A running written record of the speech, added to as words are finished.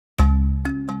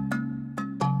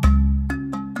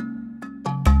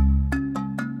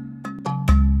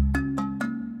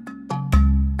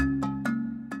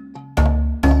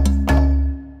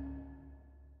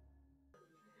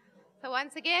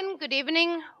Once again, good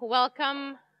evening.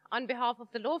 Welcome on behalf of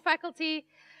the law faculty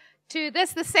to the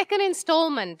second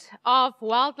installment of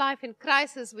Wildlife in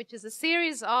Crisis, which is a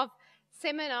series of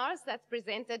seminars that's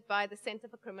presented by the Center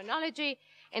for Criminology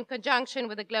in conjunction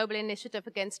with the Global Initiative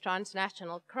Against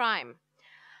Transnational Crime.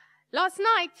 Last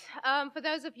night, for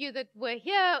those of you that were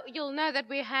here, you'll know that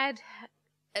we had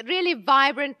really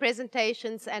vibrant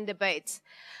presentations and debates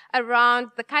around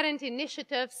the current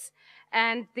initiatives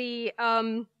and the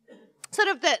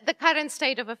the current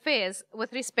state of affairs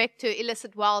with respect to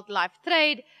illicit wildlife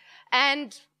trade,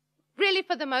 and really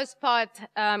for the most part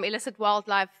illicit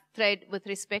wildlife trade with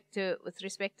respect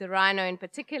to rhino in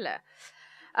particular.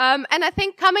 And I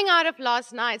think coming out of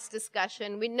last night's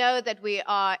discussion, we know that we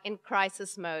are in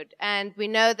crisis mode, and we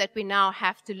know that we now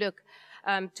have to look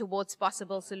towards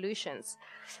possible solutions.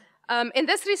 In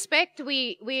this respect,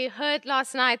 we heard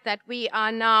last night that we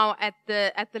are now at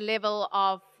the level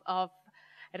of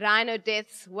rhino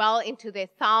deaths well into their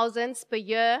thousands per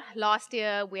year. Last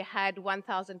year, we had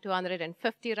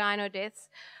 1,250 rhino deaths,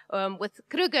 with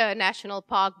Kruger National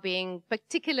Park being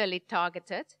particularly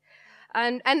targeted.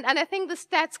 And I think the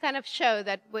stats kind of show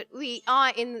that we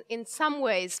are in some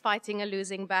ways fighting a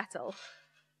losing battle.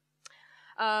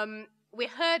 We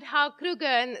heard how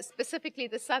Kruger, and specifically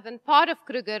the southern part of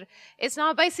Kruger, is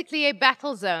now basically a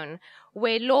battle zone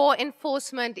where law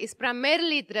enforcement is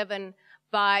primarily driven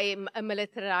by a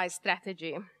militarized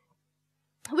strategy.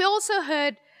 We also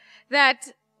heard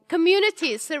that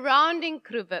communities surrounding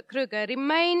Kruger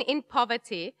remain in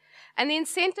poverty, and the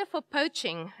incentive for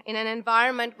poaching in an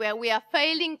environment where we are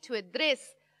failing to address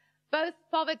both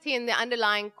poverty and the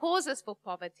underlying causes for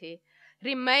poverty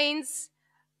remains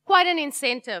quite an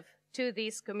incentive to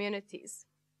these communities.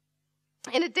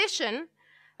 In addition,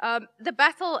 the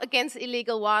battle against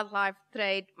illegal wildlife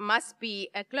trade must be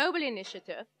a global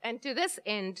initiative, and to this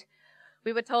end,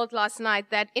 we were told last night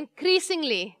that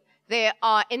increasingly there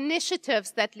are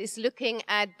initiatives that is looking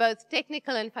at both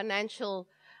technical and financial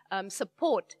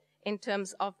support in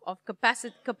terms of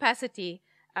capacity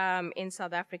in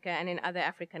South Africa and in other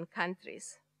African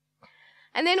countries.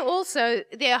 And then also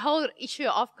the whole issue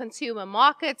of consumer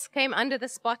markets came under the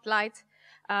spotlight,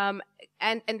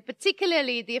 and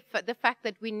particularly the fact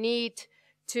that we need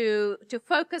to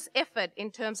focus effort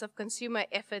in terms of consumer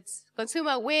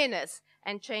awareness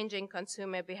and changing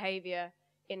consumer behavior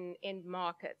in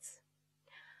markets.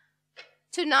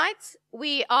 Tonight,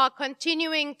 we are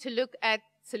continuing to look at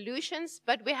solutions,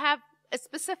 but we have a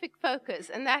specific focus,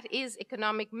 and that is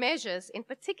economic measures, in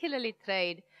particularly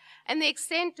trade, and the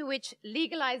extent to which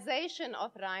legalization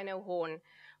of rhino horn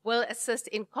will assist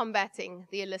in combating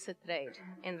the illicit trade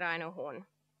in rhino horn.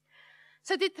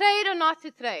 So to trade or not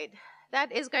to trade,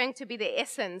 that is going to be the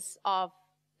essence of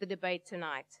the debate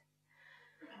tonight.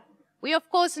 We, of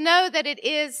course, know that it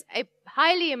is a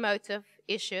highly emotive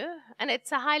issue, and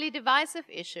it's a highly divisive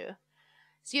issue.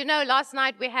 So you know, last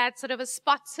night we had sort of a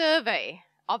spot survey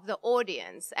of the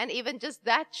audience, and even just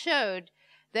that showed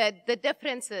that the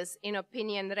differences in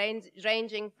opinion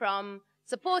ranging from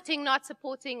supporting, not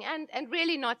supporting, and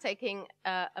really not taking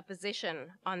a position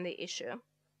on the issue.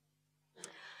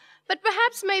 But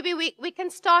perhaps maybe we can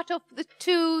start off the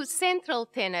two central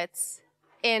tenets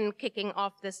in kicking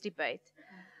off this debate.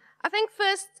 I think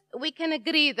first we can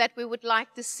agree that we would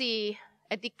like to see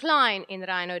a decline in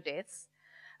rhino deaths,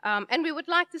 and we would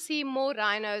like to see more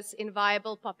rhinos in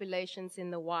viable populations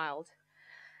in the wild.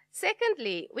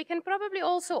 Secondly, we can probably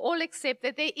also all accept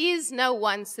that there is no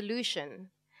one solution,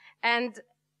 and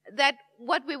that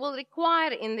what we will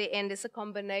require in the end is a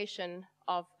combination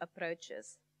of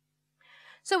approaches.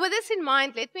 So with this in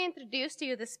mind, let me introduce to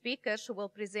you the speakers who will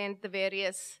present the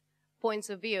various points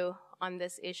of view on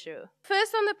this issue.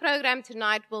 First on the program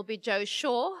tonight will be Jo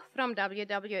Shaw from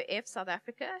WWF South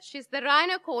Africa. She's the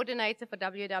Rhino Coordinator for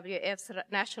WWF's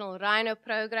National Rhino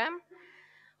Program.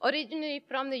 Originally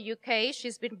from the UK,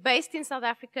 she's been based in South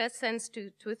Africa since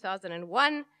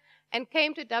 2001 and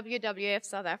came to WWF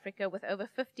South Africa with over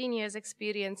 15 years'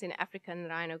 experience in African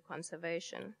rhino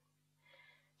conservation.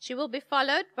 She will be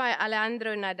followed by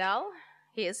Alejandro Nadal.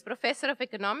 He is Professor of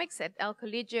Economics at El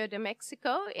Colegio de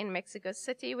Mexico in Mexico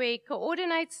City, where he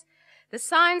coordinates the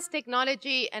Science,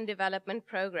 Technology, and Development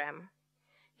Program.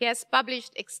 He has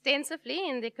published extensively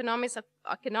in the economics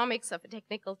of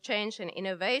technical change and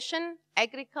innovation,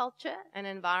 agriculture and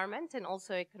environment, and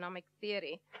also economic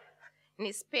theory. In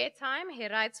his spare time, he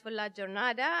writes for La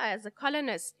Jornada as a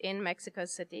columnist in Mexico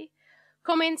City,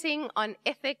 commenting on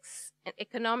ethics and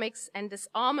economics and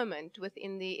disarmament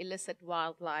within the illicit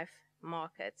wildlife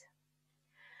market.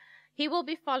 He will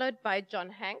be followed by John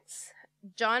Hanks.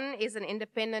 John is an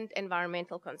independent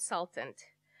environmental consultant.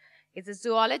 He's a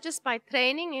zoologist by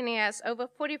training, and he has over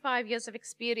 45 years of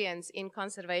experience in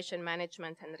conservation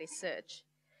management and research.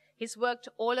 He's worked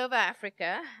all over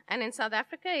Africa, and in South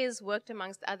Africa, he's worked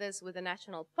amongst others with the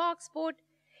National Parks Board.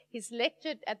 He's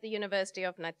lectured at the University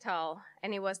of Natal,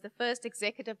 and he was the first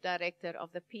executive director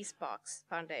of the Peace Parks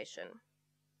Foundation.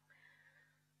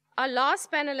 Our last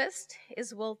panelist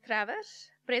is Will Travers,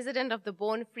 president of the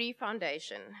Born Free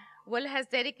Foundation. Will has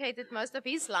dedicated most of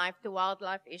his life to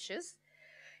wildlife issues,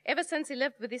 ever since he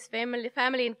lived with his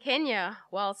family in Kenya,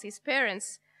 whilst his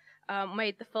parents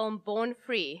made the film Born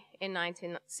Free in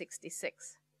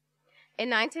 1966. In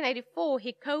 1984,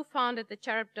 he co-founded the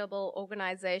charitable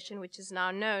organization which is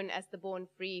now known as the Born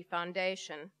Free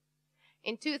Foundation.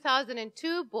 In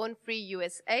 2002, Born Free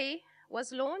USA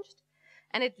was launched,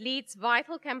 and it leads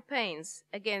vital campaigns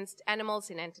against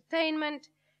animals in entertainment,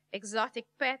 exotic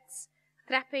pets,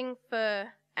 trapping, fur,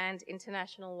 and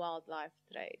international wildlife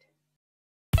trade.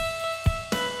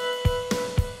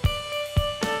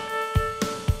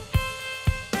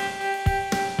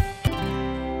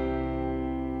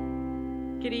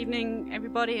 Good evening,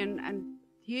 everybody, and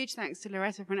huge thanks to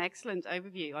Loretta for an excellent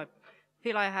overview. I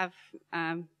feel I have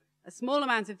a small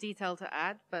amount of detail to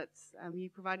add, but you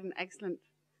provided an excellent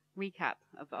recap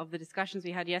of the discussions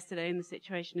we had yesterday and the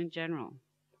situation in general.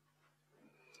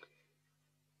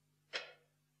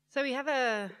 So we have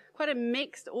quite a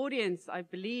mixed audience, I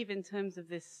believe, in terms of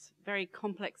this very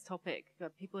complex topic. We've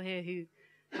got people here who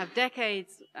have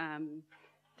decades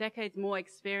more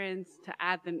experience to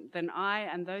add than I,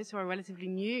 and those who are relatively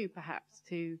new, perhaps,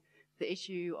 to the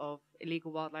issue of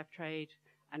illegal wildlife trade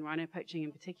and rhino poaching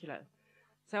in particular.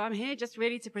 So I'm here just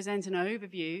really to present an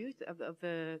overview of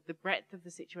the breadth of the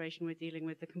situation we're dealing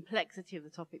with, the complexity of the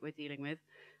topic we're dealing with,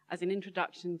 as an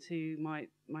introduction to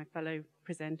my fellow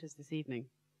presenters this evening.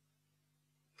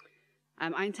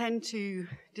 I intend to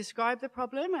describe the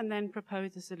problem and then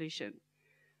propose a solution.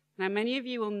 Now, many of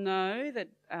you will know that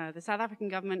the South African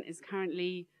government is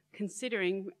currently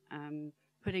considering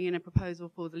putting in a proposal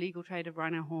for the legal trade of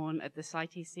rhino horn at the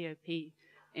CITES COP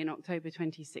in October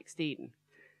 2016.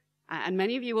 And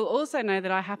many of you will also know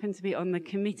that I happen to be on the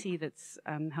committee that's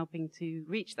helping to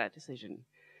reach that decision.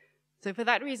 So for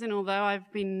that reason, although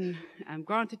I've been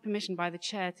granted permission by the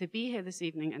chair to be here this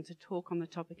evening and to talk on the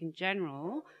topic in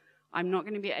general, I'm not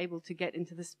going to be able to get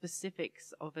into the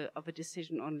specifics of a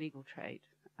decision on legal trade.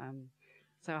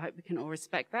 So I hope we can all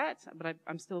respect that, but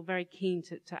I'm still very keen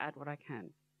to add what I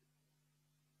can.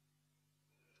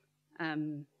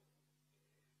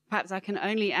 Perhaps I can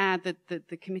only add that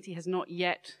the committee has not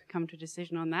yet come to a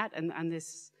decision on that, and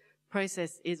this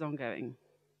process is ongoing.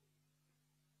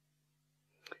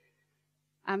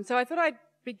 So I thought I'd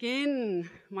begin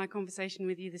my conversation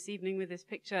with you this evening with this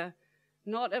picture,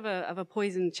 not of a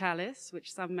poisoned chalice,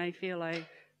 which some may feel I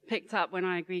picked up when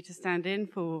I agreed to stand in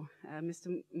for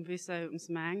Mr. Mvuso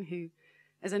Msimang, who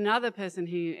is another person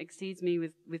who exceeds me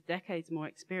with decades more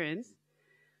experience.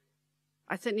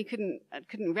 I certainly couldn't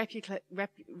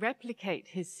replicate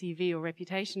his CV or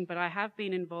reputation, but I have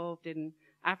been involved in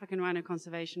African rhino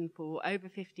conservation for over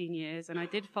 15 years, and I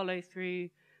did follow through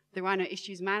the rhino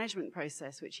issues management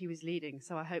process, which he was leading,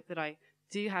 so I hope that I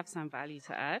do have some value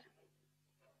to add.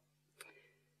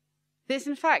 This,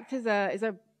 in fact, is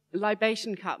a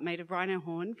libation cup made of rhino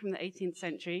horn from the 18th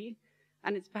century,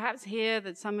 and it's perhaps here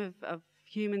that some of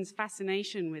humans'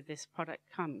 fascination with this product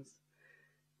comes.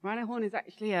 Rhino horn is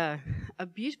actually a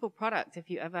beautiful product if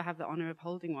you ever have the honor of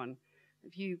holding one.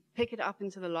 If you pick it up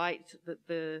into the light,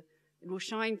 it will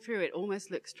shine through. It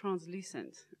almost looks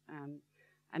translucent.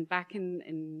 And back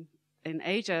in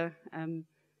Asia,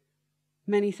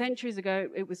 many centuries ago,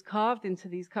 it was carved into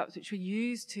these cups, which were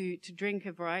used to drink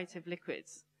a variety of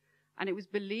liquids. And it was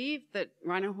believed that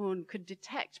rhino horn could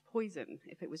detect poison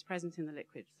if it was present in the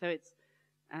liquid. So it's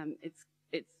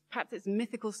perhaps its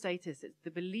mythical status,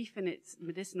 the belief in its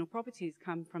medicinal properties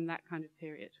come from that kind of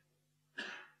period.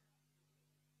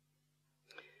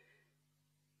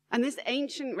 And this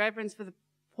ancient reverence for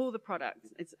the product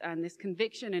and this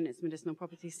conviction in its medicinal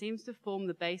properties seems to form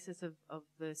the basis of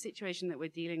the situation that we're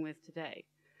dealing with today.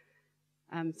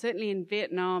 Certainly in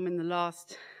Vietnam in the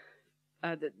last,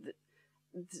 it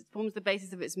forms the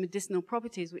basis of its medicinal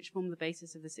properties, which form the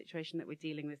basis of the situation that we're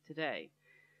dealing with today.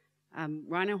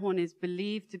 Rhino horn is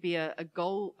believed to be a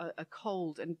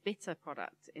cold and bitter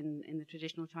product in the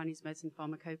traditional Chinese medicine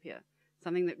pharmacopoeia,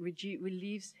 something that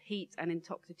relieves heat and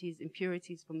intoxicates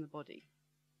impurities from the body.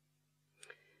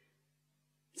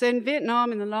 So in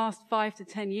Vietnam, in the last 5 to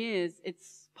 10 years,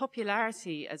 its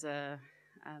popularity as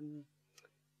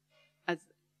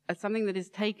something that is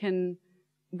taken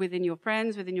within your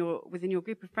friends, within your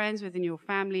group of friends, within your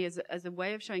family, as a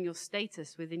way of showing your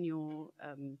status within your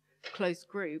close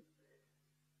group,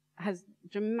 has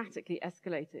dramatically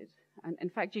escalated. And in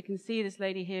fact, you can see this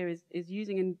lady here is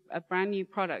using a brand new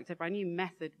product, a brand new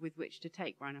method with which to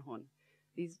take rhino horn.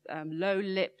 These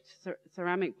low-lipped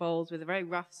ceramic bowls with a very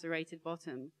rough serrated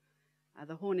bottom.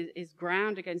 The horn is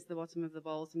ground against the bottom of the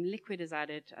bowl, some liquid is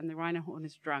added, and the rhino horn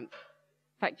is drunk.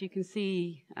 In fact, you can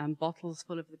see bottles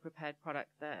full of the prepared product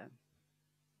there.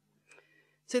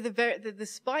 So the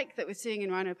spike that we're seeing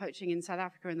in rhino poaching in South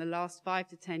Africa in the last 5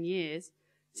 to 10 years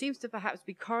seems to perhaps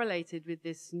be correlated with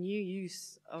this new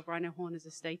use of rhino horn as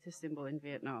a status symbol in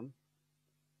Vietnam.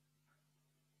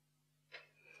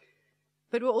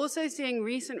 But we're also seeing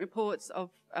recent reports of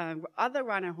other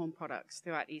rhino horn products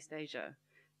throughout East Asia.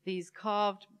 These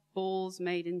carved balls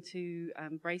made into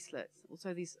bracelets,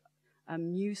 also these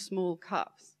new small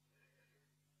cups.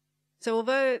 So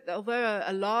although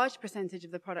a large percentage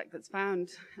of the product that's found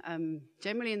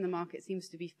generally in the market seems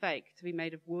to be fake, to be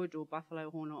made of wood or buffalo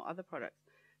horn or other products,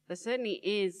 there certainly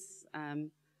is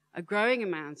a growing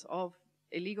amount of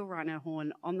illegal rhino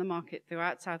horn on the market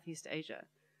throughout Southeast Asia.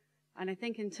 And I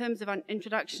think in terms of an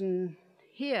introduction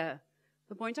here,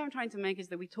 the point I'm trying to make is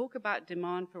that we talk about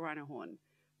demand for rhino horn,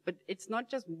 but it's not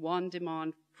just one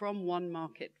demand from one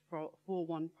market for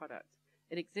one product.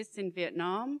 It exists in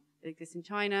Vietnam, it exists in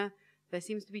China. There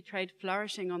seems to be trade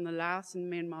flourishing on the Laos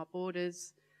and Myanmar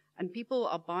borders, and people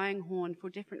are buying horn for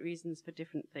different reasons for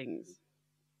different things.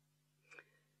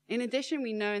 In addition,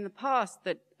 we know in the past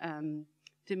that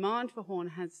demand for horn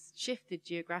has shifted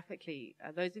geographically.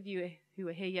 Those of you who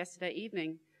were here yesterday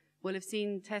evening will have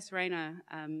seen Tess Rayner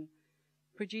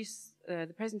produce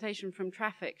the presentation from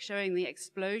Traffic showing the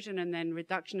explosion and then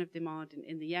reduction of demand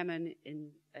in the Yemen,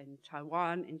 in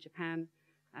Taiwan, in Japan,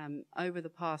 over the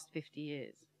past 50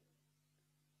 years.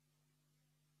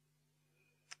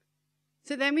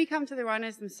 So then we come to the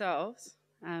rhinos themselves.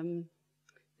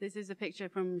 This is a picture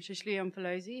from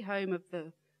Shishli-Umfolozi, home of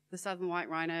the southern white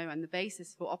rhino and the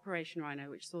basis for Operation Rhino,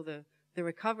 which saw the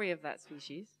recovery of that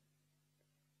species.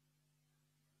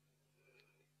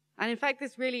 And in fact,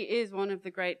 this really is one of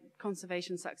the great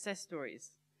conservation success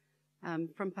stories.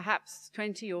 From perhaps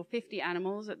 20 or 50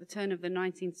 animals at the turn of the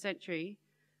 19th century,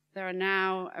 there are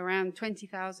now around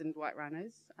 20,000 white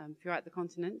rhinos throughout the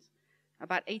continent,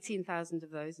 about 18,000 of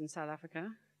those in South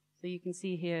Africa. So you can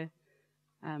see here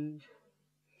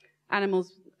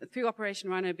animals through Operation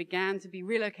Rhino began to be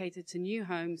relocated to new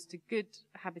homes, to good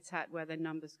habitat where their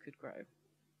numbers could grow.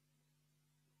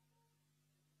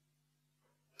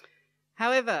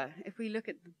 However, if we look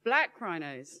at the black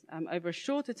rhinos over a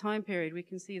shorter time period, we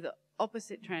can see the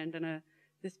opposite trend and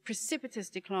this precipitous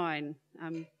decline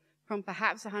from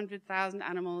perhaps 100,000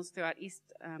 animals throughout East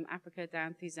Africa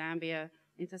down through Zambia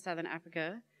into Southern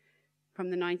Africa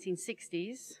from the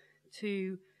 1960s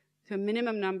to a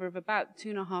minimum number of about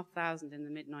 2,500 in the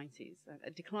mid-90s,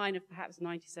 a decline of perhaps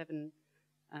 97%.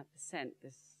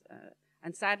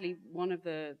 And sadly, one of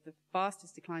the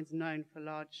fastest declines known for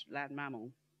large land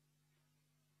mammal.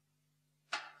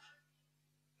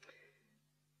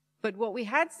 But what we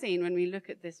had seen when we look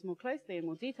at this more closely in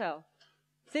more detail,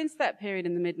 since that period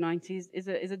in the mid-90s, is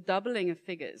a doubling of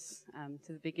figures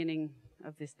to the beginning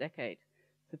of this decade,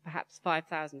 to perhaps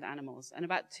 5,000 animals, and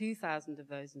about 2,000 of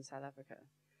those in South Africa.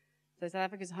 So South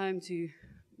Africa is home to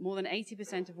more than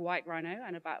 80% of white rhino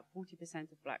and about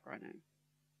 40% of black rhino.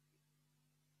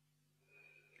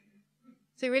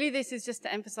 So really this is just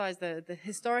to emphasize the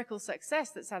historical success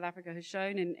that South Africa has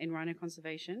shown in rhino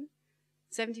conservation.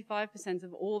 75%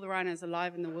 of all the rhinos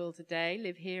alive in the world today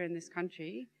live here in this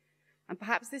country. And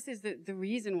perhaps this is the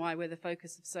reason why we're the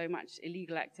focus of so much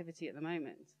illegal activity at the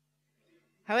moment.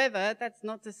 However, that's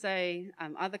not to say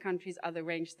other countries, other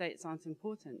range states aren't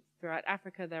important. Throughout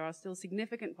Africa, there are still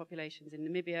significant populations in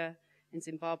Namibia, in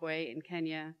Zimbabwe, in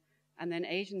Kenya, and then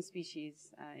Asian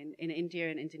species in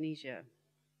India and Indonesia.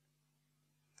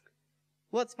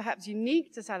 What's perhaps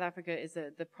unique to South Africa is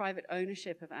the private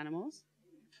ownership of animals.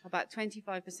 About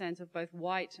 25% of both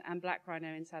white and black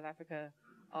rhino in South Africa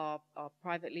are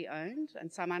privately owned,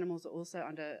 and some animals are also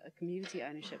under a community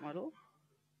ownership model.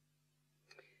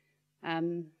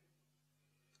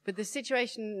 But the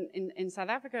situation in South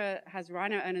Africa has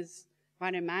rhino owners,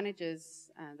 rhino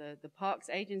managers, the parks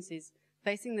agencies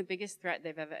facing the biggest threat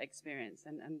they've ever experienced.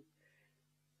 And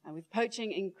with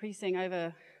poaching increasing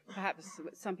over, perhaps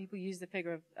some people use the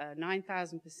figure of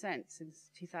 9,000% since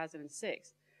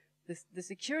 2006, the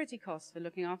security costs for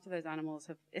looking after those animals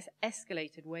have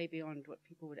escalated way beyond what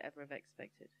people would ever have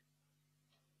expected.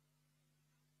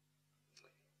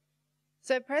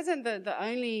 So at present, the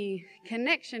only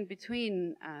connection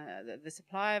between the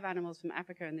supply of animals from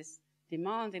Africa and this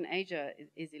demand in Asia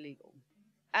is illegal.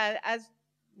 As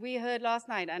we heard last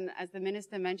night, and as the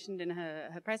minister mentioned in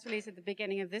her press release at the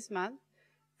beginning of this month,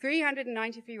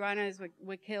 393 rhinos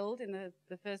were killed in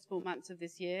the first 4 months of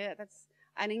this year. That's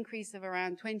an increase of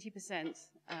around 20%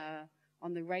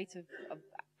 on the rate of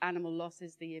animal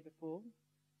losses the year before.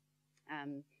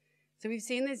 So we've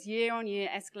seen this year-on-year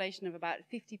escalation of about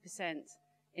 50%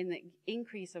 in the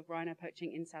increase of rhino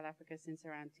poaching in South Africa since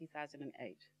around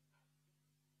 2008.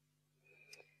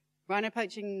 Rhino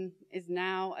poaching is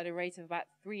now at a rate of about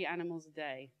 3 animals a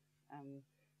day.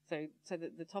 So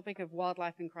the topic of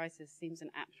wildlife in crisis seems an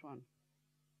apt one.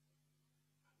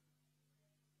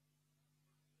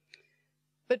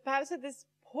 But perhaps at this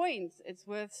point, it's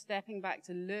worth stepping back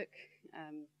to look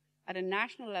at a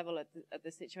national level at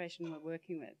the situation we're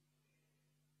working with.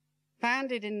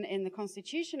 Founded in the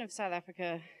Constitution of South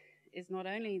Africa is not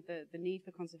only the need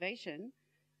for conservation,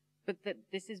 but that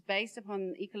this is based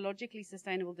upon ecologically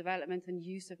sustainable development and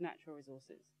use of natural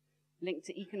resources, linked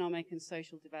to economic and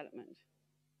social development.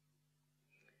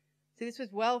 So this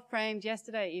was well framed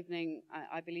yesterday evening,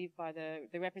 I believe, by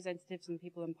the representatives and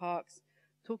people in parks,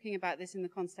 talking about this in the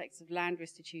context of land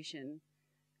restitution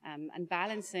and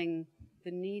balancing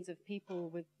the needs of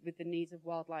people with the needs of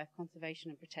wildlife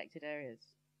conservation and protected areas.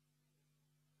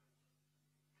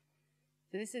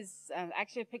 So this is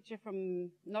actually a picture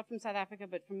not from South Africa,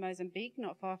 but from Mozambique,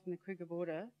 not far from the Kruger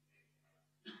border.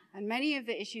 And many of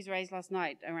the issues raised last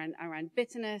night around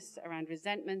bitterness, around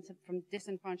resentment from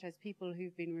disenfranchised people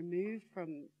who've been removed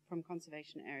from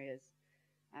conservation areas.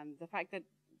 The fact that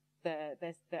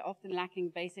they're often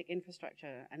lacking basic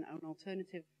infrastructure and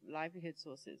alternative livelihood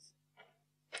sources.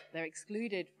 They're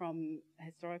excluded from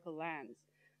historical lands.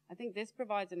 I think this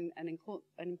provides an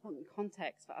important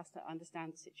context for us to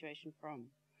understand the situation from.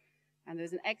 And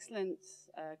there's an excellent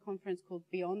conference called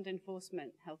Beyond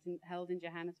Enforcement held in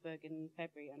Johannesburg in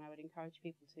February, and I would encourage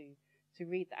people to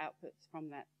read the outputs from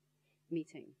that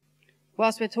meeting.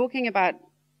 Whilst we're talking about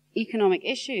economic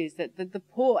issues, that the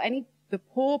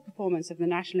poor performance of the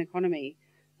national economy,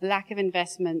 the lack of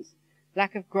investment,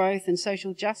 lack of growth and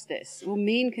social justice will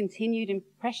mean continued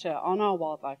pressure on our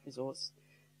wildlife resource.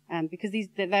 Because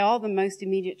they are the most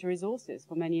immediate resources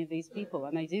for many of these people,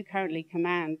 and they do currently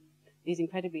command these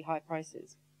incredibly high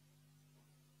prices.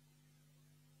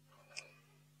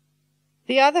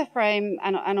 The other frame,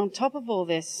 and on top of all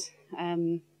this,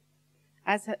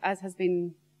 as has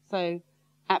been so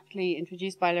aptly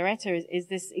introduced by Loretta, is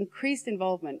this increased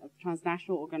involvement of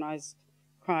transnational organized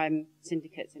crime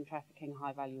syndicates in trafficking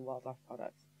high-value wildlife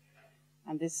products.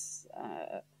 And this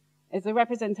is a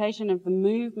representation of the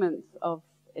movement of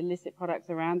illicit products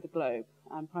around the globe,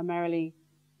 primarily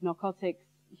narcotics,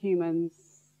 humans,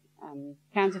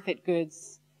 counterfeit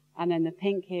goods, and then the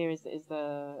pink here is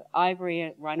the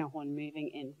ivory rhino horn moving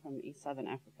in from East Southern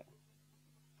Africa.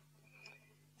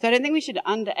 So I don't think we should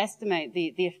underestimate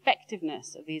the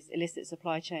effectiveness of these illicit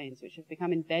supply chains, which have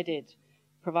become embedded,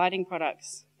 providing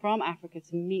products from Africa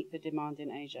to meet the demand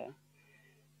in Asia,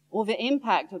 or the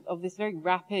impact of this very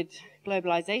rapid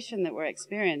globalization that we're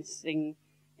experiencing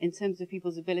in terms of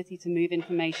people's ability to move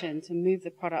information, to move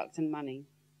the product and money.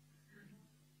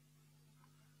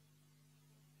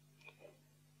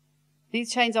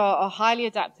 These chains are highly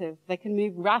adaptive. They can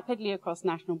move rapidly across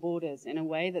national borders in a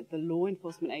way that the law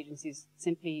enforcement agencies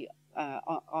simply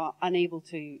are unable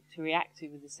to react to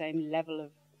with the same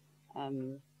level of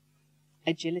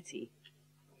agility.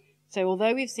 So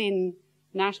although we've seen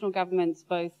national governments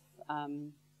both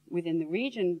within the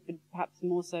region, but perhaps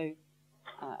more so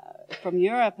from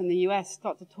Europe and the US,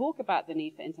 start to talk about the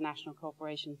need for international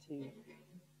cooperation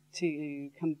to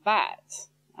combat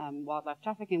wildlife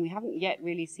trafficking, we haven't yet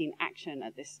really seen action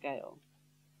at this scale.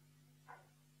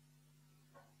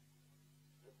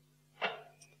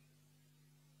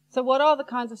 So what are the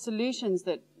kinds of solutions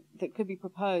that could be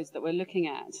proposed that we're looking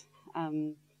at?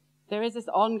 There is this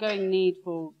ongoing need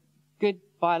for good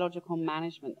biological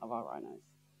management of our rhinos.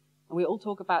 And we all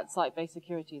talk about site-based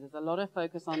security. There's a lot of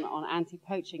focus on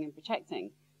anti-poaching and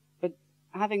protecting, but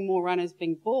having more rhinos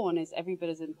being born is every bit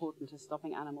as important as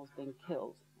stopping animals being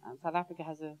killed. South Africa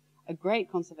has a great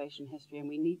conservation history, and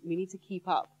we need to keep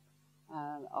up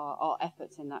our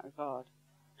efforts in that regard.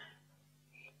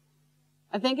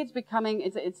 I think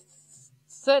it's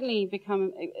certainly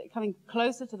coming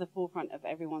closer to the forefront of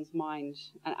everyone's mind,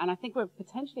 and I think we're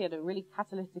potentially at a really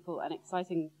catalytical and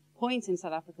exciting point in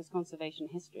South Africa's conservation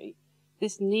history.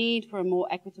 This need for a more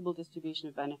equitable distribution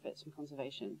of benefits from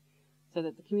conservation, so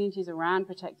that the communities around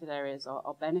protected areas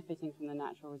are benefiting from the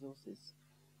natural resources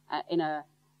in a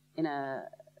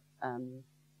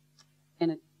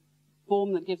in a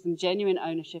form that gives them genuine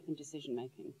ownership and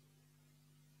decision-making.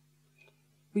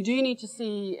 We do need to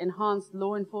see enhanced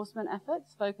law enforcement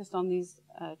efforts focused on these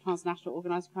transnational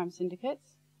organized crime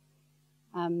syndicates,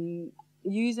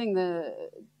 using the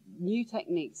new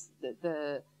techniques,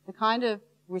 the kind of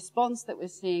response that we're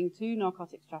seeing to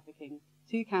narcotics trafficking,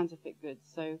 to counterfeit goods.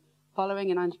 So following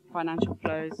in financial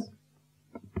flows,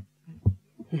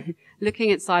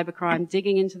 looking at cybercrime,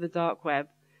 digging into the dark web.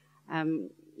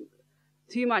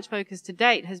 Too much focus to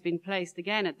date has been placed,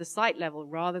 again, at the site level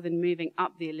rather than moving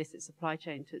up the illicit supply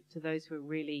chain to those who are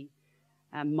really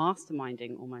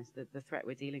masterminding almost the threat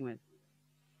we're dealing with.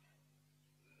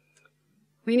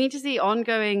 We need to see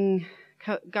ongoing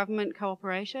government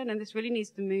cooperation, and this really needs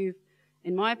to move,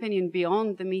 in my opinion,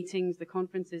 beyond the meetings, the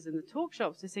conferences, and the talk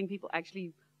shops to seeing people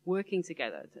actually working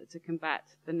together to combat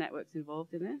the networks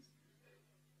involved in this.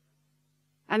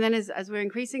 And then as we're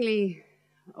increasingly,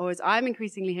 or as I'm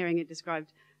increasingly hearing it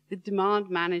described, the demand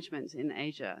management in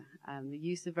Asia, the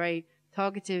use of very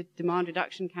targeted demand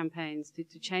reduction campaigns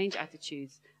to change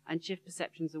attitudes and shift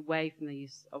perceptions away from the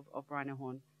use of rhino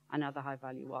horn and other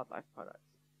high-value wildlife products.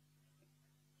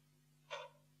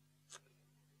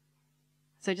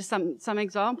 So just some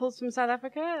examples from South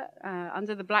Africa.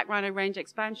 Under the Black Rhino Range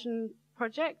Expansion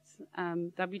Project,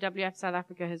 WWF South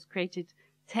Africa has created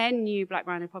 10 new black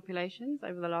rhino populations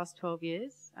over the last 12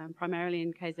 years, primarily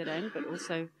in KZN, but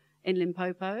also in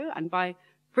Limpopo. And by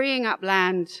freeing up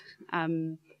land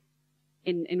in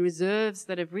reserves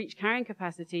that have reached carrying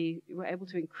capacity, we're able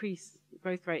to increase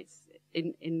growth rates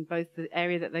in both the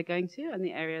area that they're going to and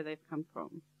the area they've come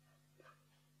from.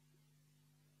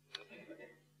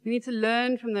 We need to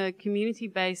learn from the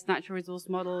community-based natural resource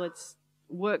model. It's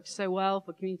worked so well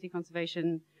for community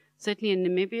conservation, certainly in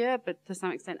Namibia, but to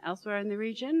some extent elsewhere in the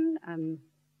region,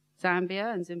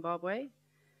 Zambia and Zimbabwe.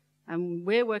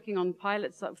 We're working on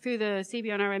pilots through the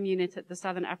CBNRM unit at the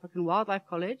Southern African Wildlife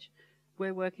College.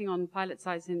 We're working on pilot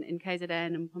sites in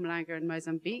KZN and Mpumalanga and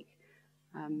Mozambique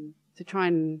to try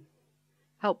and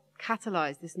help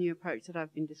catalyze this new approach that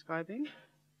I've been describing.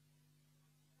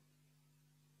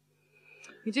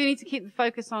 We do need to keep the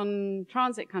focus on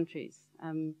transit countries.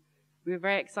 We were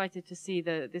very excited to see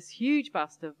this huge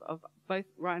bust of both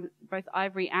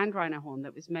ivory and rhino horn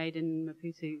that was made in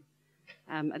Maputo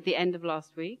at the end of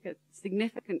last week, a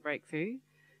significant breakthrough.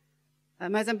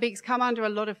 Mozambique's come under a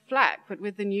lot of flack, but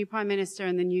with the new Prime Minister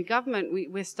and the new government,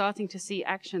 we're starting to see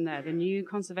action there. The new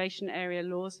conservation area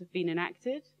laws have been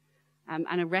enacted, and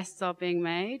arrests are being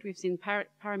made. We've seen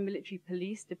paramilitary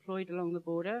police deployed along the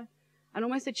border, and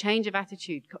almost a change of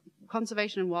attitude.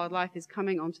 Conservation and wildlife is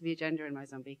coming onto the agenda in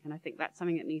Mozambique, and I think that's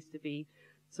something that needs to be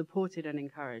supported and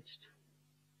encouraged.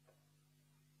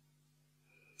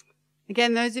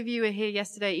 Again, those of you who were here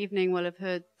yesterday evening will have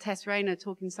heard Tess Rayner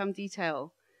talk in some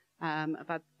detail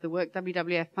about the work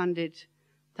WWF funded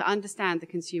to understand the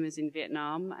consumers in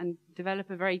Vietnam and develop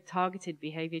a very targeted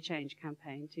behavior change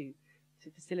campaign to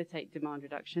facilitate demand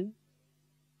reduction.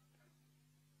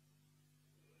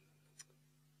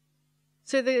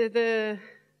 So the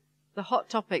hot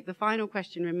topic, the final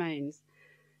question remains,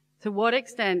 to what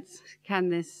extent can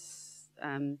this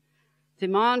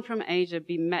demand from Asia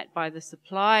be met by the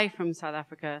supply from South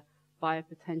Africa by a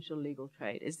potential legal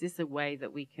trade? Is this a way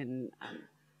that we can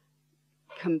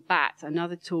combat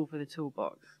another tool for the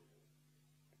toolbox?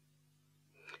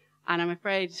 And I'm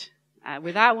afraid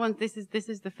this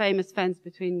is the famous fence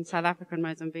between South Africa and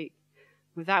Mozambique.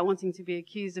 Without wanting to be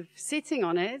accused of sitting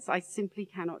on it, I simply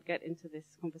cannot get into this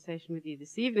conversation with you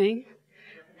this evening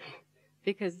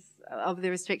because of the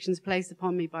restrictions placed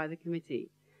upon me by the committee.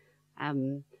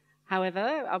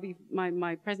 However,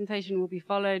 my presentation will be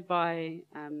followed by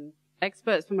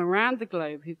experts from around the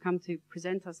globe who've come to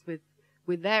present us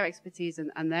with their expertise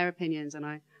and their opinions, and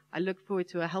I look forward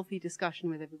to a healthy discussion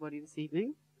with everybody this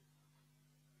evening.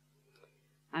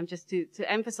 Just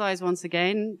to emphasize once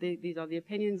again, these are the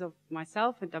opinions of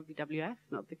myself and WWF,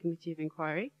 not the Committee of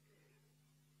Inquiry.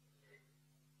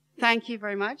 Thank you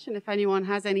very much, and if anyone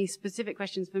has any specific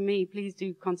questions for me, please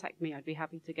do contact me. I'd be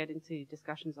happy to get into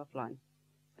discussions offline.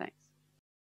 Thanks.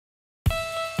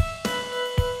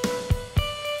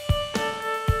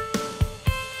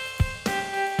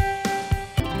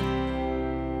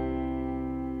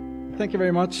 Thank you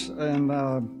very much, and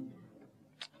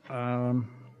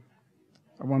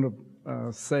I want to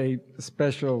say a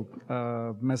special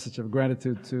message of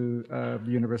gratitude to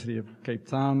the University of Cape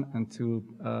Town and to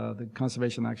the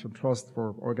Conservation Action Trust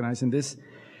for organizing this.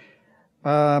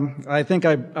 I think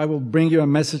I will bring you a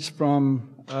message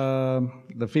from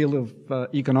the field of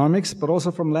economics, but also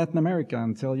from Latin America,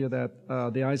 and tell you that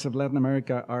the eyes of Latin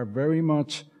America are very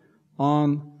much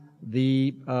on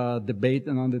the debate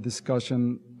and on the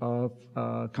discussion of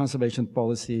conservation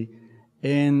policy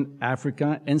in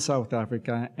Africa, in South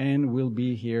Africa, and will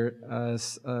be here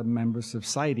as members of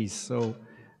CITES. So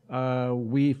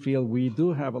we feel we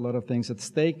do have a lot of things at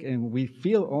stake, and we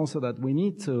feel also that we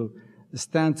need to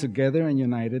stand together and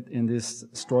united in this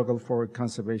struggle for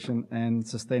conservation and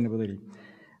sustainability.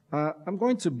 I'm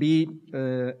going to be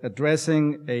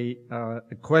addressing a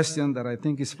question that I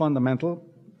think is fundamental.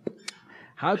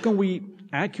 How can we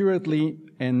accurately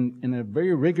and in a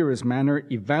very rigorous manner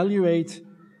evaluate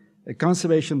a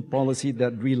conservation policy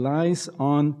that relies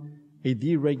on a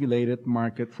deregulated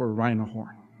market for rhino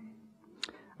horn?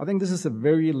 I think this is a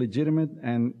very legitimate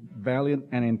and valid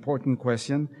and important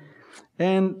question.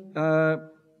 And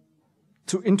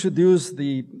to introduce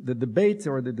the debate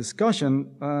or the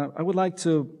discussion, I would like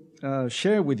to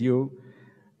share with you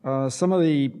some of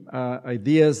the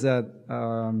ideas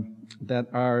that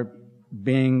are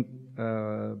being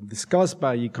discussed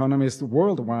by economists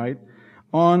worldwide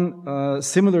on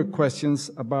similar questions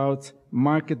about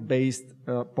market-based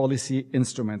policy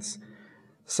instruments.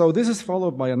 So this is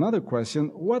followed by another question: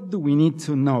 what do we need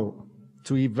to know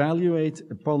to evaluate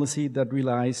a policy that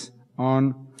relies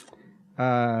on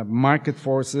market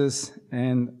forces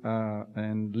and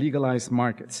legalized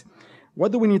markets?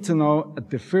 What do we need to know at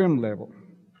the firm level?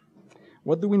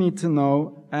 What do we need to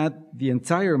know at the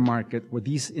entire market where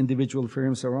these individual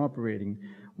firms are operating?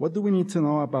 What do we need to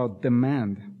know about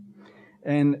demand?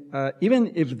 And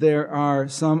even if there are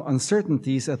some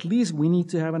uncertainties, at least we need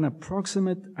to have an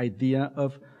approximate idea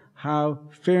of how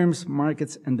firms,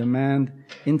 markets, and demand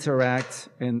interact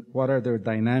and what are their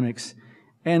dynamics.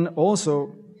 And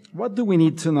also, what do we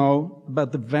need to know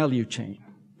about the value chain?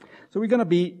 So we're going to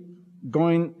be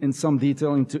going in some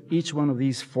detail into each one of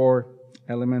these four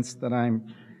elements that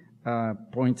I'm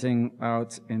pointing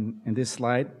out in this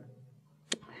slide.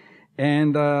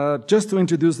 And just to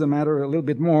introduce the matter a little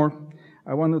bit more,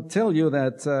 I want to tell you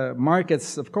that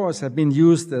markets, of course, have been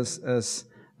used as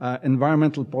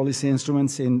environmental policy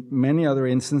instruments in many other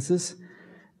instances,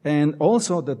 and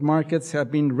also that markets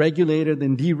have been regulated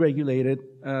and deregulated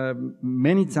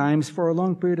many times for a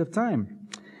long period of time.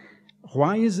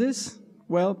 Why is this?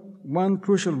 Well, one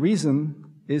crucial reason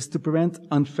is to prevent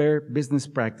unfair business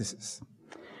practices.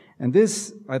 And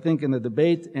this, I think, in the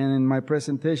debate and in my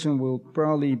presentation will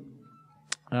probably,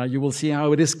 you will see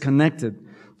how it is connected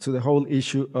to the whole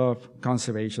issue of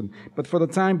conservation. But for the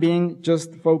time being,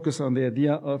 just focus on the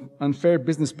idea of unfair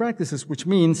business practices, which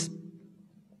means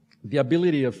the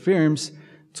ability of firms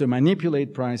to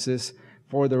manipulate prices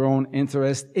for their own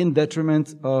interest in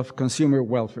detriment of consumer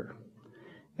welfare.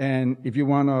 And if you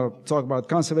want to talk about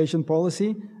conservation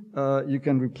policy, you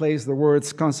can replace the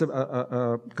words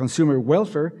consumer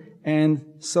welfare and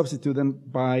substitute them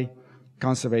by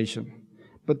conservation.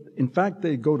 But in fact,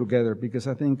 they go together because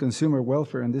I think consumer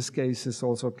welfare in this case is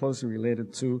also closely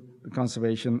related to the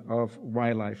conservation of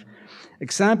wildlife.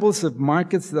 Examples of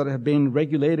markets that have been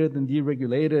regulated and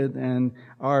deregulated and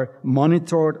are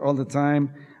monitored all the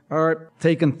time are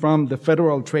taken from the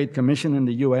Federal Trade Commission in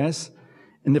the U.S.,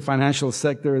 in the financial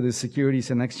sector, the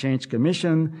Securities and Exchange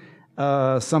Commission.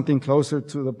 Something closer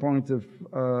to the point of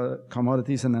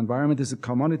commodities and environment is the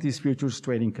Commodities Futures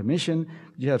Trading Commission.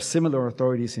 You have similar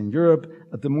authorities in Europe.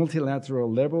 At the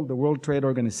multilateral level, the World Trade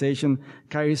Organization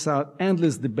carries out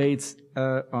endless debates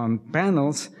on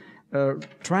panels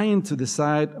trying to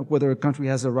decide whether a country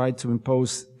has a right to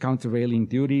impose countervailing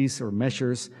duties or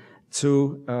measures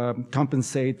to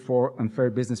compensate for unfair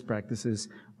business practices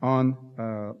on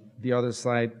the other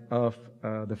side of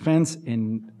the fence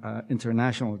in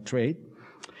international trade.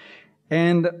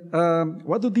 And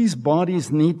what do these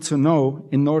bodies need to know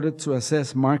in order to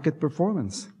assess market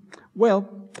performance?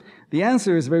 Well, the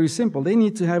answer is very simple. They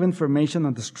need to have information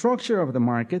on the structure of the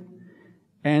market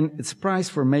and its price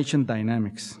formation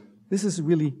dynamics. This is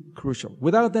really crucial.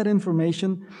 Without that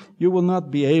information, you will not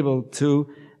be able to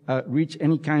reach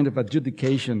any kind of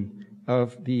adjudication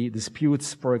of the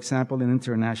disputes, for example, in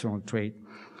international trade.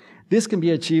 This can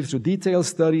be achieved through detailed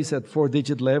studies at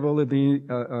 4-digit level of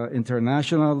the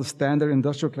International Standard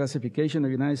Industrial Classification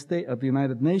of the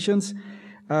United Nations.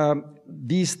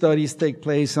 These studies take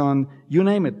place on, you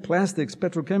name it, plastics,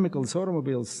 petrochemicals,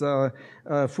 automobiles,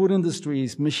 food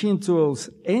industries, machine tools,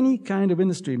 any kind of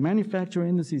industry, manufacturing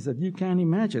industries that you can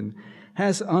imagine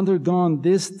has undergone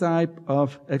this type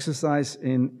of exercise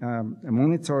in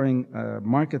monitoring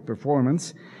market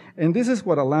performance. And this is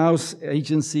what allows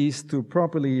agencies to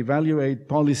properly evaluate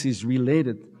policies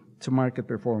related to market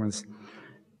performance.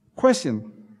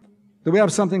 Question: do we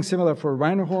have something similar for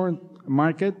rhino horn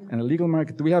market and a legal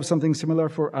market? Do we have something similar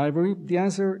for ivory? The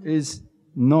answer is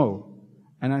no.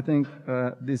 And I think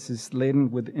this is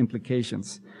laden with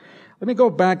implications. Let me go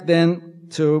back then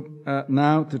to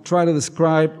now to try to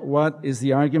describe what is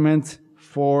the argument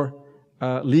for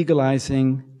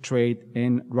legalizing trade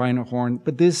in rhino horn.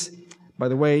 But this, by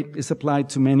the way, is applied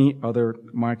to many other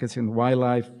markets in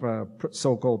wildlife,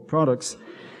 so-called products.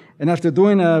 And after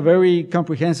doing a very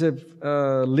comprehensive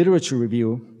literature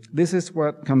review, this is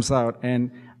what comes out.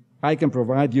 And I can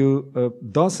provide you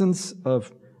dozens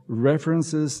of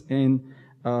references in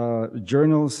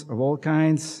journals of all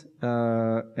kinds,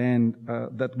 and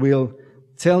that will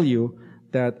tell you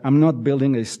that I'm not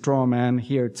building a straw man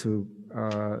here to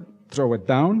throw it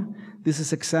down. This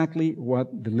is exactly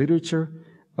what the literature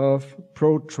of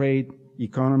pro-trade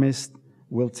economists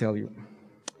will tell you.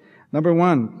 Number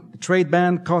one, the trade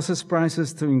ban causes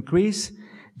prices to increase,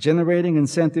 generating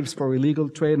incentives for illegal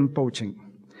trade and poaching.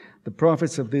 The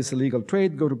profits of this illegal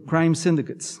trade go to crime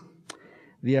syndicates.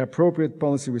 The appropriate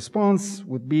policy response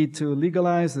would be to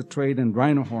legalize the trade in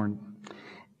rhino horn.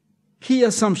 Key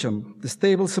assumption, the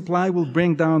stable supply will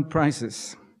bring down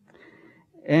prices,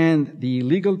 and the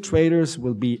illegal traders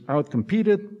will be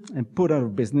outcompeted and put out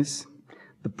of business.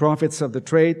 The profits of the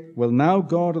trade will now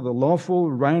go to the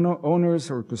lawful rhino owners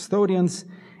or custodians,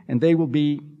 and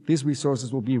these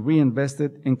resources will be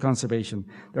reinvested in conservation.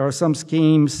 There are some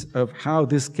schemes of how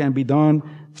this can be done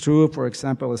through, for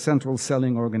example, a central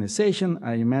selling organization.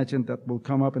 I imagine that will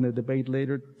come up in the debate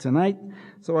later tonight,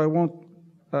 so I won't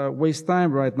waste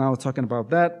time right now talking about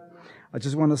that. I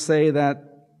just want to say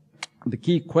that the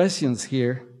key questions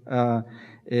here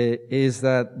is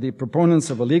that the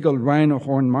proponents of a legal rhino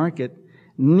horn market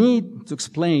need to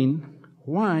explain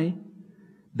why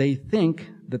they think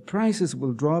the prices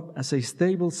will drop as a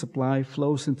stable supply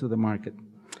flows into the market.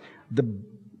 The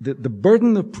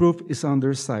burden of proof is on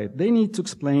their side. They need to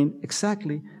explain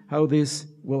exactly how this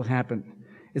will happen.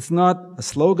 It's not a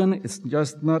slogan. It's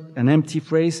just not an empty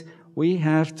phrase. We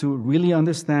have to really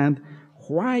understand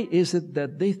why is it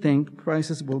that they think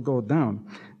prices will go down.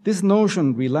 This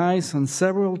notion relies on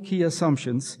several key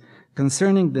assumptions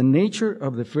concerning the nature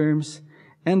of the firms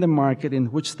and the market in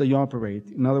which they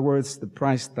operate. In other words, the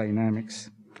price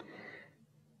dynamics,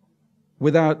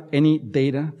 without any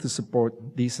data to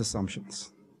support these assumptions.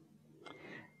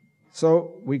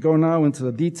 So we go now into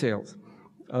the details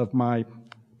of my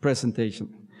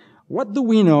presentation. What do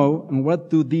we know, and what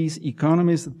do these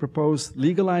economists that propose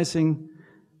legalizing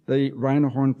the rhino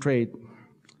horn trade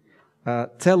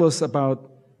tell us about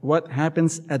what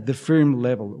happens at the firm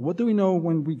level? What do we know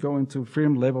when we go into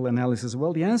firm level analysis?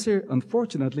 Well, the answer,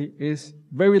 unfortunately, is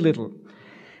very little.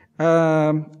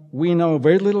 We know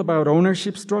very little about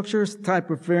ownership structures, type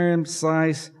of firm,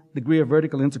 size, degree of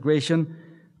vertical integration.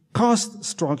 Cost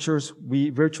structures,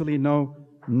 we virtually know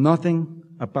nothing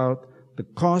about the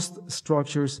cost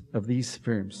structures of these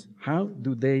firms. How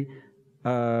do they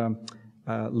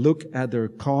look at their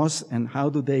costs, and how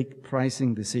do they make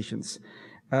pricing decisions?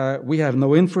 We have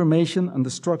no information on the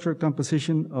structural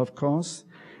composition of costs.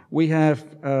 We have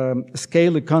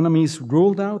scale economies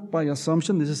ruled out by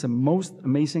assumption. This is the most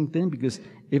amazing thing, because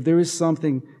if there is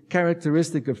something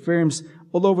characteristic of firms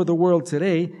all over the world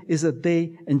today, is that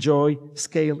they enjoy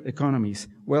scale economies.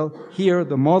 Well, here,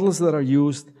 the models that are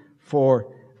used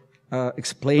for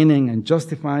explaining and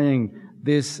justifying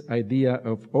this idea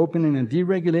of opening and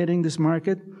deregulating this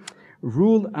market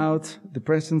rule out the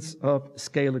presence of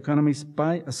scale economies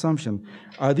by assumption.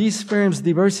 Are these firms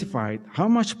diversified? How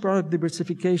much product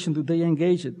diversification do they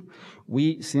engage in?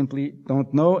 We simply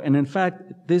don't know, and in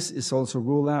fact, this is also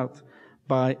ruled out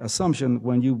by assumption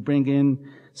when you bring in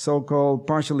so-called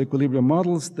partial equilibrium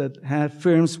models that have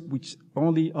firms which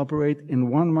only operate in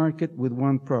one market with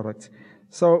one product.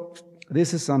 So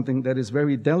this is something that is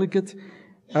very delicate.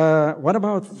 What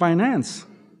about finance?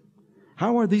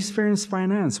 How are these firms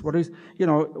financed? What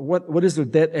is their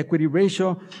debt equity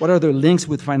ratio? What are their links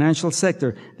with financial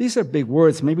sector? These are big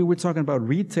words. Maybe we're talking about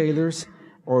retailers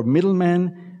or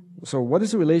middlemen. So what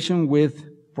is the relation with,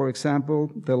 for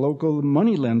example, the local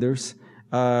money lenders,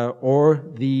 or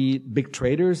the big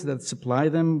traders that supply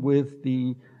them with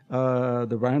the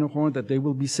rhino horn that they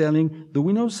will be selling? Do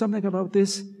we know something about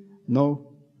this?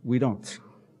 No, we don't.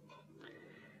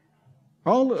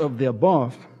 All of the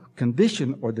above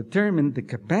condition or determine the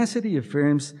capacity of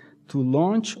firms to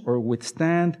launch or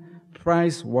withstand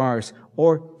price wars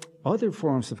or other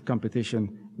forms of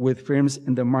competition with firms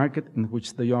in the market in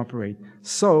which they operate.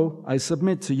 So I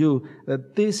submit to you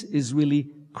that this is really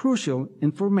crucial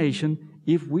information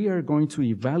if we are going to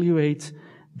evaluate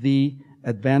the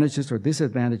advantages or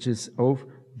disadvantages of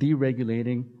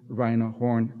deregulating rhino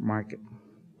horn market.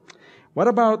 What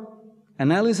about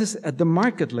analysis at the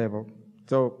market level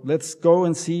So let's go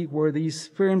and see where these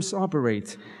firms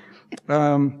operate.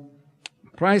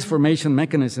 Price formation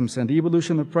mechanisms and the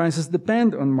evolution of prices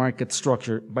depend on market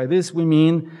structure. By this we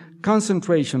mean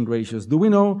concentration ratios. Do we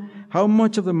know how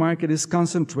much of the market is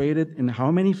concentrated in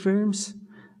how many firms?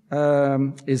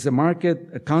 Is the market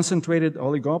a concentrated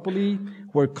oligopoly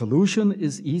where collusion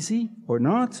is easy or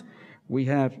not? We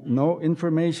have no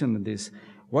information on this.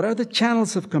 What are the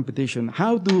channels of competition?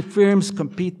 How do firms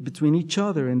compete between each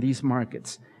other in these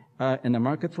markets? In the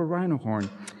market for rhino horn.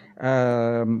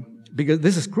 Because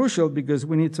this is crucial because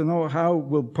we need to know how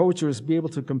will poachers be able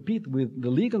to compete with the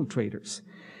legal traders.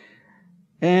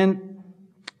 And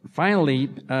finally,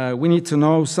 we need to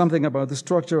know something about the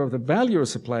structure of the value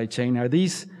supply chain. Are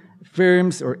these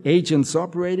firms or agents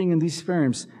operating in these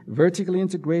firms vertically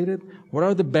integrated? What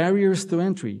are the barriers to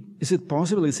entry? Is it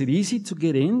possible? Is it easy to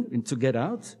get in and to get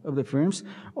out of the firms?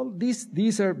 All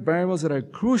these are variables that are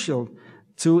crucial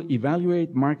to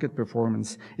evaluate market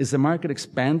performance. Is the market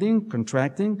expanding,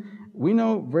 contracting? We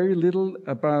know very little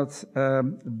about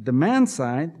demand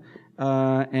side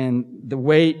and the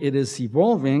way it is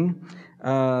evolving.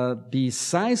 The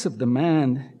size of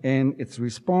demand and its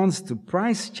response to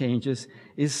price changes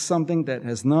is something that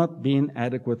has not been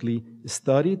adequately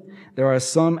studied. There are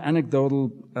some anecdotal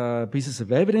pieces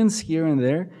of evidence here and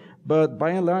there, but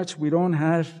by and large, we don't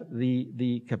have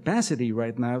the capacity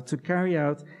right now to carry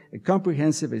out a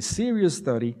comprehensive, a serious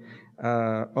study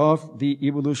of the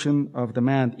evolution of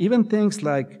demand. Even things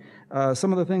like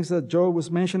some of the things that Joe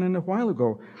was mentioning a while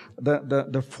ago,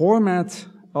 the format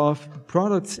of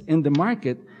products in the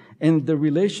market and the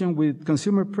relation with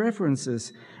consumer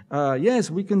preferences. Yes,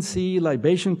 we can see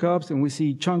libation cups and we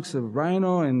see chunks of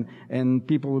rhino and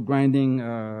people grinding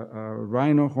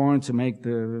rhino horn to make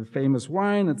the famous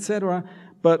wine, etc.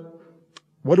 But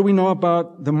what do we know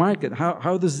about the market?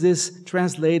 How does this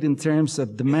translate in terms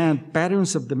of demand,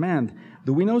 patterns of demand?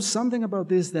 Do we know something about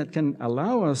this that can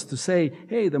allow us to say,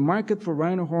 hey, the market for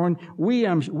rhino horn, we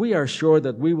are sure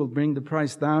that we will bring the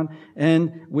price down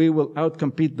and we will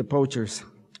outcompete the poachers?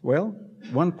 Well,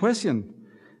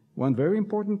 one very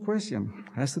important question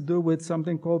has to do with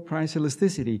something called price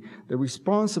elasticity, the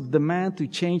response of demand to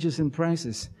changes in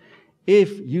prices.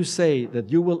 If you say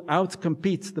that you will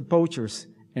outcompete the poachers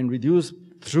and reduce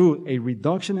through a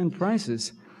reduction in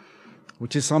prices,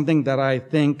 which is something that I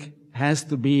think has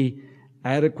to be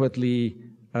adequately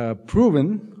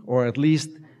proven, or at least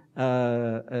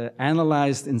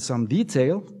analyzed in some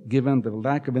detail, given the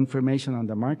lack of information on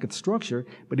the market structure.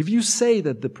 But if you say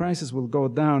that the prices will go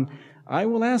down, I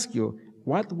will ask you,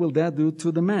 what will that do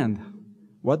to demand?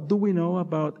 What do we know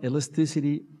about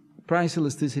elasticity, price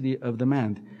elasticity of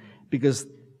demand? Because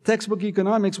textbook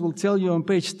economics will tell you on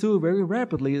page 2 very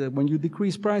rapidly that when you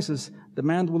decrease prices,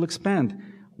 demand will expand.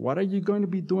 What are you going to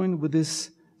be doing with this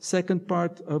second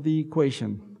part of the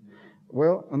equation?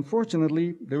 Well,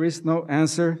 unfortunately, there is no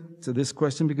answer to this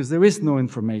question because there is no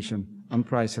information on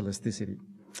price elasticity.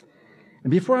 And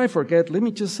before I forget, let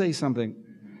me just say something.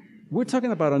 We're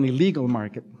talking about an illegal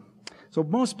market. So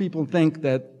most people think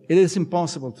that it is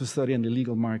impossible to study an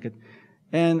illegal market,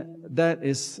 and that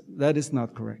is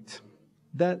not correct.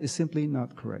 That is simply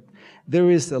not correct. There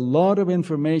is a lot of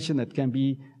information that can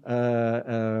be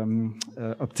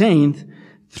obtained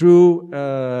through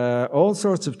all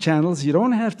sorts of channels. You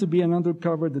don't have to be an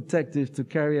undercover detective to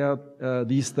carry out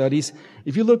these studies.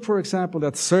 If you look, for example,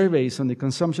 at surveys on the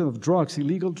consumption of drugs,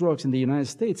 illegal drugs in the United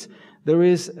States, there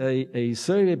is a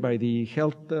survey by the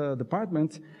Health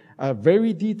Department, a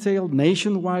very detailed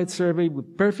nationwide survey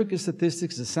with perfect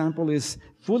statistics. The sample is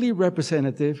fully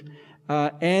representative,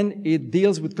 and it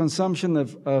deals with consumption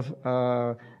of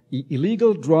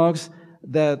illegal drugs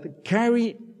that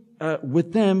carry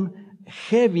with them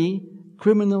heavy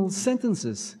criminal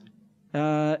sentences.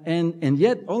 And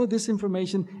yet all of this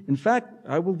information, in fact,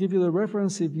 I will give you the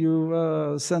reference if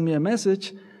you send me a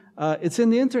message. It's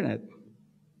in the internet.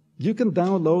 You can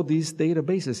download these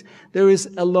databases. There is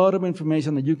a lot of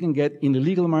information that you can get in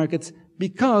illegal markets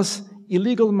because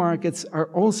illegal markets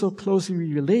are also closely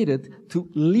related to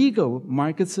legal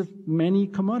markets of many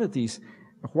commodities.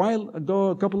 A while ago,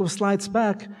 a couple of slides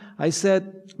back, I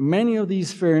said many of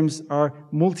these firms are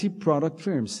multi-product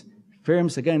firms.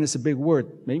 Firms, again, is a big word.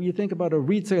 Maybe you think about a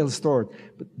retail store,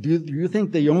 but do you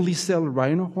think they only sell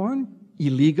rhino horn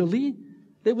illegally?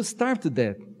 They would starve to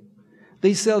death.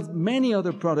 They sell many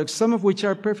other products, some of which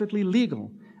are perfectly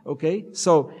legal. Okay?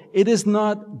 So it is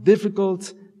not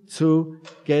difficult to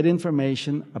get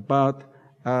information about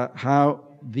how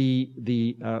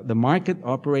the market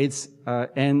operates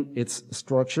and its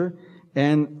structure,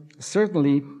 and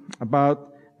certainly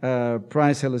about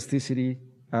price elasticity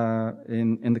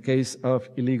in the case of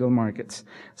illegal markets.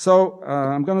 So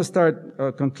I'm going to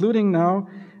start concluding now.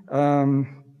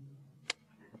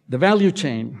 The value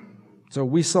chain. So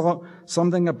we saw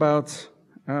something about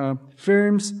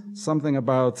firms, something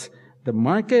about the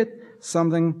market,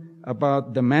 something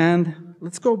about demand.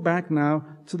 Let's go back now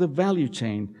to the value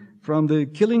chain, from the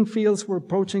killing fields where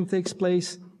poaching takes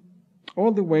place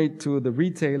all the way to the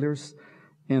retailers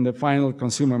and the final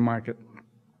consumer market.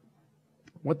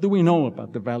 What do we know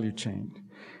about the value chain?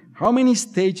 How many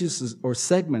stages or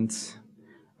segments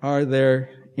are there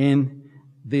in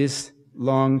this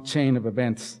long chain of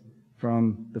events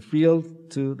from the field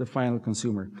to the final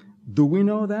consumer? Do we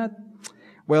know that?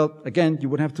 Well, again, you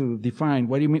would have to define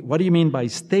what do you mean by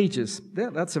stages?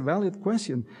 That's a valid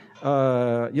question.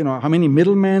 How many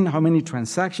middlemen, how many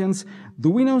transactions? Do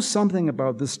we know something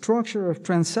about the structure of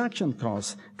transaction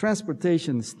costs,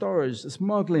 transportation, storage,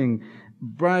 smuggling,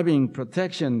 bribing,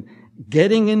 protection,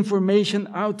 getting information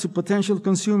out to potential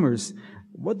consumers?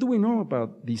 What do we know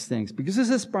about these things? Because this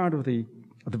is part of the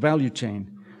value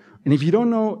chain. And if you don't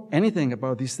know anything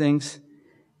about these things,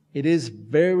 it is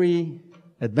very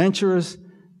adventurous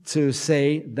to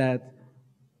say that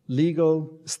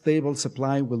legal, stable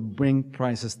supply will bring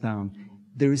prices down.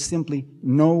 There is simply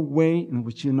no way in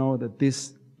which you know that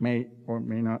this may or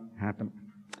may not happen.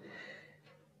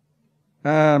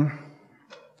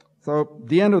 So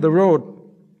the end of the road,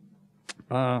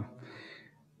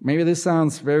 maybe this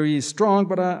sounds very strong,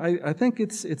 but I think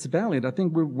it's valid. I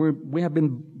think we have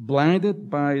been blinded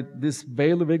by this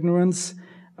veil of ignorance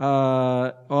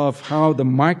of how the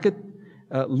market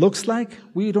looks like.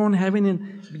 We don't have any,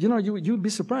 you'd be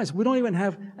surprised. We don't even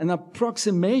have an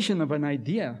approximation of an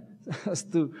idea as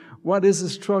to what is the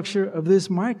structure of this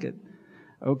market.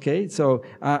 Okay, so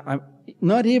I'm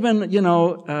not even,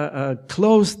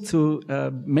 close to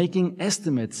making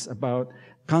estimates about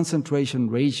concentration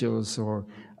ratios or,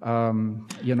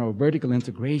 vertical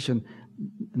integration.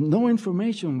 No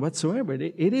information whatsoever.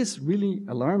 It is really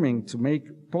alarming to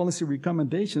make policy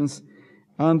recommendations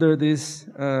under this,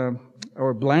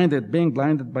 being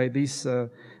blinded by this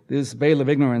veil of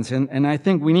ignorance. And I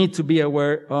think we need to be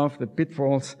aware of the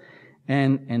pitfalls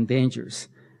and dangers.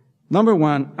 Number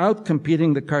one,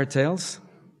 outcompeting the cartels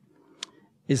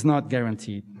is not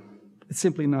guaranteed. It's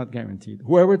simply not guaranteed.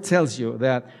 Whoever tells you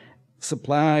that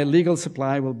legal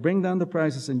supply will bring down the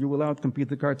prices and you will outcompete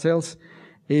the cartels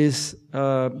is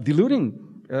deluding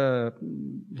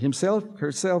himself,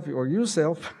 herself, or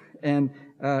yourself, and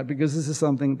because this is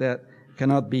something that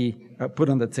cannot be put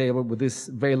on the table with this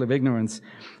veil of ignorance.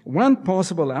 One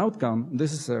possible outcome,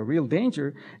 this is a real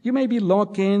danger, you may be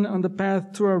locked in on the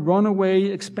path to a runaway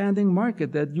expanding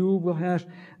market that you will have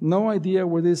no idea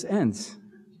where this ends.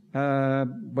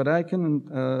 But I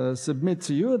can submit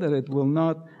to you that it will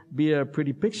not be a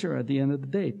pretty picture at the end of the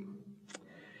day.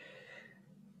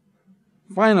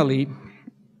 Finally,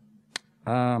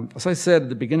 as I said at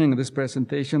the beginning of this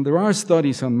presentation, there are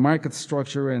studies on market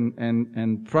structure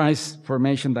and price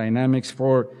formation dynamics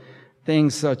for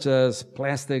things such as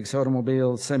plastics,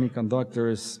 automobiles,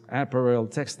 semiconductors, apparel,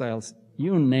 textiles,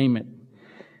 you name it.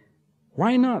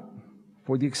 Why not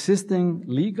for the existing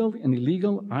legal and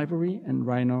illegal ivory and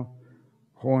rhino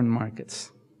horn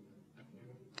markets?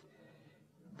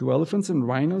 Do elephants and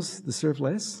rhinos deserve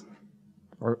less?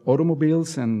 Are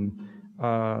automobiles and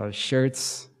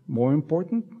shirts more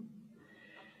important?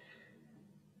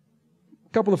 A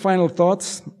couple of final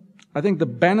thoughts. I think the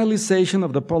banalization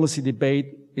of the policy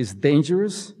debate is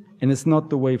dangerous, and it's not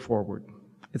the way forward.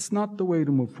 It's not the way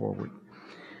to move forward.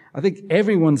 I think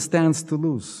everyone stands to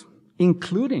lose,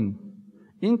 including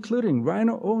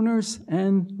rhino owners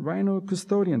and rhino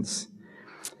custodians.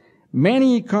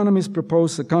 Many economists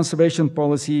propose a conservation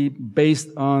policy based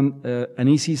on an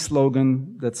easy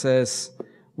slogan that says,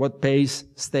 "What pays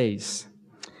stays."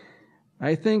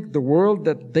 I think the world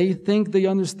that they think they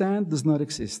understand does not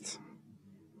exist.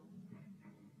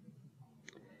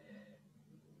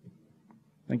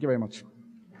 Thank you very much.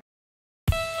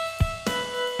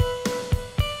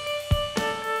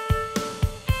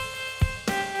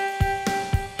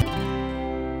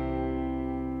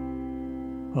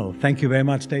 Well, thank you very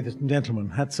much, ladies and gentlemen.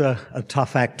 That's a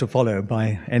tough act to follow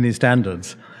by any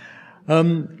standards.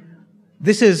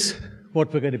 This is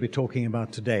what we're going to be talking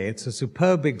about today. It's a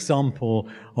superb example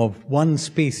of one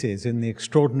species in the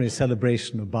extraordinary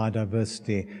celebration of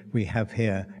biodiversity we have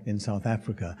here in South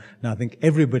Africa. Now, I think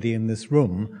everybody in this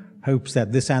room hopes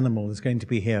that this animal is going to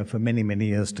be here for many, many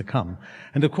years to come.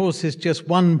 And of course, it's just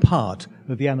one part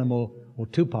of the animal, or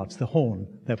two parts, the horn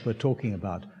that we're talking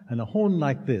about. And a horn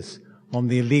like this on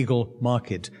the illegal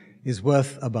market is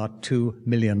worth about 2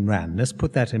 million rand. Let's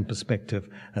put that in perspective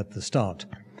at the start.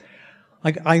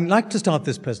 I'd like to start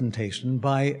this presentation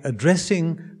by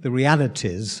addressing the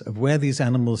realities of where these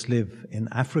animals live in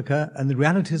Africa and the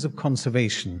realities of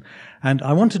conservation. And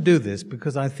I want to do this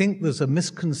because I think there's a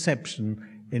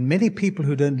misconception in many people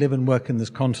who don't live and work in this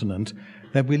continent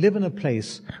that we live in a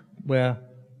place where...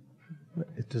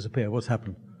 It disappeared. What's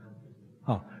happened?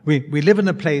 We live in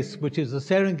a place which is a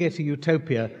Serengeti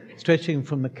utopia stretching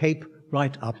from the Cape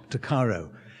right up to Cairo.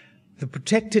 The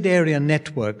protected area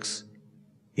networks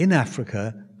in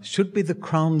Africa should be the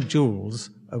crown jewels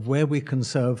of where we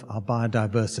conserve our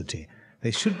biodiversity.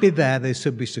 They should be there, they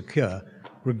should be secure.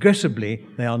 Regrettably,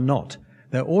 they are not.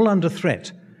 They're all under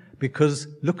threat because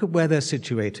look at where they're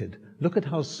situated. Look at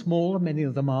how small many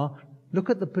of them are. Look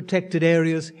at the protected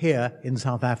areas here in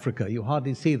South Africa. You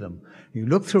hardly see them. You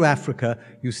look through Africa,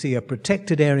 you see a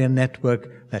protected area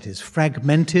network that is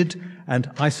fragmented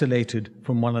and isolated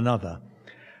from one another.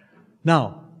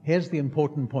 Now, here's the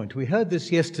important point. We heard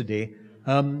this yesterday,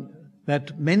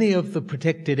 that many of the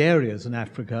protected areas in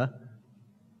Africa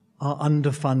are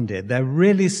underfunded. They're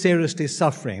really seriously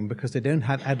suffering because they don't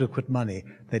have adequate money.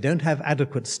 They don't have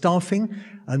adequate staffing.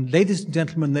 And ladies and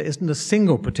gentlemen, there isn't a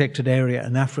single protected area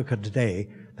in Africa today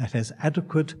that has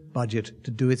adequate budget to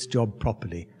do its job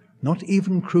properly. Not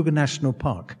even Kruger National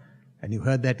Park. And you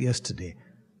heard that yesterday.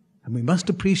 And we must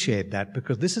appreciate that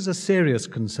because this is a serious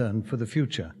concern for the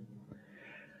future.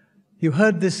 You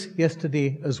heard this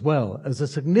yesterday as well as a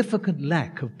significant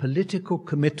lack of political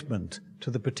commitment to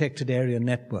the protected area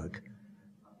network.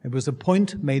 It was a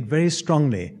point made very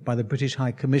strongly by the British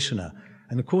High Commissioner,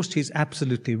 and of course he's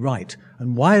absolutely right.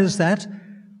 And why is that?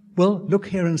 Well, look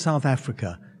here in South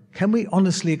Africa. Can we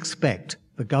honestly expect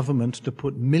the government to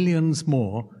put millions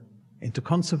more into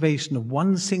conservation of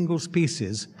one single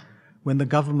species when the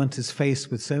government is faced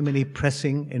with so many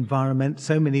pressing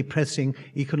so many pressing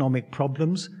economic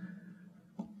problems?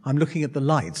 I'm looking at the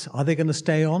lights. Are they going to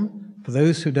stay on? For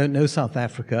those who don't know South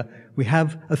Africa, we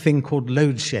have a thing called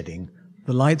load shedding.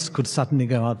 The lights could suddenly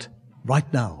go out right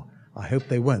now. I hope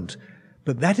they won't.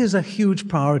 But that is a huge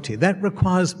priority. That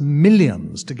requires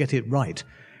millions to get it right.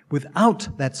 Without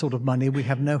that sort of money, we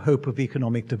have no hope of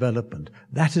economic development.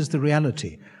 That is the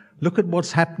reality. Look at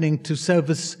what's happening to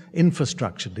service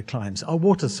infrastructure declines, our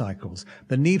water cycles,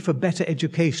 the need for better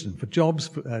education, for jobs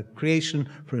for, creation,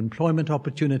 for employment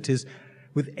opportunities.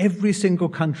 With every single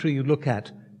country you look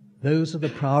at, those are the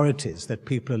priorities that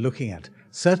people are looking at.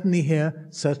 Certainly here,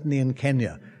 certainly in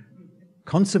Kenya.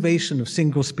 Conservation of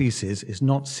single species is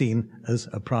not seen as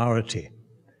a priority.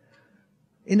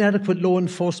 Inadequate law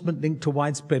enforcement linked to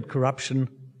widespread corruption,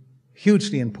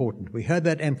 hugely important. We heard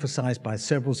that emphasized by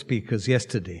several speakers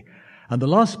yesterday. And the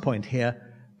last point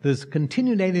here, there's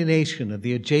continued alienation of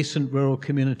the adjacent rural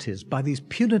communities by these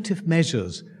punitive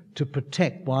measures to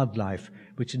protect wildlife,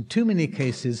 which in too many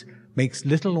cases makes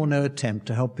little or no attempt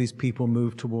to help these people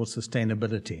move towards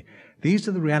sustainability. These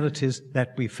are the realities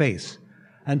that we face.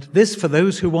 And this, for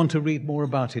those who want to read more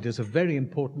about it, is a very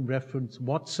important reference.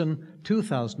 Watson,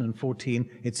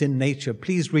 2014. It's in Nature.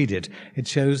 Please read it. It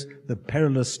shows the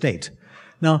perilous state.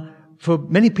 Now, for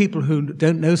many people who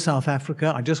don't know South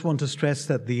Africa, I just want to stress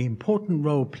that the important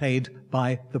role played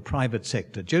by the private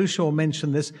sector. Joe Shaw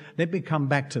mentioned this. Let me come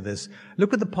back to this.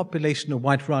 Look at the population of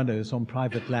white rhinos on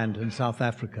private land in South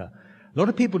Africa. A lot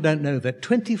of people don't know that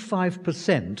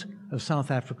 25% of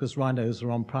South Africa's rhinos are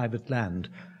on private land.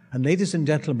 And ladies and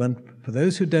gentlemen, for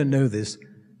those who don't know this,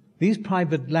 these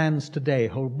private lands today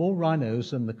hold more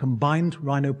rhinos than the combined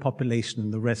rhino population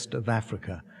in the rest of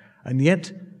Africa. And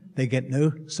yet, they get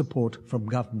no support from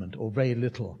government, or very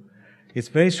little. It's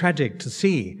very tragic to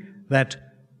see that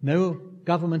no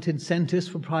government incentives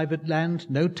for private land,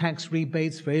 no tax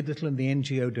rebates, very little in the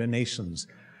NGO donations.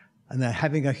 And they're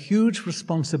having a huge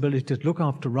responsibility to look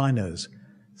after rhinos.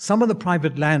 Some of the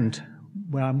private land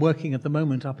where I'm working at the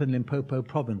moment up in Limpopo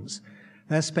province,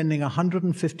 they're spending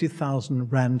 150,000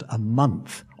 rand a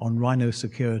month on rhino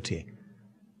security.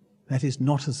 That is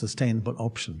not a sustainable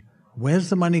option. Where's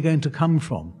the money going to come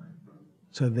from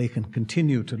so they can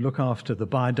continue to look after the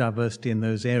biodiversity in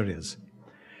those areas?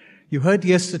 You heard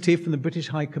yesterday from the British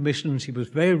High Commission, she was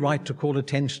very right to call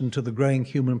attention to the growing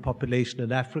human population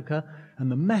in Africa and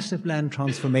the massive land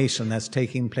transformation that's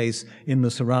taking place in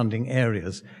the surrounding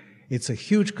areas. It's a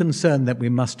huge concern that we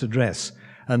must address.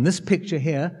 And this picture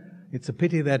here, it's a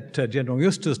pity that General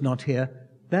Juster's not here.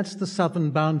 That's the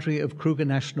southern boundary of Kruger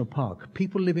National Park.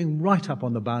 People living right up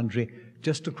on the boundary,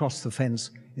 just across the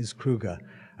fence is Kruger.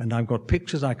 And I've got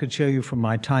pictures I could show you from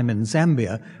my time in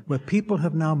Zambia, where people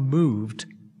have now moved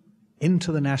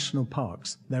into the national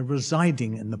parks. They're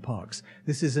residing in the parks.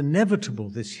 This is inevitable.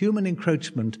 This human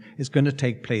encroachment is going to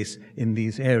take place in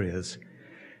these areas.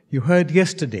 You heard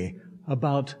yesterday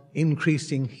about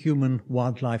increasing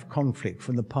human-wildlife conflict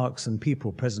from the Parks and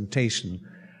People presentation.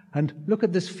 And look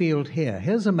at this field here.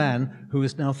 Here's a man who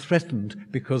is now threatened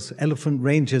because elephant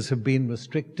ranges have been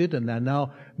restricted and they're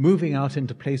now moving out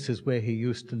into places where he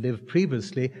used to live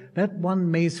previously. That one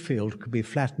maize field could be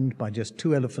flattened by just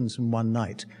 2 elephants in one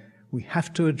night. We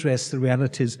have to address the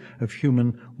realities of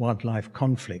human-wildlife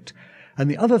conflict. And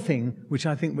the other thing, which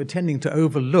I think we're tending to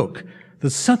overlook,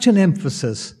 there's such an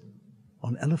emphasis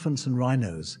on elephants and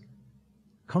rhinos.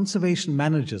 Conservation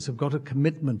managers have got a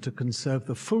commitment to conserve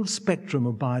the full spectrum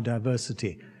of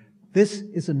biodiversity. This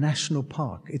is a national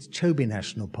park. It's Chobe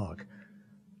National Park.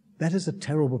 That is a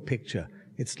terrible picture.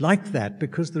 It's like that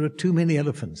because there are too many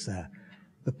elephants there.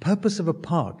 The purpose of a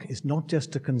park is not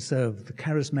just to conserve the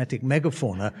charismatic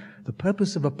megafauna. The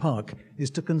purpose of a park is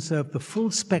to conserve the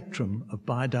full spectrum of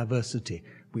biodiversity.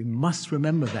 We must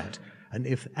remember that. And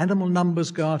if animal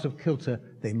numbers go out of kilter,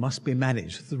 they must be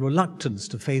managed. The reluctance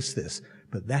to face this,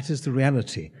 but that is the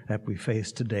reality that we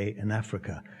face today in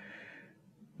Africa.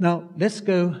 Now, let's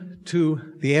go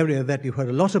to the area that you heard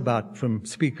a lot about from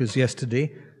speakers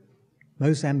yesterday,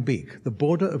 Mozambique, the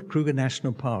border of Kruger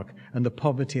National Park and the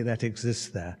poverty that exists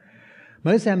there.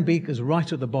 Mozambique is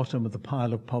right at the bottom of the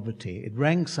pile of poverty. It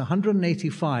ranks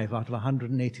 185 out of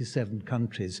 187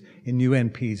 countries in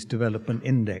UNP's Development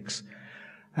Index.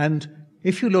 And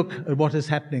if you look at what is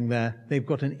happening there, they've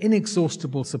got an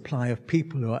inexhaustible supply of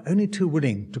people who are only too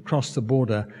willing to cross the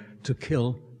border to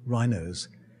kill rhinos.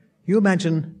 You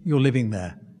imagine you're living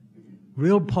there.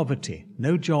 Real poverty,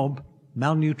 no job,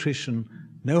 malnutrition,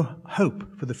 no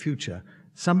hope for the future.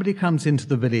 Somebody comes into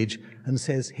the village and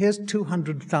says, here's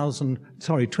 20,000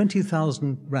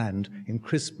 rand in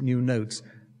crisp new notes.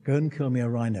 Go and kill me a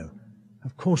rhino.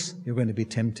 Of course you're going to be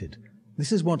tempted.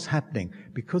 This is what's happening.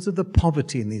 Because of the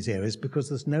poverty in these areas, because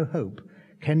there's no hope,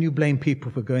 can you blame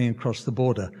people for going across the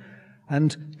border?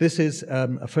 And this is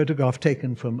a photograph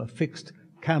taken from a fixed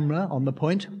camera on the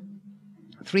point.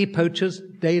 3 poachers,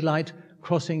 daylight,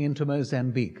 crossing into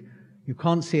Mozambique. You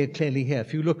can't see it clearly here.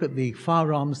 If you look at the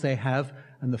firearms they have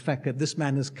and the fact that this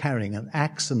man is carrying an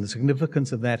axe and the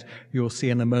significance of that, you'll see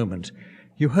in a moment.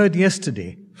 You heard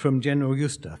yesterday from General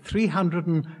Yusta,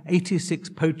 386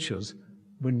 poachers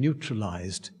were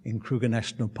neutralized in Kruger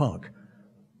National Park.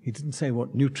 He didn't say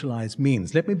what neutralized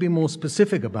means. Let me be more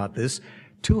specific about this.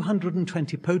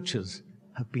 220 poachers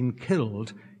have been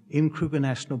killed in Kruger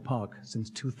National Park since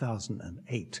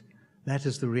 2008. That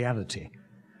is the reality.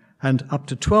 And up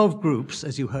to 12 groups,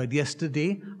 as you heard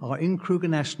yesterday, are in Kruger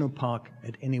National Park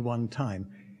at any one time.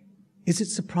 Is it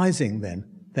surprising, then,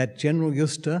 that General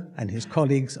Yusta and his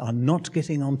colleagues are not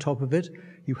getting on top of it?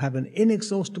 You have an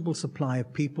inexhaustible supply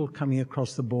of people coming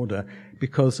across the border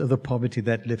because of the poverty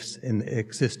that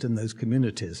exists in those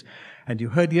communities. And you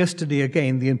heard yesterday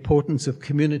again the importance of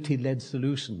community-led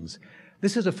solutions.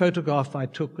 This is a photograph I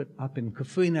took up in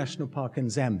Kafue National Park in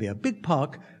Zambia. A big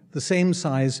park, the same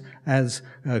size as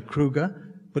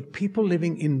Kruger, but people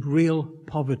living in real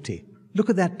poverty. Look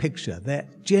at that picture. They're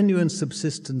genuine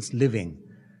subsistence living.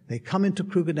 They come into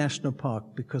Kruger National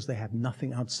Park because they have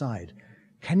nothing outside.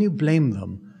 Can you blame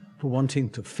them for wanting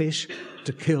to fish,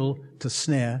 to kill, to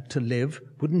snare, to live?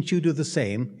 Wouldn't you do the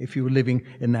same if you were living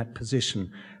in that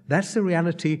position? That's the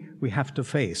reality we have to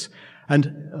face.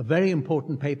 And a very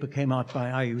important paper came out by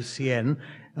IUCN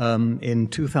in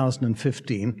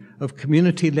 2015 of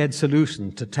community-led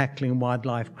solutions to tackling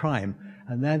wildlife crime.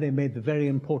 And there they made the very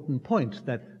important point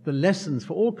that the lessons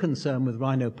for all concerned with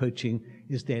rhino poaching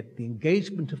is that the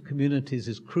engagement of communities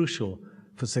is crucial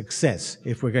for success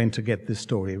if we're going to get this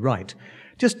story right.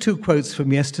 Just 2 quotes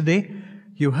from yesterday.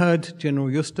 You heard General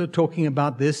Yusta talking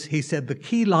about this. He said the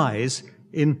key lies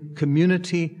in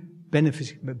community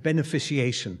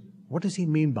beneficiation. What does he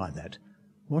mean by that?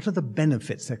 What are the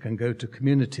benefits that can go to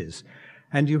communities?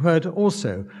 And you heard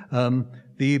also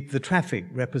the traffic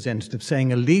representative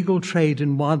saying a legal trade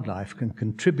in wildlife can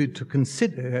contribute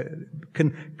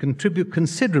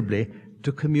considerably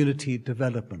to community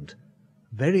development.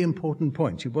 Very important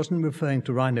point. He wasn't referring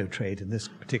to rhino trade in this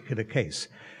particular case.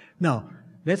 Now,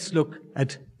 let's look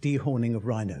at dehorning of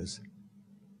rhinos.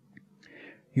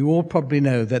 You all probably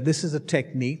know that this is a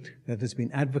technique that has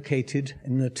been advocated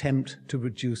in an attempt to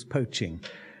reduce poaching.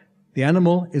 The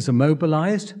animal is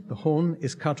immobilized, the horn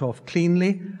is cut off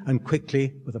cleanly and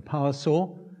quickly with a power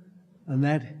saw, and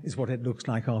that is what it looks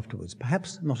like afterwards.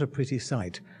 Perhaps not a pretty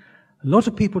sight. A lot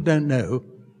of people don't know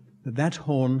that that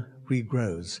horn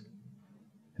regrows.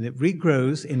 And it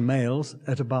regrows in males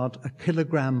at about 1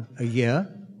 kilogram a year,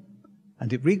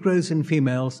 and it regrows in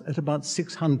females at about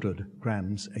 600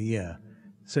 grams a year.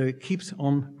 So it keeps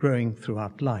on growing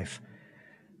throughout life.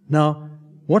 Now,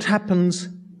 what happens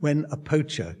when a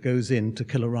poacher goes in to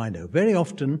kill a rhino? Very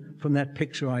often, from that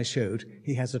picture I showed,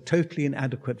 he has a totally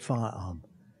inadequate firearm.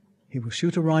 He will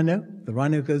shoot a rhino, the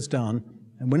rhino goes down,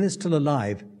 and when it's still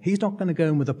alive, he's not going to go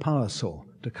in with a power saw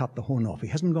to cut the horn off. He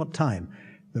hasn't got time.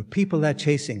 The people there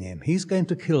chasing him, he's going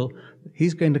to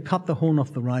cut the horn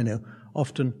off the rhino,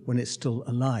 often when it's still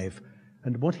alive.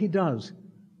 And what he does,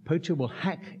 poacher will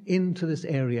hack into this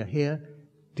area here,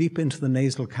 deep into the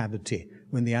nasal cavity,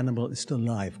 when the animal is still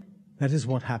alive. That is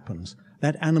what happens.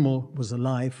 That animal was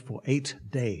alive for 8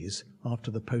 days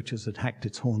after the poachers had hacked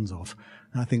its horns off.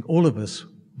 And I think all of us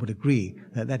would agree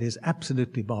that that is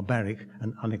absolutely barbaric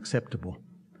and unacceptable.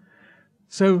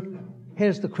 So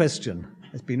here's the question.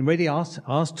 It's been already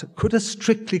asked, could a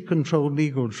strictly controlled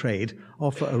legal trade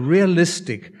offer a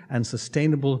realistic and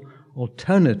sustainable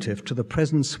alternative to the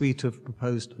present suite of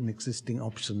proposed and existing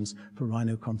options for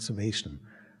rhino conservation?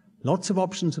 Lots of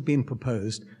options have been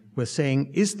proposed. We're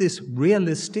saying, is this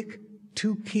realistic?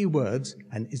 2 key words,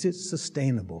 and is it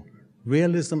sustainable?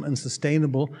 Realism and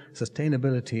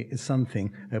sustainability is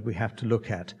something that we have to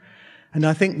look at. And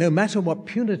I think no matter what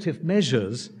punitive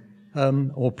measures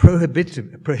or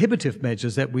prohibitive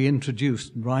measures that we introduce,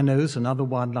 rhinos and other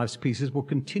wildlife species will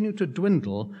continue to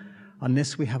dwindle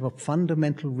unless we have a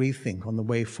fundamental rethink on the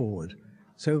way forward.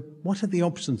 So what are the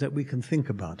options that we can think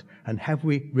about, and have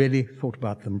we really thought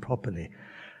about them properly?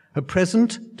 At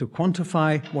present, to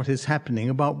quantify what is happening,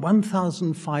 about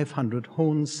 1,500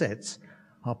 horn sets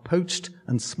are poached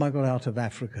and smuggled out of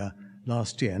Africa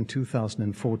last year in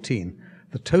 2014.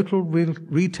 The total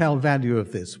retail value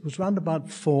of this was around about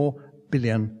 4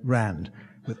 billion rand,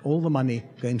 with all the money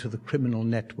going to the criminal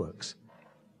networks.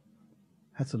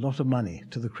 That's a lot of money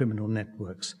to the criminal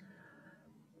networks.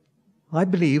 I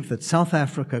believe that South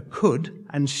Africa could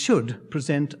and should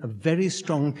present a very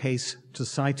strong case to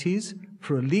CITES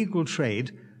for a legal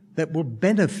trade that will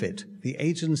benefit the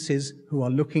agencies who are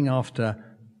looking after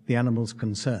the animals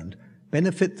concerned,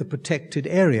 benefit the protected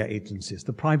area agencies,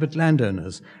 the private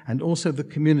landowners, and also the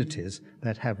communities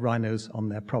that have rhinos on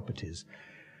their properties.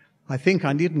 I think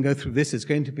I needn't go through this. It's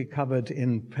going to be covered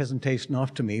in presentation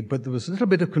after me, but there was a little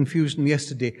bit of confusion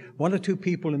yesterday. 1 or 2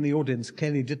 people in the audience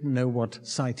clearly didn't know what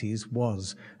CITES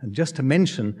was. And just to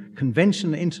mention,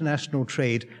 Convention on International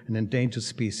Trade and Endangered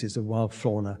Species of Wild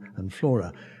Fauna and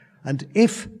Flora. And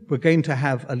if we're going to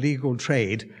have a legal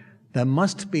trade, there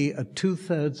must be a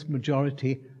 2/3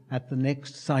 majority at the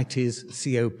next CITES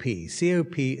COP.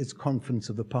 COP is Conference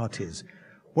of the Parties.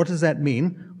 What does that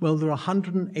mean? Well, there are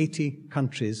 180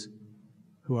 countries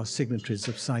who are signatories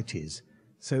of CITES.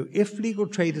 So if legal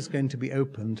trade is going to be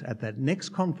opened at that next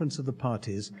Conference of the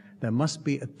Parties, there must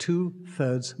be a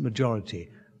 2/3 majority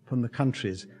from the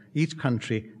countries. Each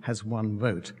country has 1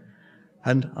 vote.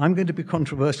 And I'm going to be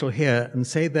controversial here and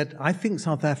say that I think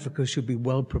South Africa should be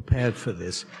well prepared for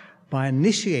this by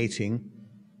initiating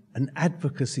an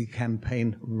advocacy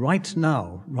campaign right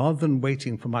now, rather than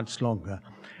waiting for much longer,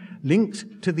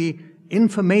 linked to the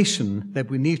information that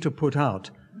we need to put out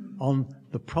on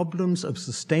the problems of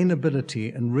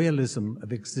sustainability and realism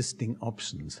of existing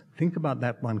options. Think about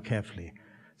that one carefully.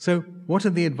 So what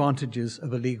are the advantages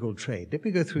of a legal trade? Let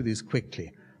me go through these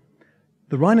quickly.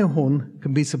 The rhino horn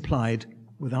can be supplied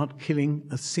without killing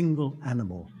a single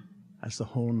animal as the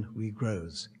horn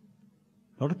regrows.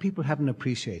 A lot of people haven't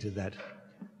appreciated that.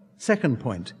 Second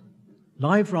point,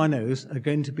 live rhinos are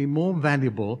going to be more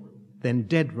valuable than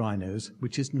dead rhinos,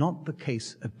 which is not the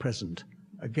case at present.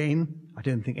 Again, I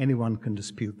don't think anyone can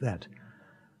dispute that.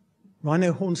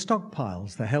 Rhino horn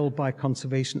stockpiles, they're held by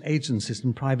conservation agencies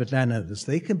and private landowners.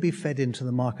 They can be fed into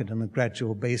the market on a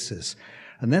gradual basis,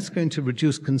 and that's going to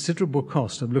reduce considerable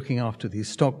cost of looking after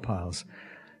these stockpiles.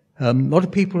 A lot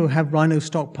of people who have rhino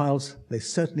stockpiles, they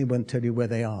certainly won't tell you where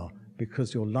they are,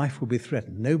 because your life will be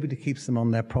threatened. Nobody keeps them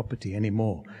on their property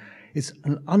anymore. It's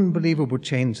an unbelievable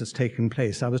change that's taken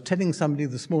place. I was telling somebody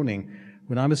this morning,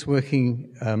 when I was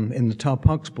working in the Tar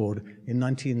Parks Board in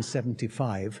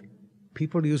 1975,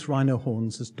 people used rhino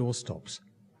horns as doorstops.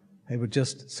 They were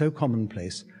just so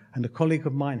commonplace. And a colleague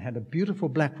of mine had a beautiful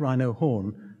black rhino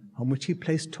horn on which he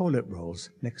placed toilet rolls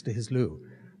next to his loo.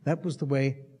 That was the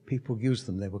way people used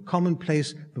them. They were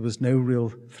commonplace. There was no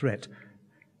real threat.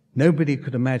 Nobody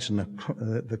could imagine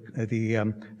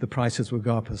the prices would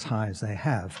go up as high as they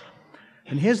have.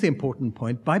 And here's the important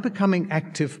point. By becoming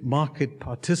active market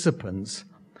participants,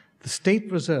 the state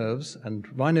reserves and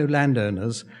rhino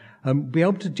landowners will be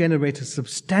able to generate a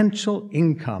substantial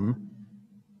income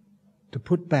to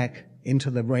put back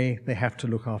into the way they have to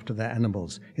look after their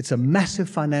animals. It's a massive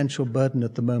financial burden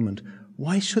at the moment.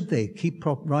 Why should they keep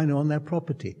rhino on their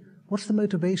property? What's the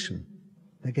motivation?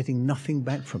 They're getting nothing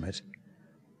back from it.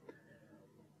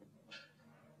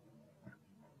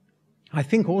 I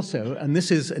think also, and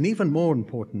this is an even more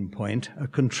important point, a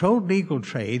controlled legal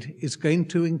trade is going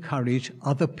to encourage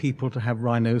other people to have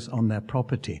rhinos on their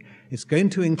property. It's going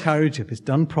to encourage, if it's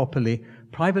done properly,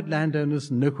 private landowners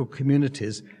and local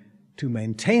communities to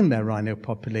maintain their rhino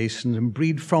population and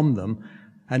breed from them.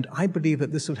 And I believe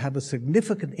that this would have a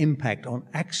significant impact on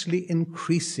actually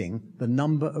increasing the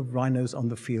number of rhinos on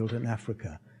the field in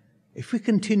Africa. If we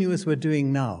continue as we're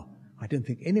doing now, I don't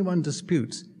think anyone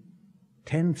disputes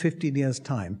 10, 15 years'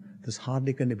 time, there's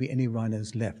hardly going to be any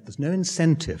rhinos left. There's no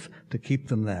incentive to keep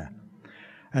them there.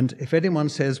 And if anyone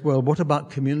says, well, what about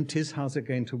communities? How's it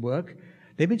going to work?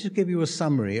 Let me just give you a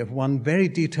summary of one very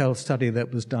detailed study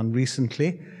that was done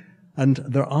recently. And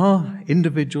there are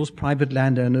individuals, private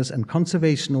landowners, and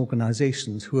conservation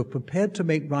organizations who are prepared to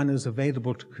make rhinos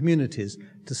available to communities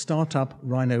to start up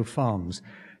rhino farms.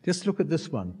 Just look at this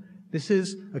one. This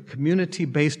is a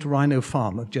community-based rhino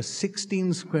farm of just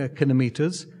 16 square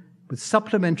kilometers. With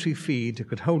supplementary feed, it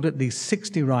could hold at least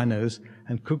 60 rhinos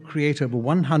and could create over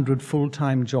 100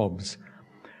 full-time jobs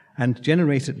and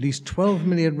generate at least 12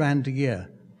 million rand a year,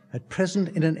 at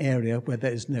present in an area where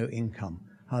there is no income.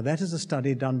 That is a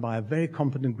study done by a very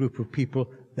competent group of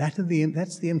people. That's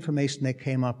the information they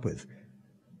came up with.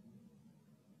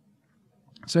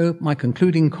 So my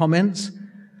concluding comments,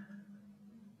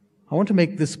 I want to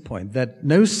make this point, that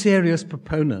no serious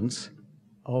proponents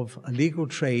of a legal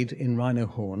trade in rhino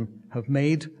horn have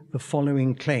made the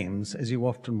following claims, as you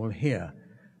often will hear.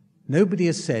 Nobody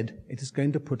has said it is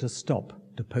going to put a stop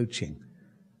to poaching.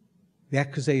 The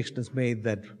accusation is made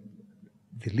that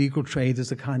the legal trade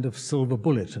is a kind of silver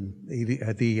bullet and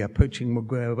the poaching will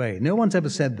go away. No one's ever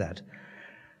said that.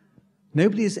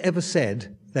 Nobody has ever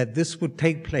said that this would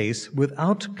take place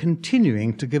without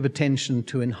continuing to give attention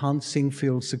to enhancing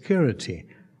field security,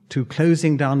 to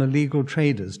closing down illegal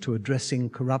traders, to addressing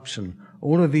corruption.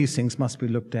 All of these things must be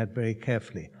looked at very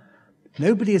carefully.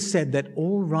 Nobody has said that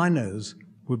all rhinos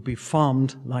would be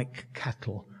farmed like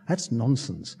cattle. That's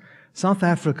nonsense. South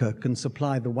Africa can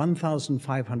supply the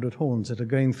 1,500 horns that are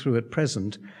going through at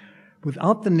present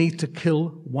without the need to kill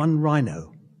one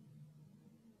rhino.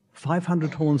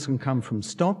 500 horns can come from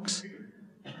stocks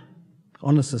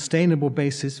on a sustainable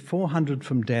basis, 400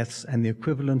 from deaths, and the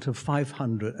equivalent of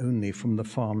 500 only from the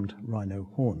farmed rhino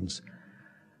horns.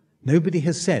 Nobody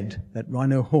has said that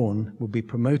rhino horn will be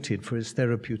promoted for its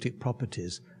therapeutic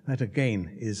properties. That,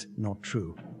 again, is not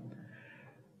true.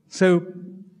 So,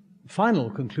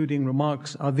 final concluding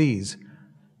remarks are these.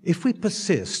 If we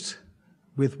persist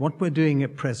with what we're doing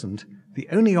at present, the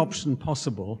only option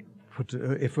possible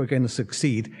if we're going to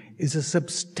succeed is a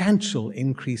substantial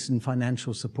increase in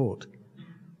financial support.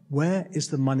 Where is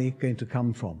the money going to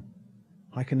come from?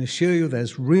 I can assure you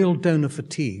there's real donor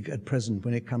fatigue at present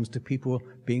when it comes to people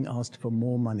being asked for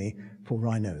more money for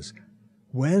rhinos.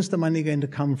 Where's the money going to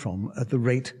come from at the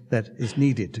rate that is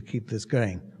needed to keep this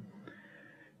going?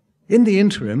 In the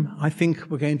interim, I think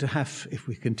we're going to have, if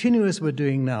we continue as we're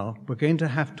doing now, we're going to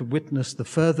have to witness the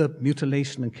further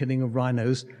mutilation and killing of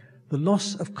rhinos, the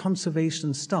loss of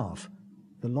conservation staff,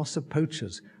 the loss of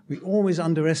poachers. We always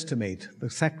underestimate the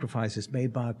sacrifices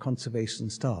made by our conservation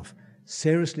staff,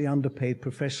 seriously underpaid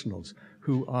professionals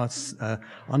who are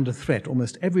under threat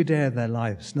almost every day of their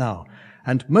lives now.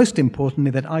 And most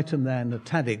importantly, that item there in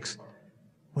italics,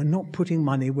 we're not putting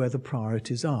money where the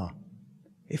priorities are.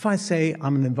 If I say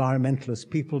I'm an environmentalist,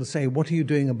 people will say, what are you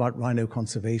doing about rhino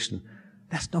conservation?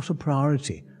 That's not a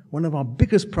priority. One of our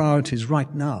biggest priorities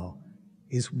right now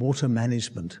is water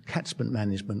management, catchment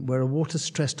management. We're a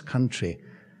water-stressed country.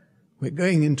 We're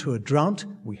going into a drought.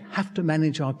 We have to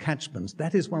manage our catchments.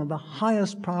 That is one of the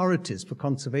highest priorities for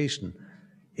conservation.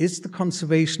 Is the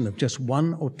conservation of just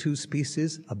one or two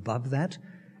species above that?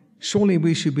 Surely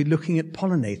we should be looking at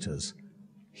pollinators.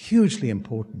 Hugely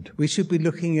important. We should be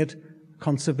looking at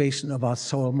conservation of our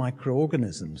soil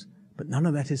microorganisms. But none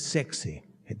of that is sexy.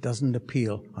 It doesn't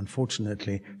appeal,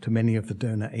 unfortunately, to many of the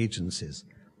donor agencies.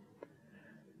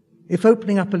 If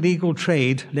opening up a legal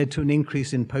trade led to an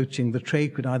increase in poaching, the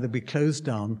trade could either be closed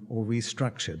down or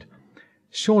restructured.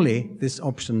 Surely this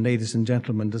option, ladies and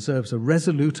gentlemen, deserves a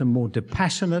resolute and more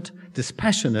dispassionate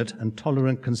and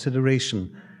tolerant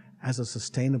consideration as a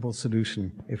sustainable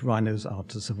solution if rhinos are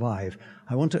to survive.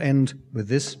 I want to end with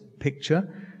this picture.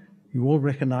 You all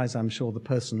recognize, I'm sure, the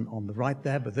person on the right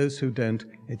there, but those who don't,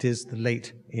 it is the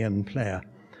late Ian Player.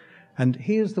 And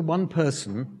he is the one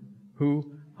person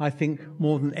who, I think,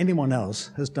 more than anyone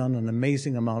else, has done an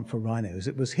amazing amount for rhinos.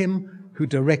 It was him who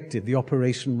directed the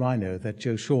Operation Rhino that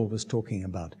Joe Shaw was talking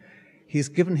about. He's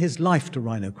given his life to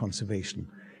rhino conservation.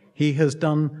 He has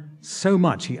done so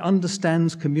much. He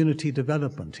understands community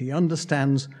development. He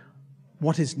understands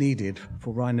what is needed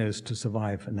for rhinos to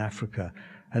survive in Africa.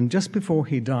 And just before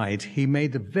he died, he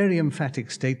made a very emphatic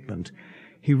statement.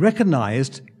 He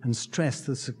recognized and stressed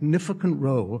the significant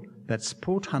role that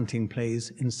sport hunting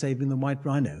plays in saving the white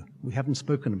rhino. We haven't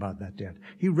spoken about that yet.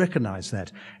 He recognized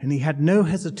that, and he had no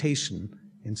hesitation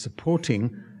in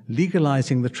supporting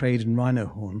legalizing the trade in rhino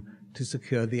horn to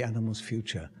secure the animal's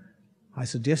future. I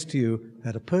suggest to you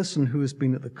that a person who has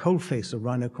been at the coalface of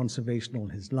rhino conservation all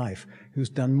his life, who's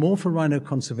done more for rhino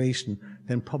conservation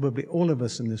than probably all of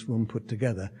us in this room put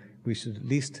together, we should at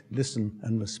least listen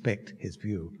and respect his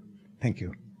view. Thank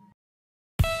you.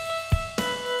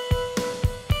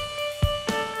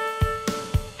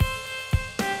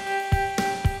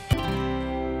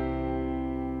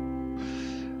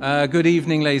 Good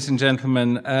evening, ladies and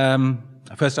gentlemen.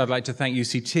 First, I'd like to thank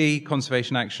UCT,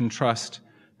 Conservation Action Trust,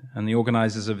 and the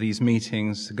organizers of these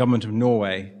meetings, the Government of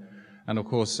Norway, and of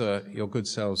course, your good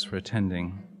selves for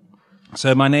attending.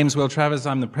 So my name's Will Travers.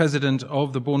 I'm the president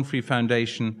of the Born Free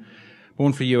Foundation,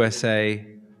 Born Free USA,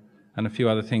 and a few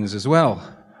other things as well.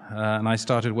 And I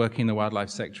started working in the wildlife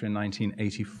sector in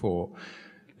 1984.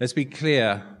 Let's be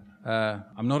clear,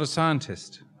 I'm not a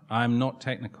scientist. I'm not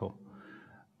technical.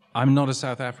 I'm not a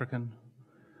South African.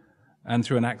 And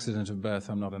through an accident of birth,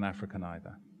 I'm not an African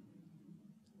either.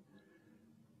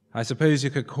 I suppose you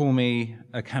could call me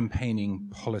a campaigning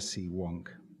policy wonk.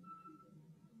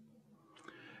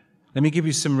 Let me give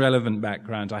you some relevant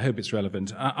background. I hope it's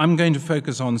relevant. I'm going to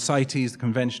focus on CITES, the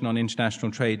Convention on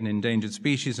International Trade in Endangered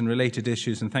Species and related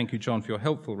issues, and thank you, John, for your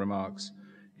helpful remarks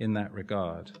in that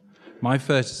regard. My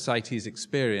first CITES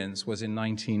experience was in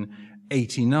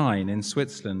 1989 in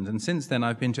Switzerland, and since then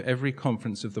I've been to every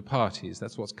conference of the parties.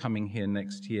 That's what's coming here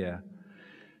next year.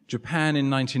 Japan in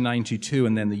 1992,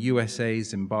 and then the USA,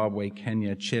 Zimbabwe,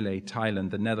 Kenya, Chile,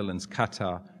 Thailand, the Netherlands,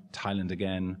 Qatar, Thailand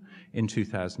again in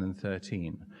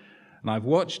 2013. And I've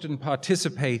watched and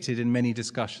participated in many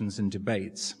discussions and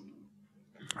debates.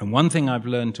 And one thing I've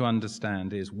learned to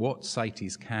understand is what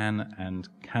CITES can and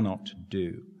cannot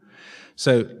do.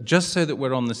 So just so that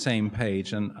we're on the same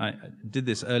page, and I did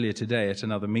this earlier today at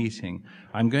another meeting,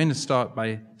 I'm going to start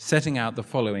by setting out the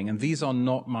following, and these are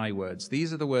not my words.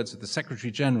 These are the words of the Secretary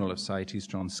General of CITES,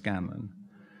 John Scanlon.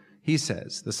 He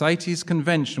says, the CITES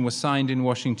Convention was signed in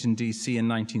Washington, D.C. in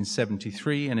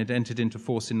 1973, and it entered into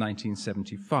force in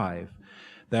 1975.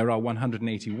 There are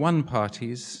 181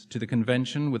 parties to the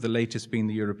convention, with the latest being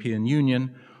the European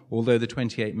Union, although the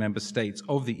 28 member states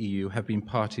of the EU have been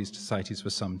parties to CITES for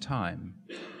some time.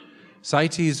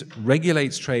 CITES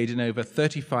regulates trade in over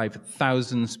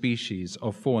 35,000 species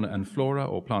of fauna and flora,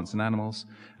 or plants and animals,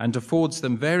 and affords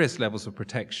them various levels of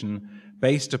protection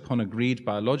based upon agreed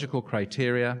biological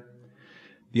criteria.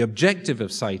 The objective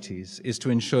of CITES is to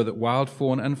ensure that wild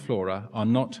fauna and flora are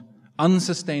not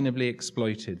unsustainably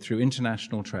exploited through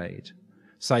international trade.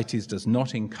 CITES does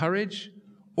not encourage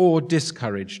or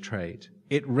discourage trade.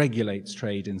 It regulates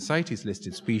trade in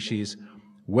CITES-listed species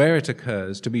where it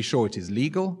occurs to be sure it is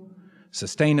legal,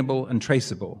 sustainable, and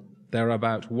traceable. There are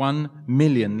about 1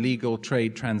 million legal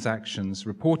trade transactions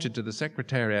reported to the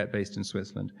Secretariat based in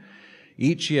Switzerland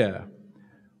each year,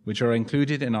 which are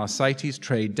included in our CITES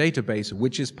trade database,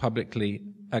 which is publicly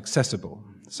accessible.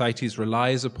 CITES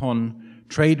relies upon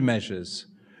trade measures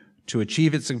to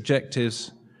achieve its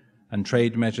objectives, and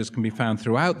trade measures can be found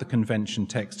throughout the convention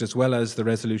text, as well as the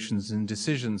resolutions and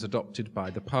decisions adopted by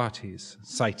the parties.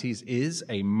 CITES is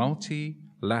a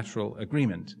multilateral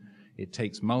agreement. It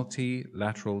takes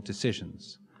multilateral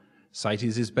decisions.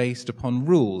 CITES is based upon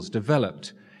rules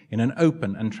developed in an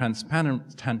open and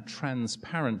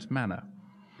transparent manner,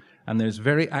 and there's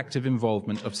very active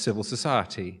involvement of civil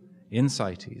society in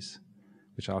CITES,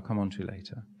 which I'll come on to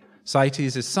later.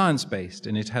 CITES is science-based,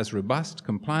 and it has robust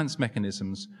compliance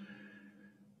mechanisms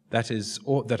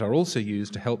that are also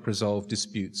used to help resolve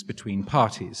disputes between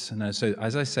parties. And so,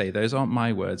 as I say, those aren't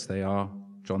my words, they are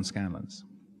John Scanlon's.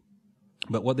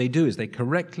 But what they do is they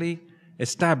correctly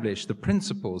establish the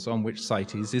principles on which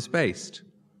CITES is based.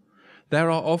 There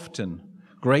are often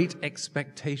great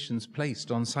expectations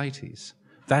placed on CITES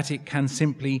that it can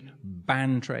simply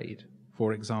ban trade,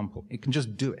 for example. It can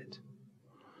just do it.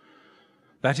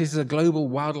 That it is a global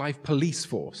wildlife police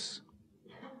force,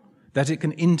 that it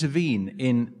can intervene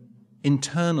in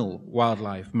internal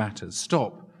wildlife matters,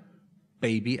 stop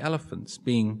baby elephants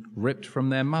being ripped from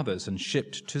their mothers and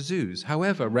shipped to zoos,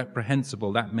 however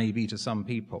reprehensible that may be to some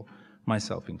people,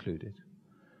 myself included.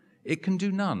 It can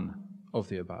do none of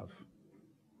the above.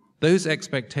 Those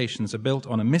expectations are built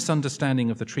on a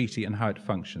misunderstanding of the treaty and how it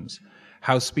functions,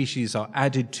 how species are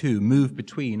added to, moved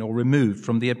between, or removed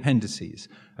from the appendices.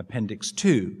 Appendix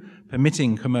 2,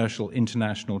 permitting commercial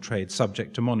international trade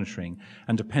subject to monitoring,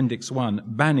 and Appendix 1,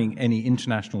 banning any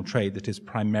international trade that is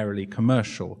primarily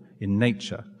commercial in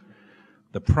nature.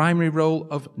 The primary role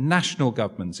of national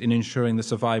governments in ensuring the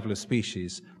survival of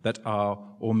species that are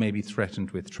or may be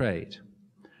threatened with trade.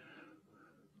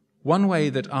 One way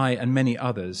that I and many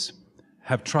others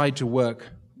have tried to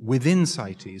work within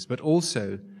CITES, but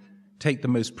also take the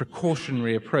most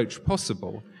precautionary approach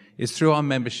possible, is through our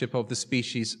membership of the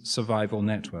Species Survival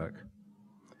Network.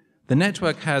 The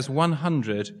network has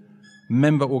 100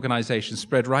 member organizations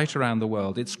spread right around the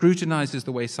world. It scrutinizes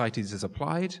the way CITES is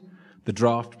applied, the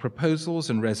draft proposals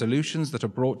and resolutions that are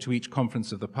brought to each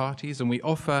conference of the parties, and we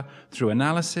offer, through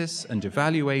analysis and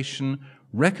evaluation,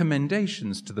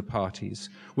 recommendations to the parties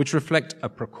which reflect a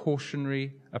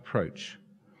precautionary approach.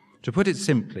 To put it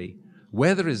simply,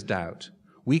 where there is doubt,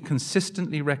 we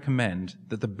consistently recommend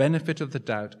that the benefit of the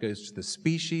doubt goes to the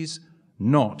species,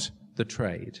 not the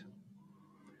trade.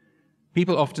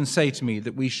 People often say to me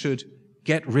that we should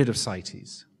get rid of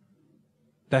CITES,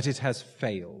 that it has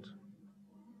failed.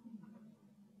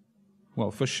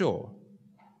 Well, for sure,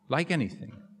 like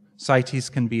anything, CITES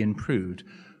can be improved.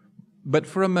 But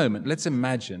for a moment, let's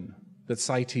imagine that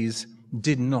CITES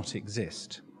did not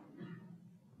exist.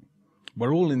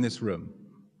 We're all in this room.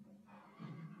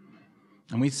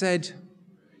 And we said,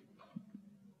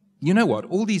 you know what,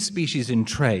 all these species in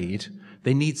trade,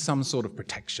 they need some sort of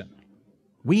protection.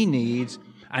 We need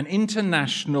an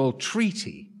international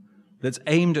treaty that's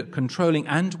aimed at controlling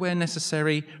and, where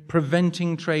necessary,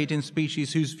 preventing trade in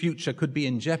species whose future could be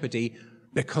in jeopardy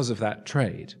because of that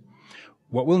trade.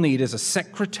 What we'll need is a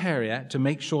secretariat to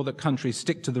make sure that countries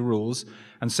stick to the rules,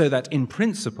 and so that, in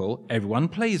principle, everyone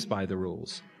plays by the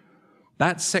rules.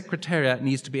 That secretariat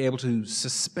needs to be able to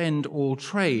suspend all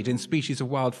trade in species of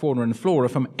wild fauna and flora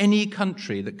from any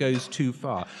country that goes too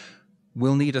far.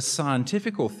 We'll need a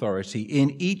scientific authority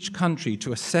in each country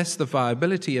to assess the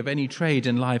viability of any trade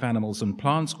in live animals and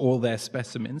plants or their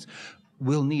specimens.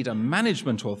 We'll need a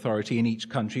management authority in each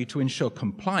country to ensure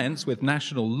compliance with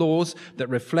national laws that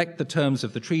reflect the terms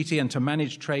of the treaty and to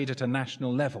manage trade at a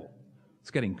national level.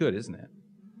 It's getting good, isn't it?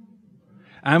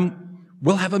 And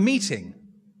we'll have a meeting.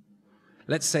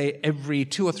 Let's say every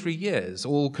 2 or 3 years,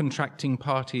 all contracting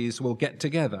parties will get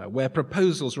together, where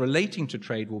proposals relating to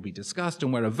trade will be discussed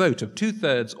and where a vote of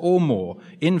 2/3 or more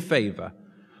in favor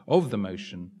of the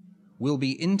motion will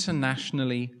be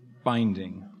internationally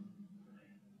binding.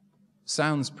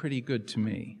 Sounds pretty good to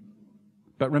me.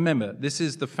 But remember, this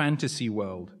is the fantasy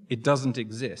world. It doesn't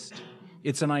exist.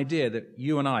 It's an idea that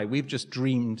you and I, we've just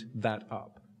dreamed that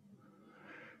up.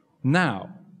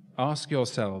 Now, ask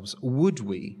yourselves, would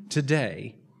we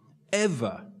today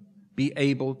ever be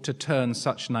able to turn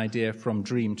such an idea from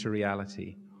dream to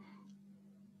reality?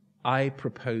 I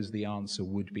propose the answer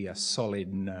would be a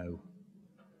solid no.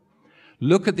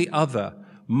 Look at the other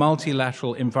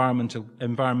multilateral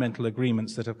environmental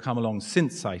agreements that have come along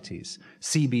since CITES,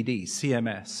 CBD,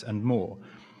 CMS, and more.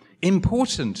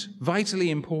 Important,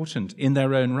 vitally important in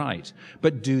their own right,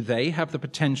 but do they have the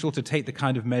potential to take the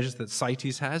kind of measures that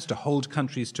CITES has, to hold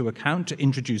countries to account, to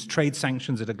introduce trade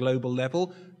sanctions at a global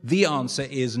level? The answer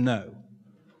is no.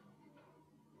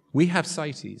 We have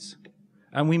CITES,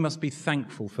 and we must be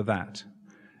thankful for that,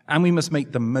 and we must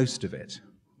make the most of it,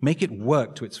 make it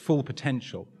work to its full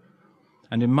potential,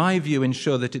 and in my view,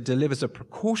 ensure that it delivers a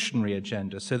precautionary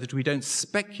agenda so that we don't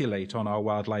speculate on our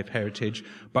wildlife heritage,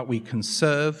 but we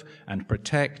conserve and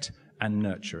protect and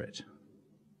nurture it.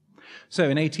 So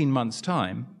in 18 months'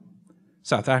 time,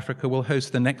 South Africa will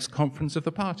host the next conference of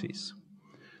the parties.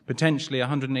 Potentially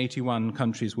 181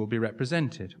 countries will be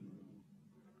represented.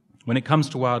 When it comes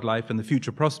to wildlife and the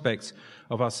future prospects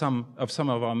of some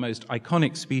of our most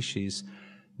iconic species,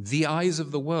 the eyes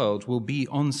of the world will be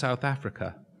on South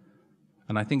Africa.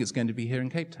 And I think it's going to be here in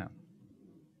Cape Town.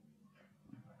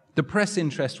 The press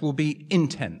interest will be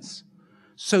intense.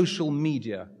 Social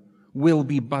media will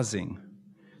be buzzing.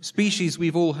 Species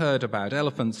we've all heard about,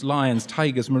 elephants, lions,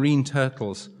 tigers, marine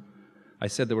turtles, I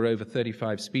said there were over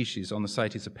 35 species on the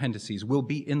CITES appendices, will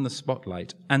be in the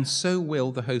spotlight, and so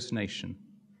will the host nation.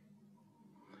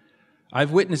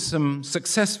 I've witnessed some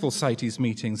successful CITES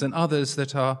meetings and others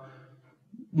that are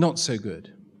not so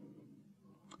good.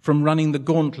 From running the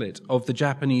gauntlet of the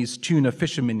Japanese tuna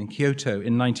fishermen in Kyoto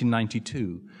in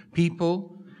 1992,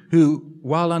 people who,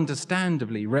 while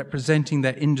understandably representing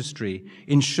their industry,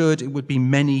 ensured it would be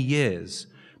many years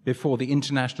before the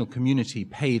international community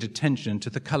paid attention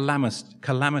to the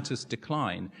calamitous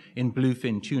decline in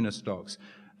bluefin tuna stocks,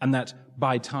 and that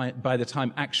by the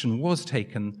time action was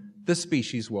taken, the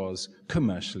species was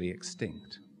commercially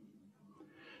extinct.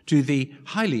 To the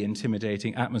highly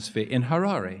intimidating atmosphere in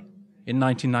Harare in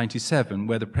 1997,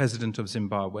 where the president of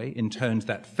Zimbabwe intoned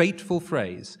that fateful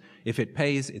phrase, "If it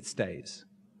pays, it stays."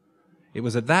 It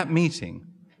was at that meeting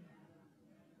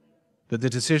that the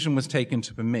decision was taken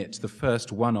to permit the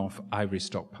first one-off ivory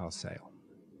stockpile sale.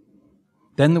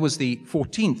 Then there was the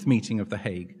 14th meeting of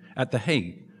at The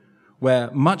Hague,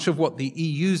 where much of what the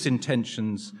EU's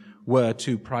intentions were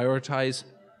to prioritize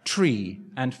tree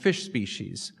and fish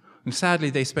species. And sadly,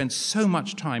 they spent so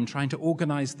much time trying to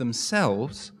organize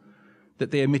themselves that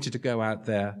they omitted to go out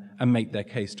there and make their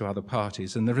case to other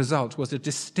parties. And the result was a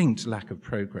distinct lack of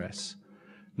progress.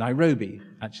 Nairobi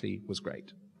actually was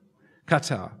great.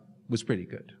 Qatar was pretty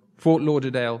good. Fort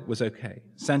Lauderdale was okay.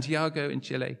 Santiago in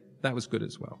Chile, that was good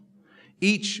as well.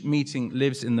 Each meeting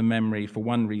lives in the memory for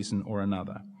one reason or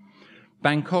another.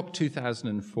 Bangkok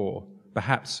 2004,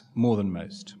 perhaps more than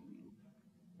most.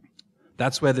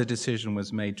 That's where the decision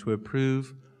was made to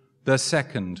approve the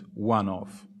second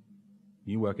one-off.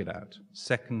 You work it out.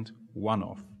 Second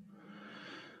one-off.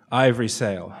 Ivory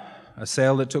sale. A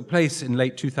sale that took place in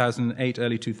late 2008,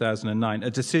 early 2009. A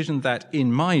decision that,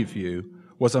 in my view,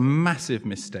 was a massive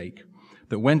mistake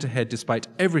that went ahead despite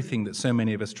everything that so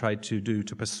many of us tried to do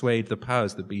to persuade the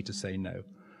powers that be to say no.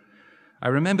 I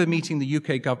remember meeting the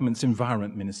UK government's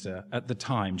environment minister at the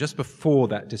time, just before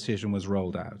that decision was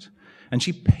rolled out. And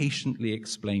she patiently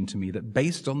explained to me that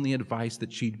based on the advice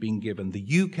that she'd been given, the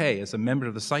UK, as a member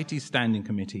of the CITES Standing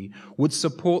Committee, would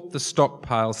support the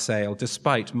stockpile sale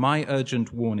despite my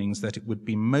urgent warnings that it would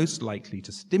be most likely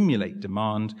to stimulate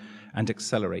demand and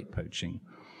accelerate poaching.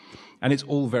 And it's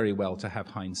all very well to have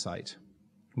hindsight.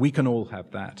 We can all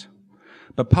have that.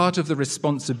 But part of the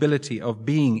responsibility of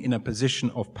being in a position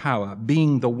of power,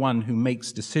 being the one who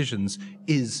makes decisions,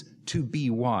 is to be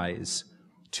wise,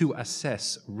 to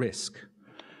assess risk.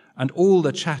 And all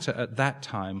the chatter at that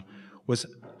time was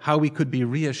how we could be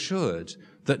reassured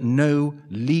that no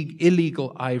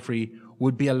illegal ivory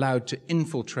would be allowed to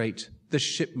infiltrate the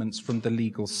shipments from the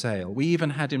legal sale. We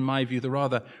even had, in my view, the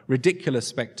rather ridiculous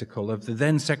spectacle of the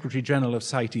then Secretary General of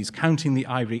CITES counting the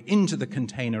ivory into the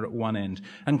container at one end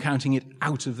and counting it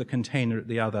out of the container at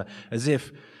the other, as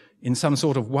if, in some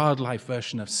sort of wildlife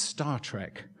version of Star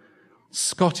Trek,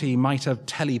 Scotty might have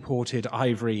teleported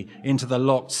ivory into the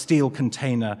locked steel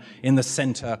container in the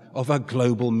center of a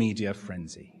global media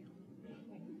frenzy.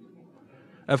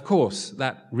 Of course,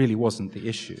 that really wasn't the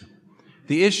issue.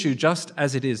 The issue, just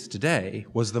as it is today,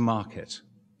 was the market,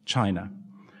 China.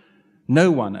 No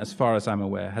one, as far as I'm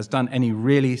aware, has done any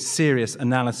really serious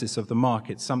analysis of the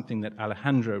market, something that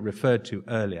Alejandro referred to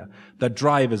earlier. The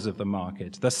drivers of the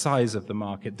market, the size of the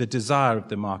market, the desire of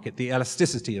the market, the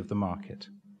elasticity of the market.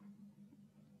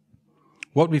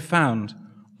 What we found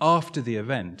after the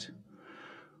event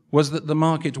was that the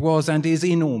market was and is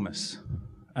enormous,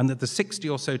 and that the 60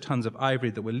 or so tons of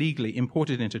ivory that were legally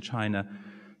imported into China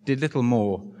did little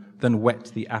more than whet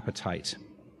the appetite.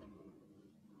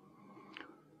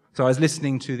 So I was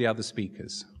listening to the other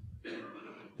speakers.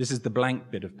 This is the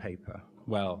blank bit of paper.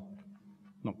 Well,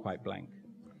 not quite blank.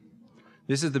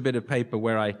 This is the bit of paper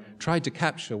where I tried to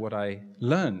capture what I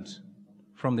learned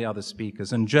from the other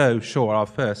speakers. And Joe Shaw, our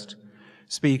first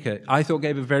speaker, I thought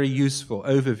gave a very useful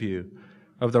overview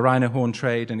of the rhino horn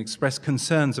trade and expressed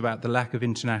concerns about the lack of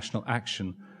international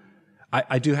action.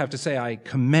 I do have to say I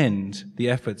commend the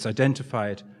efforts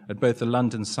identified at both the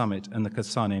London Summit and the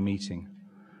Kasane meeting.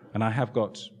 And I have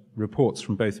got reports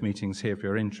from both meetings here if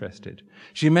you're interested.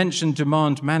 She mentioned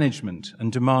demand management and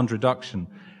demand reduction.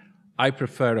 I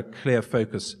prefer a clear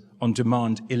focus on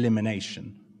demand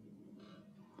elimination.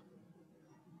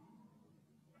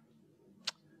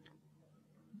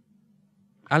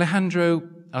 Alejandro,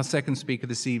 our second speaker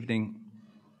this evening,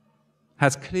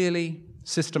 has clearly,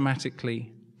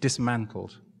 systematically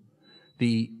dismantled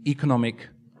the economic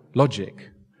logic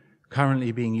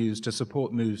currently being used to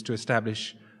support moves to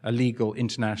establish a legal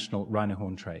international rhino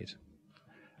horn trade.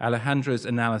 Alejandro's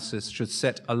analysis should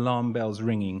set alarm bells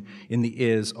ringing in the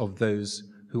ears of those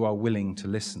who are willing to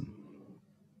listen.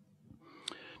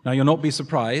 Now, you'll not be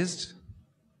surprised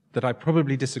that I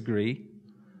probably disagree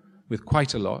with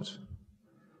quite a lot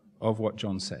of what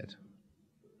John said.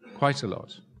 Quite a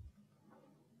lot.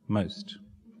 Most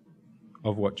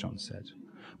of what John said.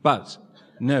 But,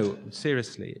 no,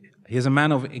 seriously, he is a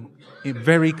man of a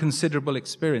very considerable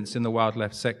experience in the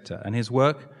wildlife sector, and his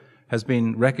work has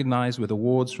been recognized with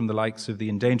awards from the likes of the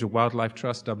Endangered Wildlife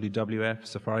Trust, WWF,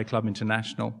 Safari Club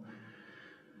International.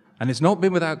 And it's not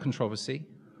been without controversy,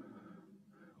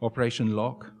 Operation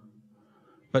Lock,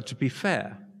 but to be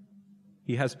fair,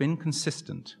 he has been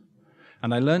consistent.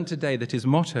 And I learned today that his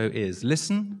motto is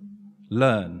listen,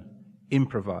 learn,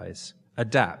 improvise,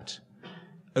 adapt,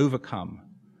 overcome,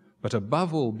 but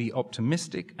above all be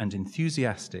optimistic and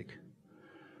enthusiastic.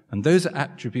 And those are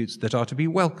attributes that are to be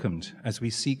welcomed as we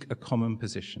seek a common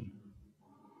position.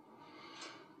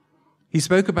 He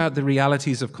spoke about the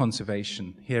realities of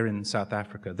conservation here in South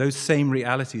Africa. Those same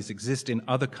realities exist in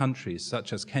other countries,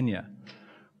 such as Kenya,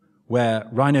 where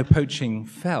rhino poaching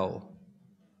fell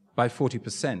by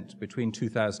 40% between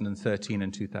 2013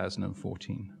 and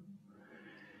 2014.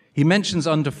 He mentions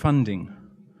underfunding,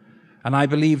 and I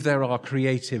believe there are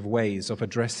creative ways of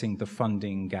addressing the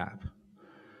funding gap.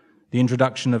 The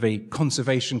introduction of a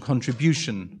conservation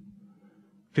contribution,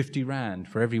 50 Rand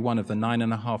for every one of the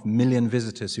 9.5 million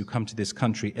visitors who come to this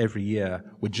country every year,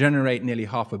 would generate nearly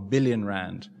R500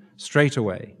 million straight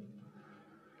away.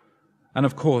 And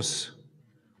of course,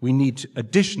 we need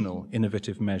additional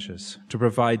innovative measures to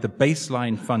provide the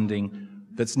baseline funding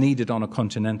that's needed on a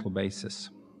continental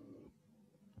basis.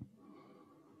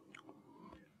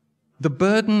 The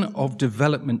burden of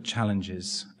development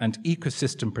challenges and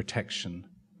ecosystem protection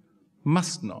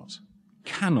must not,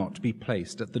 cannot be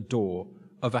placed at the door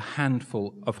of a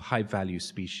handful of high-value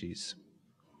species.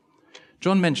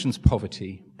 John mentions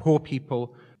poverty. Poor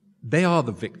people, they are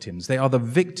the victims. They are the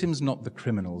victims, not the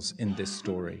criminals in this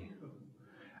story.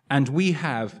 And we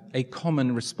have a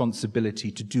common responsibility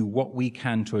to do what we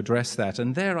can to address that.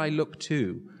 And there I look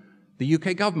to the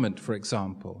UK government, for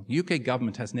example. The UK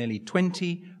government has nearly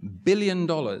 $20 billion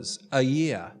a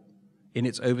year in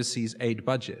its overseas aid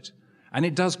budget. And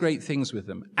it does great things with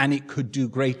them, and it could do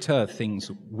greater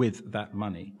things with that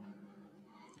money.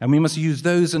 And we must use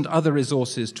those and other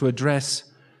resources to address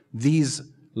these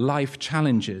life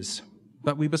challenges.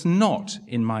 But we must not,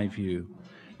 in my view,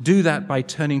 do that by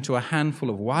turning to a handful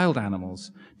of wild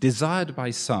animals desired by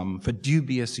some for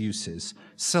dubious uses,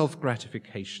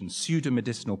 self-gratification,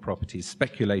 pseudo-medicinal properties,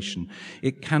 speculation.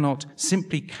 It cannot,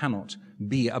 simply cannot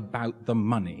be about the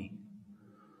money.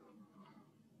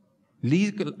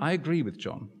 I agree with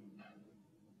John.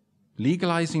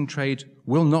 Legalizing trade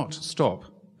will not stop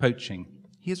poaching.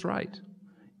 He is right.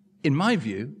 In my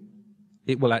view,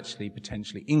 it will actually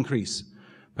potentially increase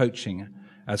poaching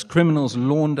as criminals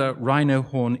launder rhino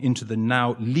horn into the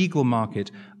now legal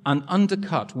market and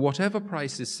undercut whatever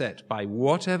price is set by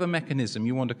whatever mechanism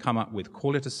you want to come up with,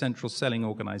 call it a central selling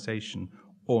organization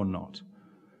or not.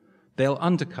 They'll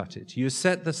undercut it. You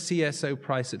set the CSO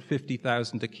price at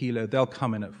 50,000 a kilo, they'll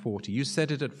come in at 40. You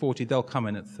set it at 40, they'll come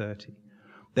in at 30.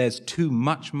 There's too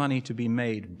much money to be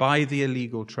made by the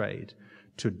illegal trade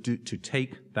to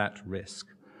take that risk.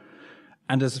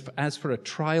 And as for a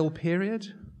trial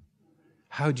period,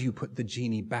 how do you put the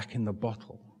genie back in the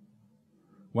bottle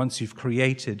once you've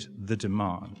created the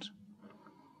demand?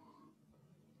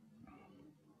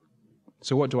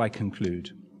 So what do I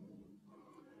conclude?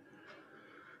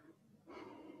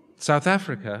 South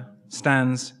Africa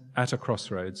stands at a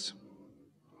crossroads.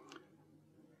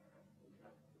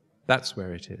 That's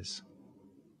where it is.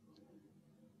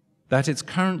 That its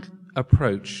current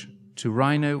approach to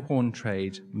rhino horn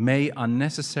trade may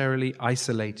unnecessarily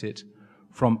isolate it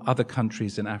from other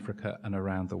countries in Africa and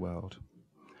around the world.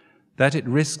 That it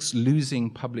risks losing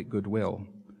public goodwill,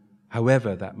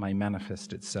 however that may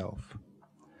manifest itself.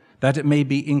 That it may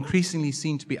be increasingly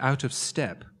seen to be out of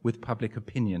step with public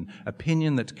opinion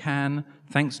that can,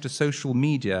 thanks to social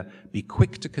media, be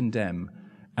quick to condemn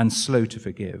and slow to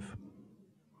forgive.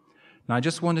 Now, I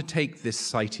just want to take this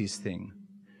CITES thing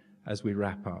as we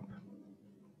wrap up.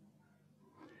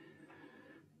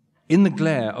 In the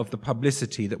glare of the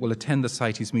publicity that will attend the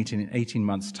CITES meeting in 18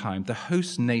 months' time, the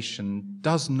host nation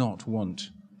does not want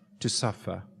to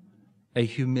suffer a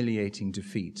humiliating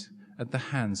defeat at the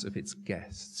hands of its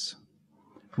guests.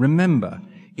 Remember,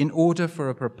 in order for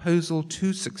a proposal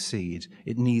to succeed,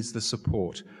 it needs the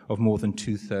support of more than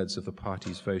 2/3 of the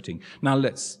parties voting. Now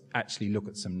let's actually look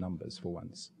at some numbers for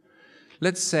once.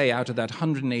 Let's say out of that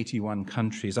 181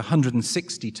 countries,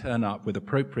 160 turn up with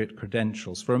appropriate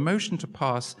credentials. For a motion to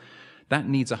pass, that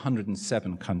needs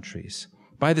 107 countries.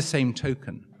 By the same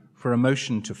token, for a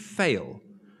motion to fail,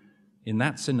 in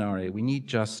that scenario, we need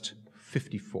just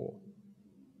 54.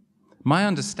 My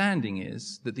understanding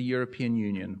is that the European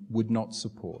Union would not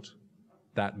support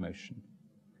that motion.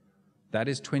 That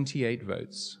is 28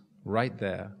 votes right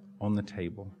there on the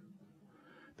table.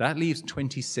 That leaves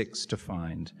 26 to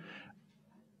find.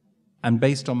 And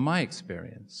based on my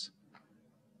experience,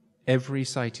 every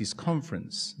CITES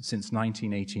conference since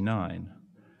 1989,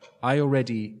 I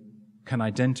already can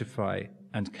identify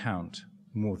and count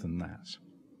more than that.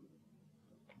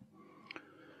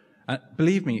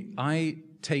 Believe me, I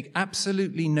take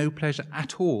absolutely no pleasure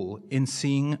at all in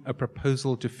seeing a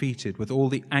proposal defeated with all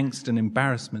the angst and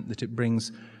embarrassment that it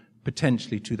brings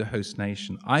potentially to the host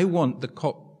nation. I want the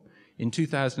COP in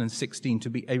 2016 to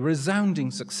be a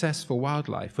resounding success for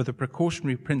wildlife, for the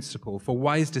precautionary principle, for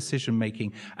wise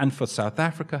decision-making, and for South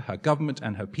Africa, her government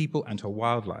and her people and her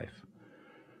wildlife.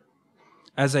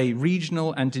 As a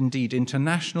regional and indeed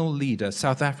international leader,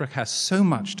 South Africa has so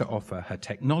much to offer: her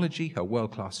technology, her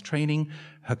world-class training,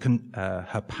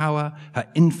 her power, her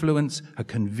influence, her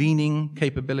convening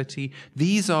capability.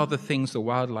 These are the things the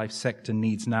wildlife sector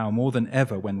needs now more than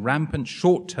ever, when rampant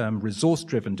short-term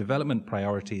resource-driven development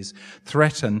priorities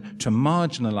threaten to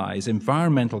marginalize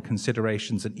environmental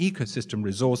considerations and ecosystem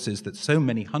resources that so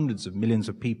many hundreds of millions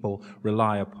of people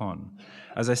rely upon.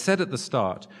 As I said at the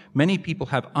start, many people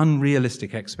have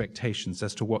unrealistic expectations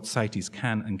as to what CITES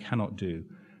can and cannot do.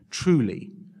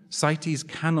 Truly, CITES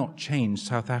cannot change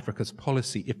South Africa's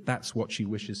policy if that's what she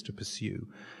wishes to pursue.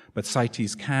 But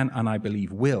CITES can, and I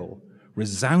believe will,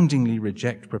 resoundingly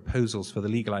reject proposals for the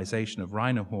legalization of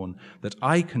rhino horn that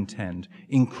I contend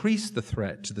increase the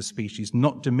threat to the species,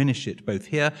 not diminish it, both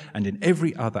here and in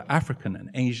every other African and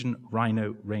Asian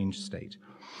rhino range state.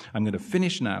 I'm going to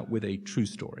finish now with a true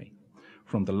story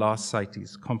from the last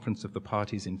CITES Conference of the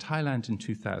Parties in Thailand in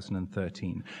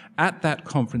 2013. At that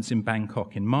conference in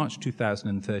Bangkok in March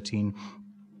 2013,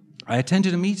 I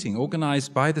attended a meeting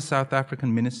organized by the South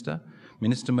African Minister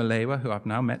Malewa, who I've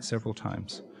now met several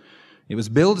times. It was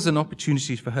billed as an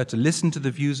opportunity for her to listen to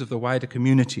the views of the wider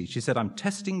community. She said, "I'm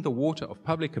testing the water of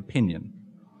public opinion."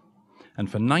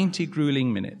 And for 90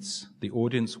 grueling minutes, the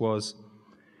audience was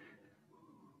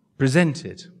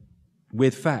presented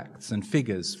with facts and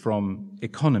figures from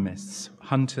economists,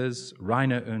 hunters,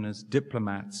 rhino owners,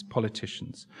 diplomats,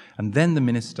 politicians. And then the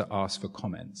minister asked for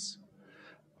comments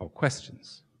or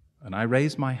questions. And I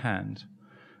raised my hand,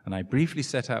 and I briefly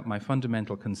set out my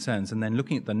fundamental concerns, and then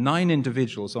looking at the 9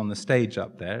 individuals on the stage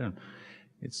up there, and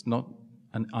it's not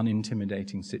an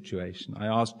unintimidating situation, I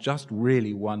asked just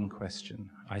really one question.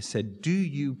 I said, "Do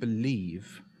you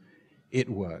believe it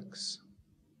works?"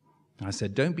 I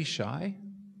said, "Don't be shy.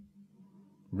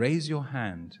 Raise your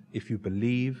hand if you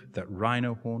believe that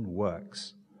rhino horn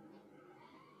works."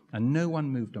 And no one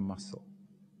moved a muscle.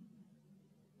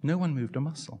 No one moved a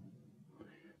muscle.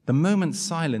 The moment's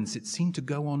silence, it seemed to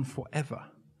go on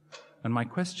forever. And my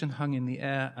question hung in the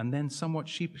air, and then somewhat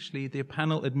sheepishly, the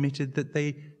panel admitted that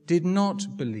they did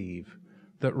not believe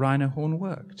that rhino horn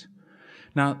worked.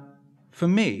 Now, for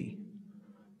me,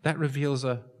 that reveals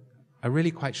a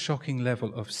really quite shocking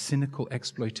level of cynical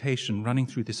exploitation running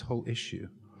through this whole issue.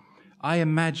 I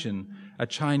imagine a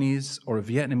Chinese or a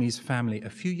Vietnamese family a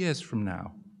few years from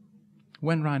now,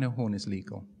 when rhino horn is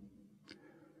legal.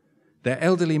 Their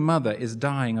elderly mother is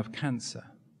dying of cancer,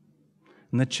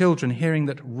 and the children hearing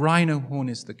that rhino horn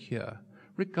is the cure,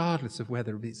 regardless of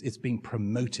whether it's being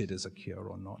promoted as a cure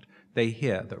or not. They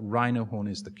hear that rhino horn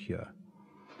is the cure.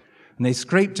 And they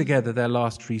scrape together their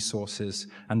last resources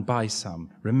and buy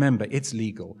some. Remember, it's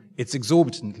legal. It's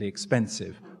exorbitantly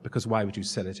expensive, because why would you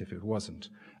sell it if it wasn't?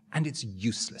 And it's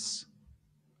useless,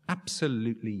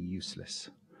 absolutely useless.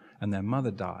 And their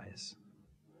mother dies.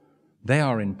 They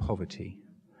are in poverty,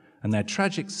 and their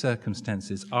tragic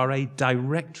circumstances are a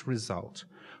direct result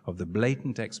of the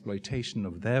blatant exploitation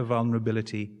of their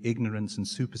vulnerability, ignorance, and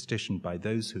superstition by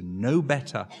those who know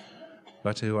better,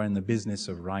 but who are in the business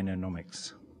of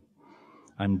rhinomics.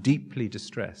 I'm deeply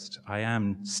distressed. I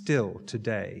am still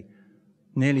today,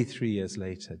 nearly 3 years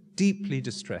later, deeply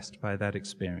distressed by that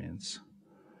experience.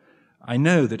 I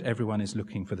know that everyone is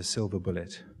looking for the silver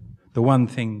bullet, the one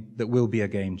thing that will be a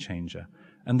game changer,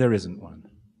 and there isn't one.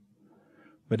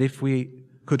 But if we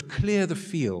could clear the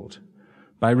field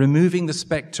by removing the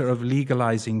specter of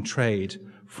legalizing trade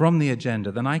from the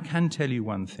agenda, then I can tell you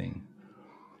one thing.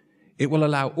 It will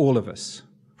allow all of us,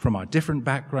 from our different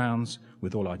backgrounds,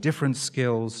 with all our different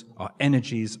skills, our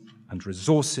energies and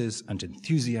resources and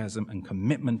enthusiasm and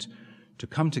commitment, to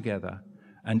come together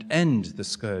and end the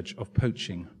scourge of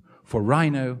poaching for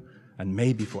rhino, and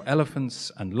maybe for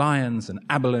elephants and lions and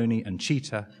abalone and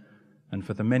cheetah, and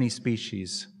for the many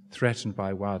species threatened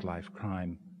by wildlife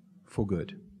crime for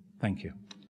good. Thank you.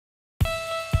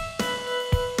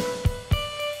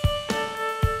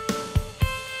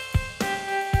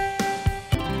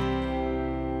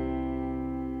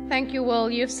 Thank you, Will.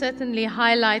 You've certainly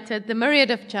highlighted the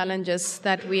myriad of challenges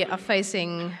that we are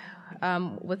facing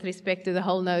with respect to the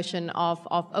whole notion of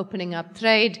opening up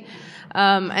trade.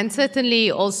 And certainly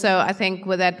also, I think,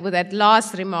 with that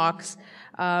last remarks,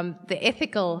 the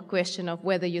ethical question of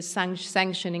whether you're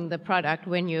sanctioning the product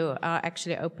when you are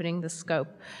actually opening the scope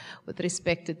with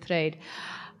respect to trade.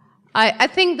 I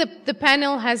think the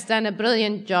panel has done a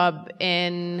brilliant job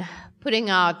in putting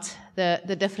out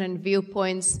the different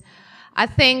viewpoints. I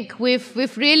think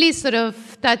we've really sort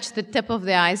of touched the tip of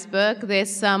the iceberg.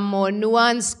 There's some more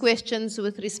nuanced questions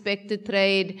with respect to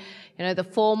trade. You know, the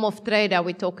form of trade. Are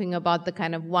we talking about the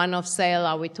kind of one-off sale?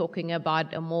 Are we talking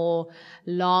about a more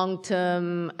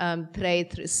long-term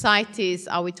trade through CITES?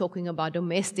 Are we talking about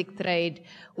domestic trade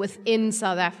within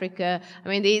South Africa? I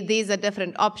mean, these are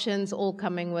different options, all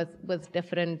coming with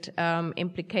different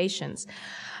implications.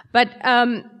 But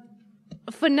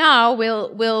for now,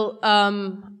 we'll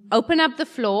open up the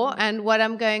floor, and what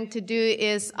I'm going to do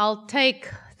is I'll take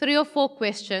 3 or 4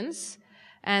 questions,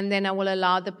 and then I will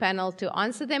allow the panel to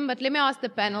answer them. But let me ask the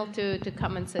panel to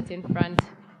come and sit in front.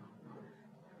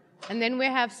 And then we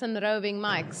have some roving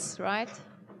mics, right?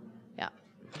 Yeah.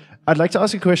 I'd like to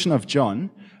ask a question of John.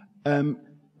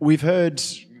 We've heard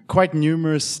quite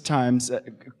numerous times,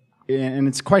 and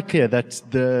it's quite clear that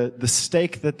the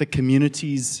stake that the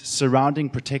communities surrounding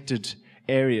protected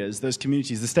areas, those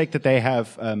communities, the stake that they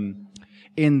have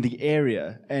in the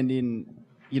area and in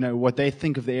what they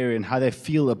think of the area and how they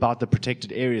feel about the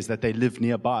protected areas that they live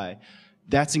nearby,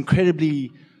 that's incredibly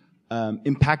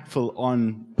impactful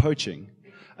on poaching.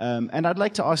 And I'd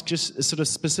like to ask just a sort of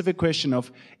specific question of,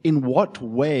 in what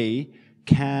way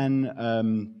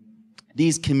can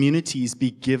these communities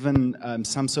be given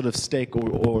some sort of stake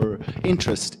or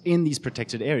interest in these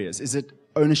protected areas? Is it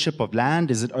ownership of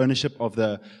land? Is it ownership of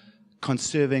the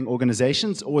conserving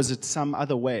organizations? Or is it some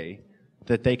other way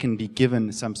that they can be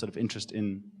given some sort of interest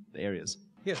in the areas?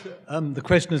 Yes, the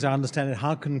question, as I understand it,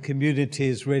 how can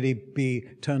communities really be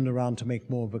turned around to make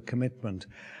more of a commitment?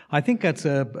 I think that's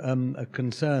a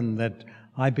concern that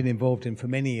I've been involved in for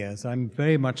many years. I'm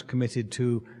very much committed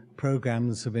to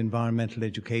programs of environmental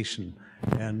education,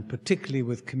 and particularly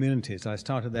with communities. I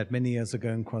started that many years ago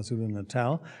in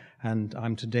KwaZulu-Natal, and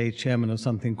I'm today chairman of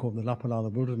something called the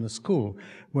Lapalala Wilderness School,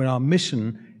 where our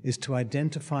mission is to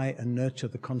identify and nurture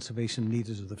the conservation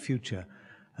leaders of the future.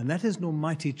 And that is an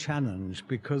almighty challenge,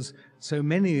 because so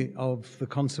many of the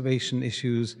conservation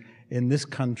issues in this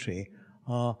country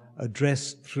are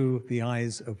addressed through the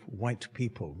eyes of white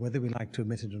people. Whether we like to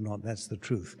admit it or not, that's the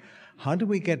truth. How do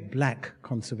we get black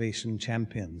conservation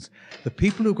champions? The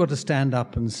people who've got to stand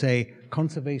up and say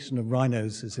conservation of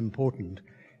rhinos is important,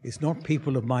 it's not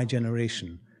people of my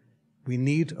generation. We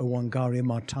need a Wangari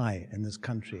Maathai in this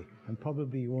country. And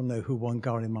probably you all know who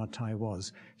Wangari Maathai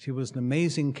was. She was an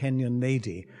amazing Kenyan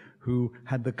lady who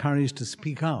had the courage to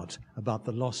speak out about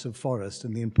the loss of forest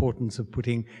and the importance of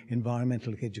putting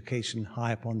environmental education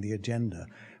high up on the agenda.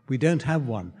 We don't have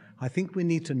one. I think we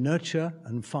need to nurture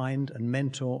and find and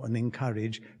mentor and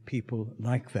encourage people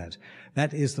like that.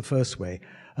 That is the first way.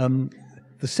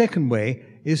 The second way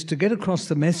is to get across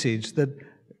the message that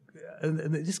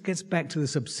this gets back to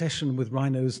this obsession with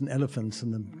rhinos and elephants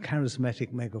and the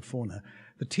charismatic megafauna.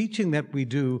 The teaching that we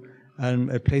do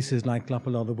at places like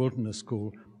Lapalala Wilderness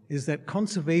School is that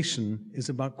conservation is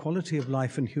about quality of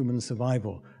life and human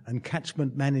survival, and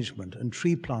catchment management and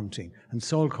tree planting and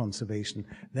soil conservation.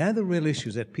 They're the real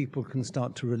issues that people can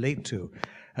start to relate to.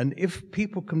 And if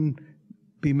people can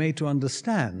be made to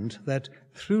understand that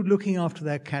through looking after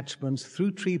their catchments,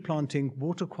 through tree planting,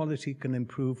 water quality can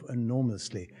improve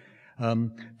enormously.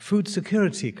 Food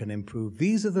security can improve.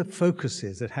 These are the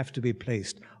focuses that have to be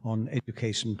placed on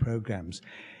education programs.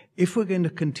 If we're going to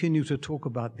continue to talk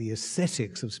about the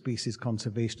aesthetics of species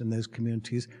conservation in those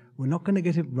communities, we're not going to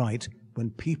get it right when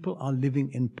people are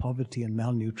living in poverty and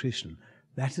malnutrition.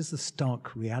 That is the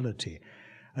stark reality.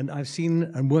 And I've seen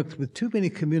and worked with too many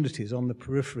communities on the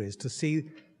peripheries to see,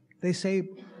 they say,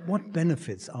 what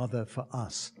benefits are there for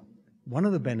us? One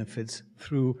of the benefits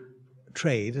through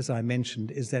trade, as I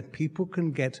mentioned, is that people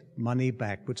can get money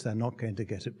back, which they're not going to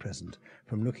get at present,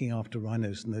 from looking after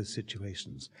rhinos in those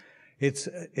situations. It's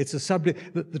a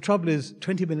subject. The trouble is,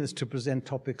 20 minutes to present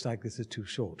topics like this is too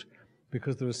short,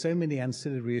 because there are so many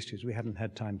ancillary issues we haven't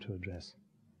had time to address.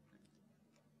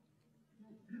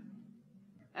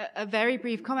 A very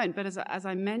brief comment, but as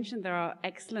I mentioned, there are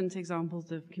excellent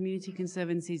examples of community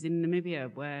conservancies in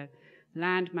Namibia where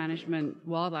land management,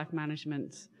 wildlife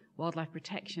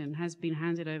protection has been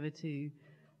handed over to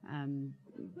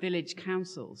village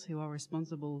councils who are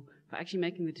responsible for actually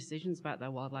making the decisions about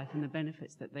their wildlife and the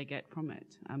benefits that they get from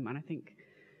it. And I think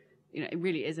it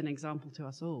really is an example to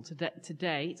us all. To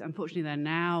date, unfortunately, they're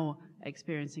now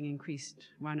experiencing increased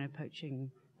rhino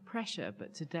poaching pressure,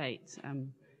 but to date,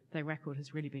 their record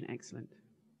has really been excellent.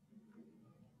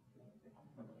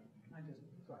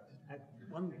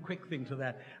 One quick thing to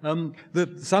that.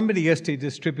 Somebody yesterday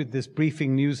distributed this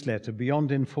briefing newsletter,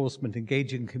 Beyond Enforcement,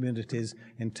 Engaging Communities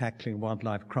in Tackling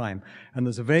Wildlife Crime. And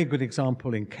there's a very good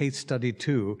example in case study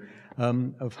 2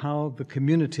 of how the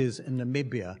communities in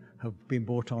Namibia have been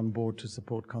brought on board to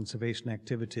support conservation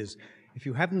activities. If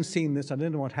you haven't seen this, I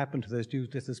don't know what happened to those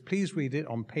newsletters, please read it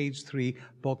on page 3,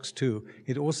 box 2.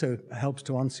 It also helps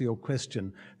to answer your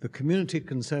question. The community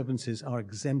conservancies are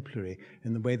exemplary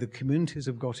in the way the communities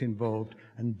have got involved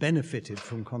and benefited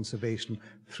from conservation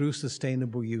through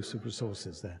sustainable use of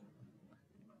resources there.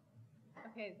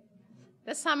 Okay,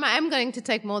 this time I am going to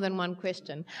take more than one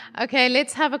question. Okay,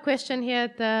 let's have a question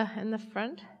here in the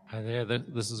front. Hi there.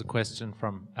 This is a question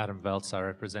from Adam Veltz. I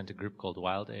represent a group called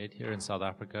Wild Aid here in South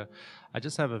Africa. I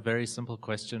just have a very simple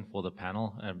question for the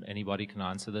panel. Anybody can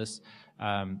answer this.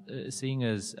 Seeing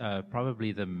as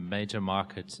probably the major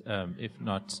market, if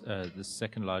not the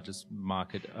second largest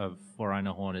market for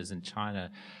rhino horn is in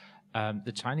China,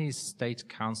 the Chinese State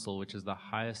Council, which is the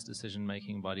highest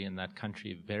decision-making body in that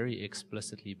country, very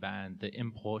explicitly banned the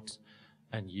import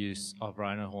and use of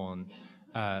rhino horn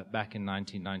back in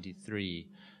 1993.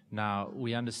 Now,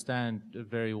 we understand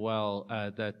very well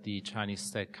that the Chinese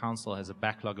State Council has a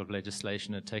backlog of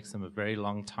legislation. It takes them a very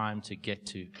long time to get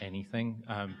to anything,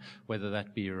 whether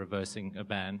that be reversing a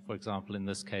ban, for example, in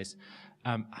this case.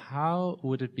 How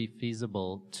would it be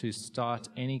feasible to start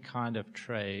any kind of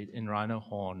trade in rhino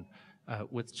horn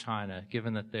with China,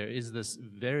 given that there is this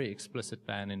very explicit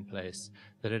ban in place,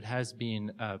 that it has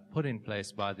been put in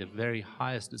place by the very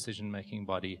highest decision-making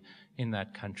body in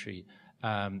that country?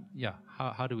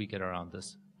 How do we get around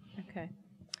this? Okay.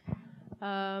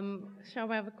 Shall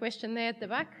we have a question there at the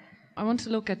back? I want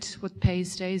to look at what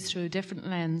pays stays through a different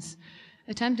lens.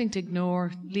 Attempting to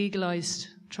ignore legalised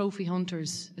trophy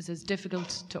hunters is as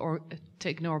difficult to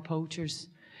ignore poachers.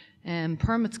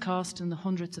 Permits cost in the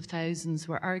hundreds of thousands,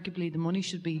 where arguably the money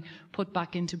should be put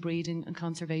back into breeding and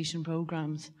conservation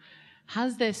programmes.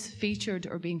 Has this featured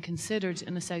or been considered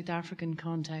in a South African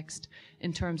context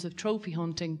in terms of trophy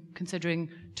hunting, considering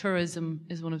tourism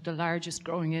is one of the largest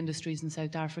growing industries in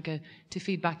South Africa, to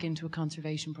feed back into a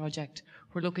conservation project?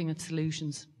 We're looking at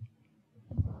solutions.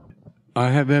 I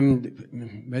have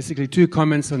basically 2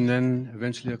 comments and then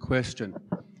eventually a question.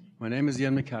 My name is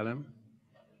Ian McCallum,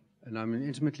 and I'm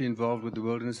intimately involved with the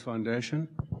Wilderness Foundation.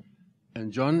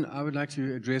 And John, I would like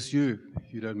to address you,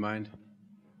 if you don't mind.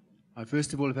 I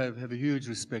first of all have a huge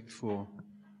respect for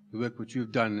the work which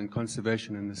you've done in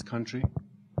conservation in this country.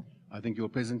 I think your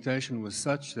presentation was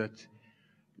such that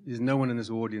there's no one in this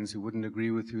audience who wouldn't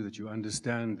agree with you, that you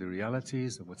understand the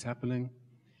realities of what's happening.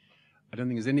 I don't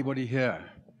think there's anybody here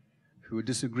who would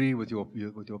disagree with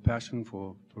your passion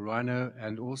for rhino,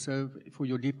 and also for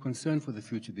your deep concern for the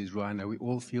future of these rhino. We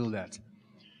all feel that.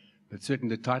 But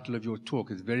certainly the title of your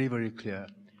talk is very, very clear,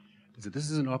 is that this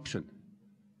is an option.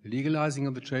 The legalizing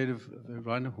of the trade of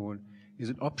rhino horn is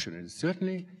an option. It's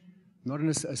certainly not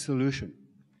a solution.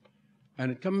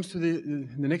 And it comes to the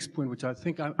next point, which I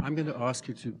think I'm going to ask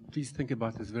you to please think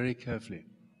about this very carefully.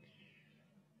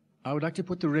 I would like to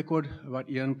put the record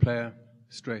about Ian Player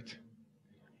straight.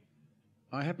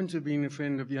 I happen to have been a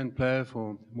friend of Ian Player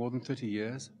for more than 30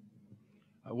 years.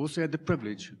 I also had the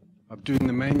privilege of doing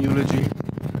the main eulogy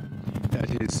at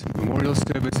his memorial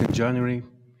service in January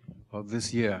of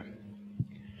this year.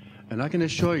 And I can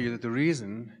assure you that the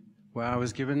reason why I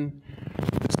was given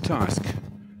this task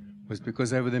was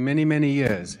because over the many, many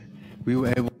years, we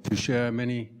were able to share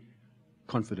many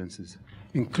confidences,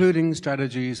 including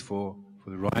strategies for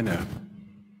the rhino.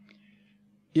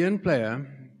 Ian Player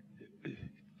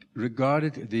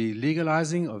regarded the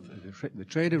legalizing of the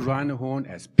trade of rhino horn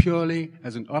as purely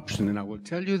as an option, and I will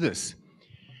tell you this,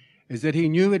 is that he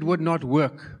knew it would not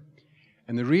work.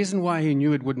 And the reason why he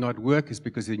knew it would not work is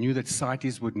because he knew that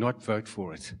CITES would not vote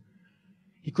for it.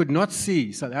 He could not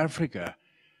see South Africa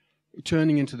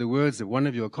turning into the words of one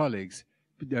of your colleagues,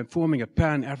 forming a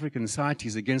pan-African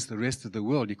CITES against the rest of the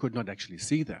world. He could not actually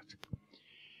see that.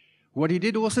 What he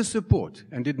did also support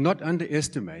and did not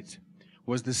underestimate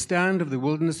was the stand of the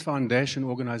Wilderness Foundation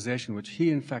organization, which he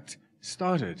in fact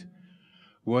started,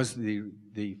 was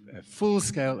the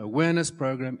full-scale awareness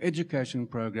program, education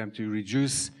program to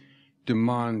reduce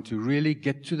demand, to really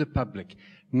get to the public,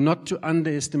 not to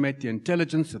underestimate the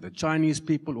intelligence of the Chinese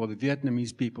people or the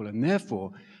Vietnamese people. And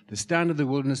therefore, the stand of the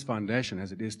Wilderness Foundation,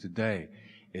 as it is today,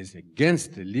 is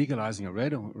against the legalizing of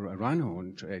rhino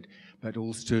horn trade, but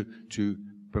also to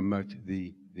promote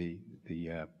the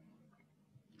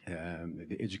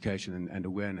education and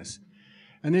awareness.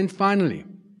 And then finally,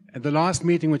 at the last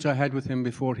meeting which I had with him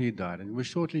before he died, and it was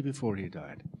shortly before he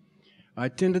died, I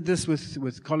attended this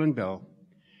with Colin Bell,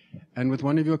 and with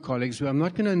one of your colleagues, who I'm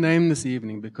not going to name this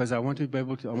evening because I want to be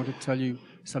able to, I want to tell you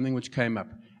something which came up,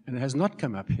 and it has not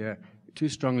come up here too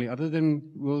strongly, other than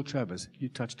Will Travers, you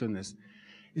touched on this,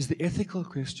 is the ethical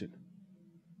question.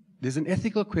 There's an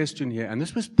ethical question here, and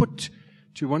this was put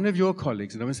to one of your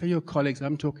colleagues, and when I say your colleagues,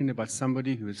 I'm talking about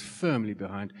somebody who is firmly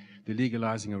behind the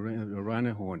legalizing of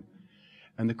rhino horn.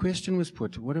 And the question was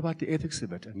put, what about the ethics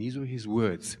of it? And these were his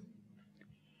words.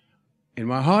 In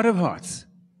my heart of hearts,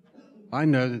 I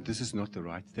know that this is not the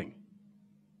right thing.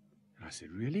 And I said,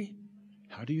 really?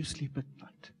 How do you sleep at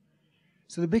night?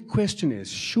 So the big question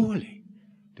is, surely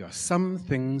there are some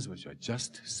things which are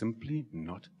just simply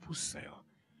not for sale.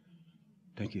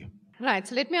 Thank you. Right,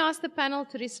 so let me ask the panel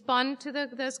to respond to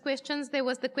those questions. There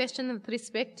was the question with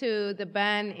respect to the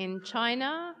ban in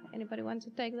China. Anybody want to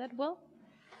take that, Will?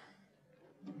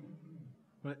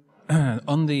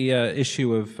 On the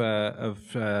issue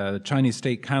of Chinese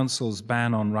State Council's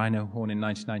ban on rhino horn in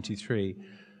 1993,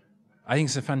 I think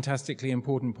it's a fantastically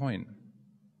important point.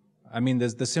 I mean,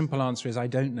 the simple answer is I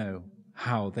don't know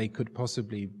how they could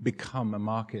possibly become a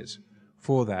market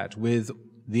for that with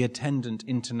the attendant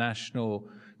international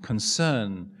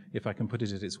concern, if I can put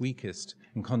it at its weakest,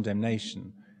 and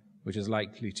condemnation, which is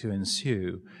likely to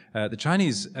ensue. The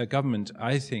Chinese government,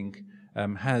 I think,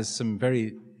 has some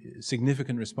very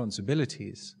significant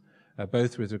responsibilities,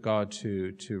 both with regard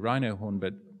to rhino horn,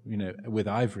 but with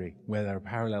ivory, where there are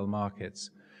parallel markets.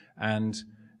 And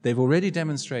they've already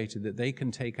demonstrated that they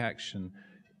can take action.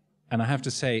 And I have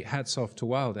to say, hats off to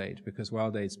WildAid, because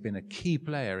WildAid's been a key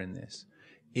player in this,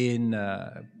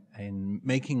 in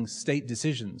making state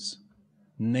decisions,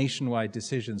 nationwide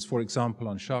decisions, for example,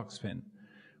 on shark's fin,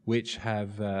 which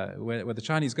have, where the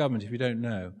Chinese government, if you don't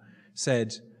know,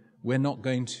 said, we're not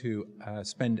going to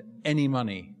spend any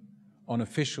money on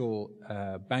official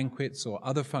banquets or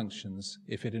other functions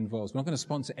if it involves, we're not going to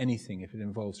sponsor anything if it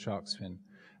involves shark's fin.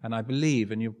 And I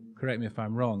believe, and you correct me if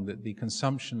I'm wrong, that the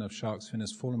consumption of shark's fin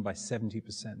has fallen by 70%.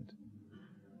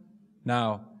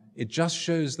 Now, it just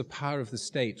shows the power of the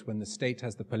state when the state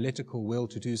has the political will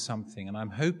to do something. And I'm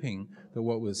hoping that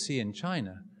what we'll see in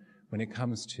China when it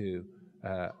comes to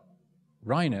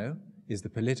rhino is the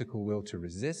political will to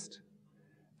resist.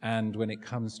 And when it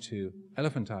comes to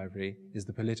elephant ivory is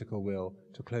the political will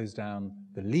to close down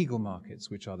the legal markets,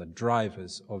 which are the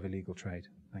drivers of illegal trade.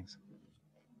 Thanks.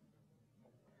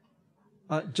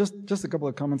 Just a couple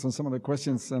of comments on some of the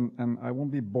questions, and I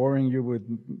won't be boring you with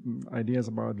ideas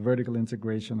about vertical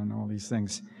integration and all these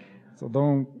things, so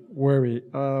don't worry.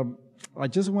 I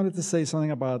just wanted to say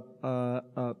something about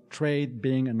trade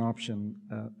being an option,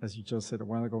 as you just said a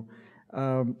while ago.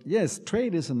 Yes,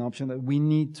 trade is an option that we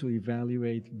need to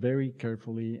evaluate very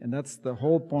carefully, and that's the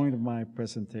whole point of my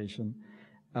presentation.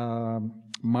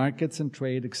 Markets and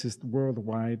trade exist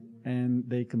worldwide, and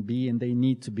they can be and they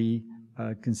need to be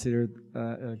considered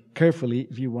carefully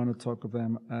if you want to talk of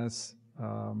them as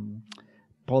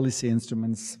policy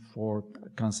instruments for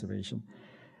conservation.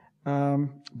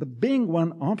 But being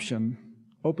one option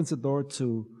opens the door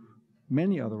to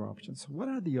many other options. What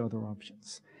are the other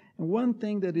options? And one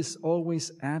thing that is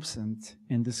always absent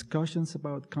in discussions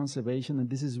about conservation, and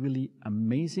this is really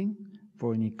amazing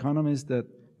for an economist that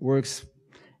works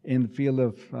in the field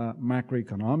of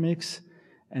macroeconomics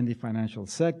and the financial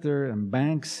sector and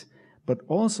banks, but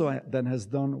also that has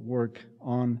done work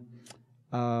on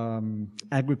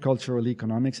agricultural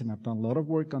economics, and I've done a lot of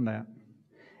work on that,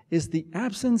 is the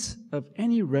absence of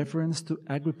any reference to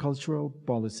agricultural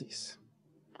policies.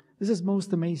 This is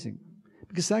most amazing,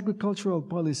 because agricultural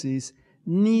policies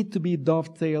need to be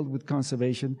dovetailed with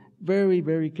conservation very,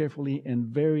 very carefully and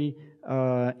very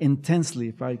intensely,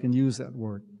 if I can use that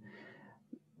word.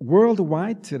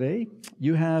 Worldwide today,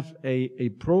 you have a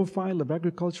profile of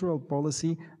agricultural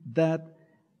policy that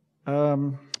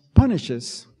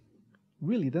punishes,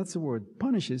 really that's the word,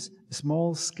 punishes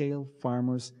small-scale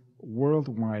farmers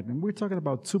worldwide. And we're talking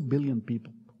about 2 billion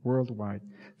people worldwide.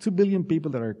 2 billion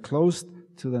people that are close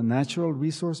to the natural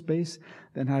resource base,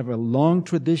 that have a long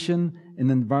tradition in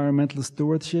environmental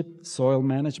stewardship, soil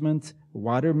management,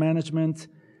 water management,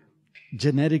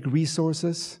 genetic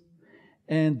resources.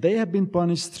 And they have been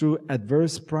punished through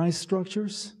adverse price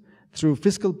structures, through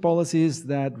fiscal policies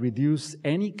that reduce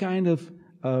any kind of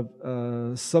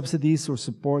subsidies or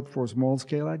support for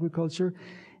small-scale agriculture.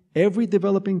 Every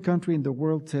developing country in the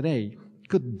world today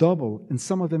could double, and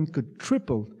some of them could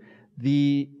triple,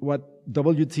 what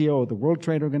WTO, the World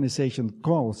Trade Organization,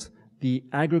 calls the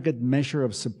aggregate measure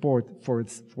of support for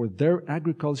their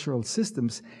agricultural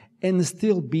systems, and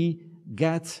still be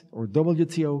GATT or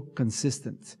WTO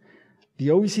consistent. The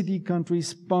OECD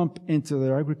countries pump into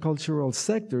their agricultural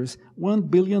sectors $1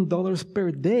 billion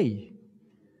per day.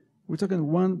 We're talking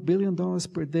 $1 billion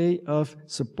per day of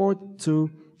support to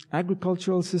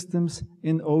agricultural systems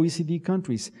in OECD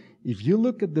countries. If you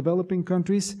look at developing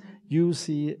countries, you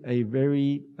see a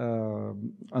very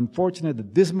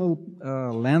unfortunate, dismal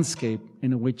landscape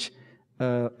in which,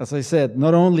 as I said,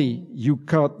 not only you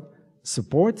cut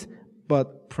support,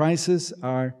 but prices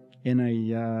are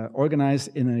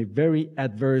organized in a very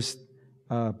adverse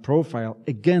profile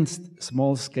against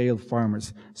small-scale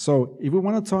farmers. So if we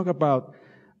want to talk about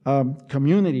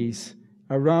communities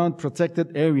around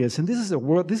protected areas, and this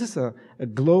is a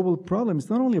global problem. It's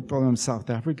not only a problem in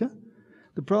South Africa.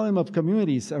 The problem of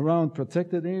communities around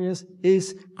protected areas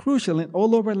is crucial in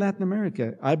all over Latin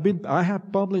America. I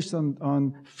have published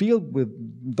done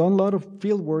a lot of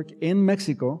field work in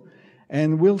Mexico,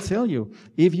 and will tell you,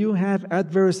 if you have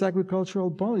adverse agricultural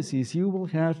policies, you will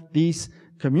have these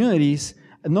communities,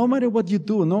 no matter what you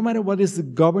do, no matter what is the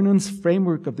governance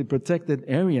framework of the protected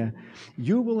area,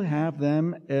 you will have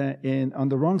them on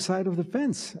the wrong side of the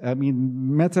fence. I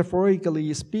mean,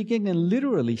 metaphorically speaking and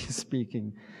literally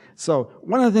speaking. So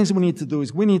one of the things we need to do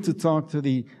is we need to talk to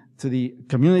the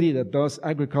community that does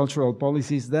agricultural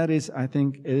policies. That is, I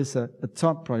think, is a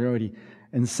top priority.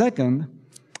 And second,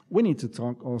 we need to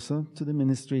talk also to the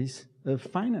ministries of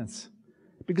finance,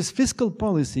 because fiscal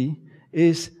policy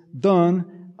is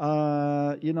done,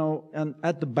 and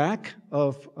at the back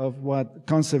of what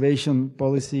conservation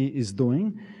policy is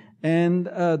doing. And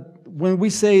when we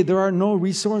say there are no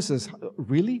resources,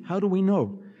 really, how do we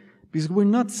know? Because we're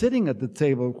not sitting at the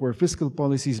table where fiscal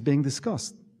policy is being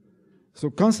discussed. So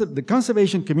the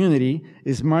conservation community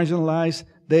is marginalized.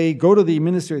 They go to the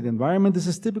Ministry of the Environment. This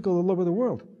is typical all over the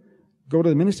world. Go to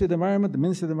the Ministry of the Environment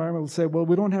will say, well,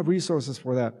 we don't have resources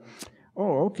for that.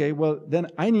 Oh, okay, well, then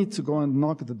I need to go and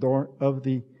knock at the door of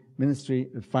the Ministry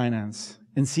of Finance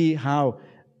and see how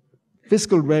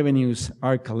fiscal revenues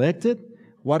are collected,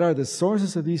 what are the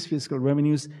sources of these fiscal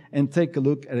revenues, and take a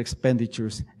look at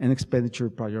expenditures and expenditure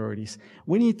priorities.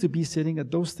 We need to be sitting at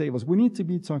those tables. We need to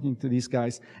be talking to these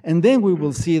guys, and then we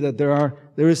will see that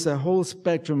there is a whole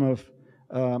spectrum of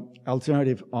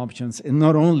alternative options, and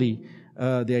not only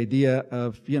the idea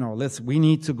of, we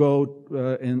need to go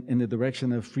in the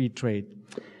direction of free trade.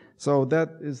 So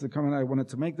that is the comment I wanted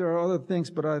to make. There are other things,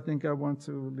 but I think I want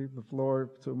to leave the floor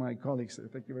to my colleagues.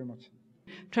 Thank you very much.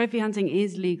 Trophy hunting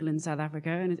is legal in South Africa,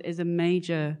 and it is a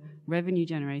major revenue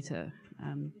generator.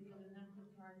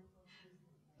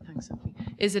 Thanks, Sophie.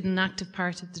 Is it an active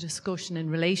part of the discussion in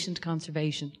relation to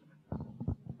conservation?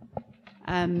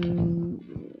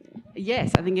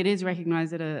 Yes, I think it is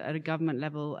recognised at a government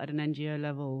level, at an NGO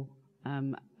level,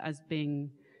 as being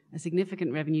a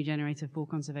significant revenue generator for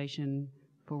conservation,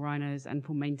 for rhinos, and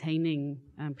for maintaining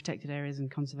protected areas and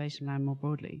conservation land more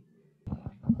broadly.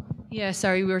 Yeah,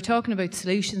 sorry, we were talking about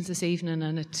solutions this evening,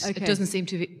 and it doesn't seem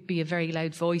to be a very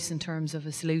loud voice in terms of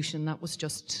a solution. That was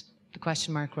just the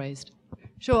question mark raised.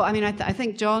 Sure, I mean, I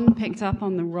think John picked up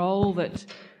on the role that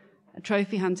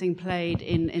trophy hunting played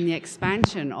in the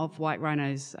expansion of white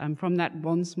rhinos. From that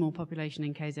one small population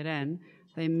in KZN,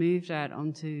 they moved out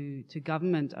onto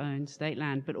government-owned state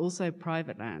land, but also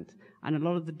private land. And a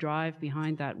lot of the drive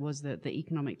behind that was the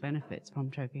economic benefits from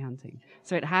trophy hunting.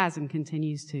 So it has and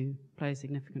continues to play a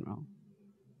significant role.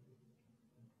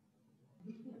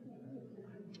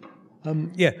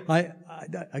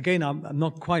 Again, I'm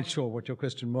not quite sure what your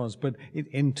question was, but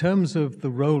in terms of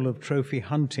the role of trophy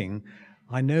hunting,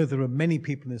 I know there are many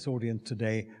people in this audience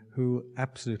today who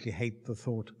absolutely hate the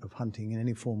thought of hunting in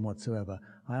any form whatsoever.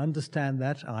 I understand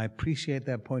that. I appreciate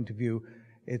their point of view.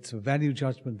 It's a value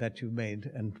judgment that you've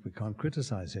made, and we can't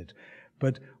criticize it.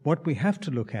 But what we have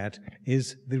to look at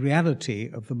is the reality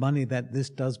of the money that this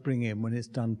does bring in when it's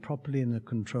done properly in a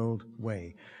controlled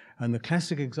way. And the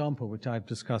classic example, which I've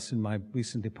discussed in my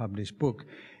recently published book,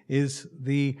 is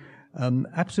the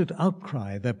absolute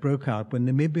outcry that broke out when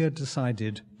Namibia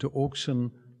decided to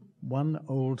auction one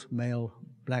old male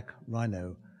black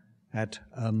rhino at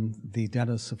the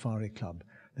Dallas Safari Club.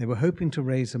 They were hoping to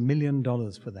raise $1 million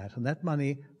for that, and that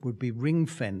money would be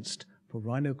ring-fenced for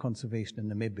rhino conservation in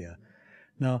Namibia.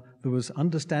 Now, there was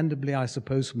understandably, I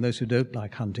suppose, from those who don't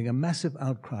like hunting, a massive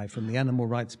outcry from the animal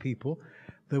rights people.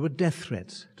 There were death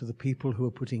threats to the people who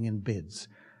were putting in bids.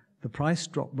 The price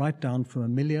dropped right down from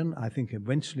 $1 million. I think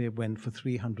eventually it went for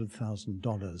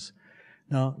 $300,000.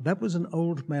 Now, that was an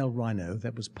old male rhino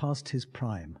that was past his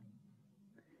prime.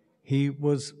 He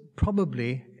was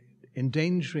probably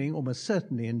endangering, almost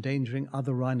certainly endangering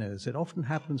other rhinos. It often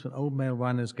happens when old male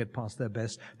rhinos get past their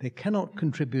best. They cannot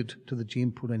contribute to the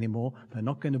gene pool anymore. They're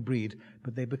not going to breed,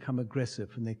 but they become aggressive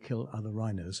and they kill other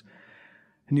rhinos.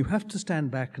 And you have to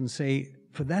stand back and say,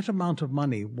 for that amount of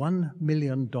money, $1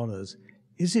 million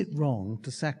Is it wrong to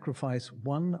sacrifice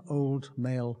one old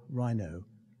male rhino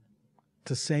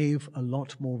to save a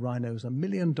lot more rhinos? $1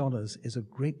 million is a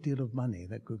great deal of money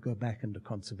that could go back into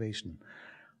conservation.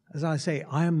 As I say,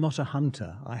 I am not a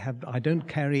hunter. I don't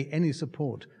carry any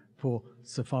support for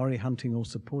safari hunting or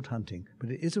support hunting,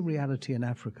 but it is a reality in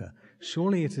Africa.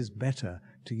 Surely it is better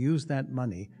to use that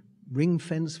money, ring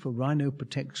fence for rhino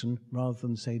protection, rather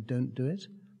than say, don't do it?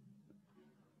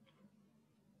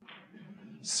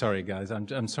 Sorry, guys.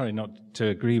 I'm sorry not to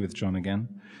agree with John again.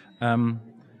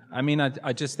 I mean,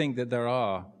 I just think that there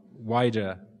are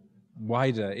wider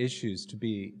issues to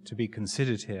be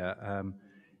considered here.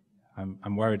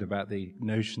 I'm worried about the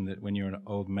notion that when you're an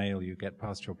old male, you get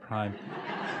past your prime.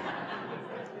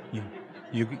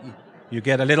 You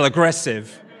get a little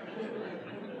aggressive,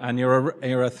 and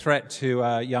you're a threat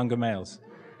to younger males.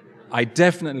 I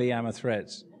definitely am a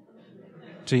threat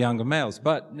to younger males,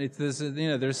 but there's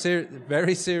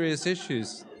very serious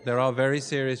issues. There are very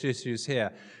serious issues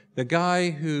here. The guy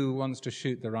who wants to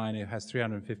shoot the rhino has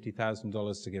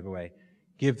 $350,000 to give away.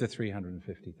 Give the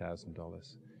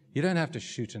 $350,000. You don't have to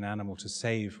shoot an animal to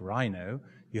save rhino.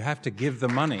 You have to give the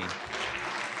money.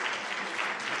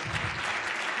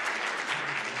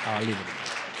 I'll leave it.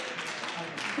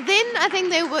 Then I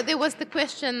think there was the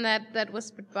question that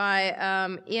was put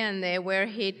by Ian there, where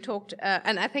he talked,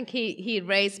 and I think he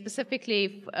raised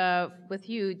specifically with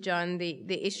you, John,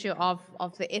 the issue of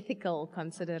the ethical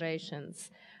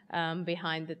considerations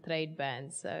behind the trade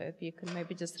ban. So if you could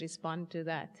maybe just respond to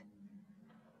that.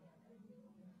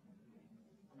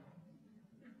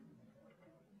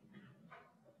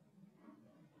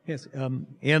 Yes,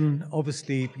 Ian,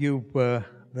 obviously you were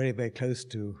very, very close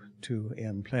to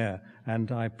Ian Player,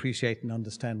 and I appreciate and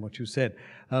understand what you said.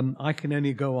 I can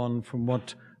only go on from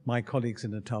what my colleagues in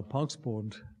the Natal Parks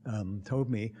Board told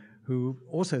me, who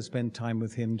also spent time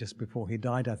with him just before he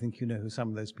died. I think you know who some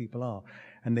of those people are.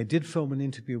 And they did film an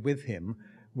interview with him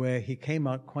where he came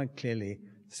out quite clearly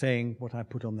saying what I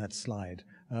put on that slide.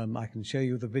 I can show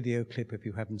you the video clip if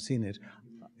you haven't seen it.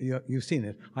 You've seen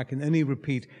it. I can only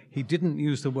repeat, he didn't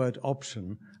use the word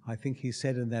option. I think he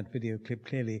said in that video clip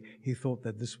clearly he thought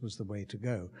that this was the way to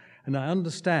go. And I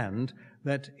understand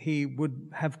that he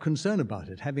would have concern about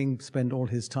it. Having spent all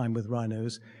his time with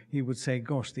rhinos, he would say,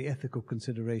 gosh, the ethical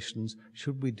considerations,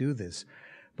 should we do this?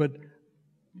 But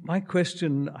my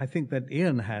question, I think that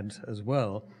Ian had as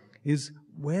well, is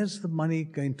where's the money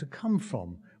going to come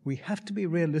from? We have to be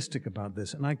realistic about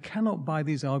this, and I cannot buy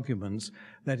these arguments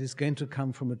that it's going to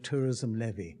come from a tourism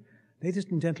levy. Ladies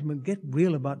and gentlemen, get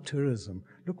real about tourism.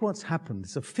 Look what's happened.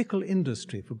 It's a fickle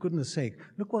industry, for goodness sake.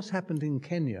 Look what's happened in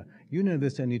Kenya. You know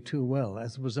this only too well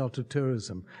as a result of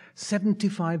tourism.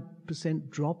 75%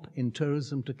 drop in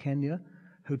tourism to Kenya.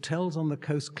 Hotels on the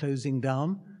coast closing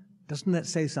down. Doesn't that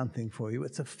say something for you?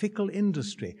 It's a fickle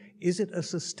industry. Is it a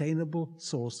sustainable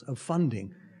source of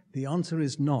funding? The answer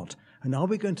is not. And are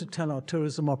we going to tell our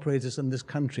tourism operators in this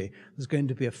country there's going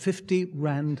to be a 50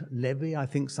 Rand levy, I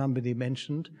think somebody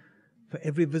mentioned, for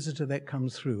every visitor that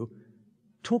comes through?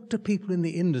 Talk to people in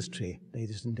the industry,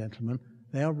 ladies and gentlemen.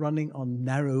 They are running on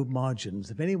narrow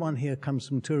margins. If anyone here comes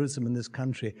from tourism in this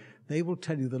country, they will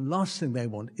tell you the last thing they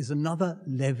want is another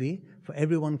levy for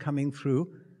everyone coming through.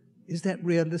 Is that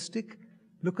realistic?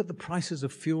 Look at the prices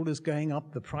of fuel is going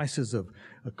up, the prices of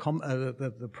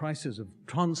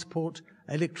transport,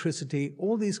 electricity,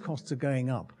 all these costs are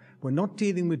going up. We're not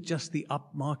dealing with just the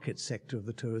upmarket sector of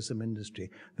the tourism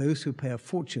industry, those who pay a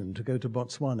fortune to go to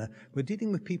Botswana. We're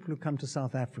dealing with people who come to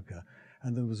South Africa.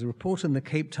 And there was a report in the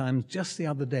Cape Times just the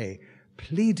other day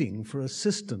pleading for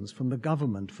assistance from the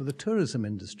government for the tourism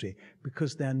industry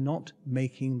because they're not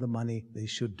making the money they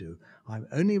should do. I'm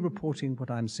only reporting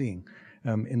what I'm seeing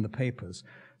in the papers.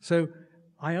 So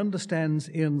I understand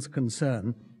Ian's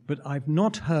concern, but I've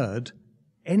not heard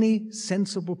any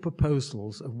sensible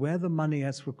proposals of where the money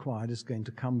that's required is going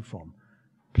to come from.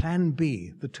 Plan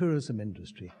B, the tourism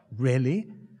industry. Really?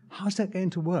 How's that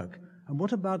going to work? And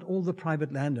what about all the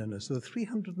private landowners? There are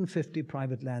 350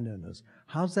 private landowners.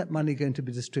 How's that money going to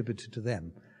be distributed to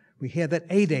them? We hear that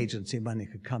aid agency money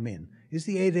could come in. Is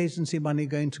the aid agency money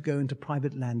going to go into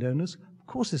private landowners? Of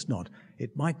course it's not.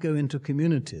 It might go into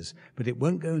communities, but it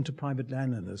won't go into private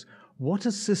landowners. What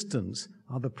assistance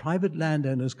are the private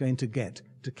landowners going to get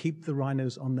to keep the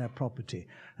rhinos on their property?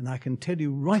 And I can tell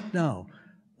you right now,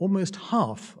 almost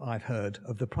half, I've heard,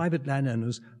 of the private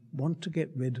landowners want to get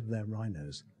rid of their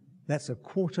rhinos. That's a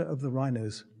quarter of the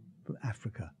rhinos from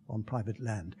Africa on private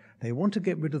land. They want to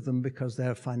get rid of them because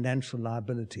they're a financial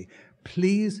liability.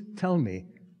 Please tell me,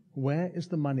 where is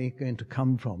the money going to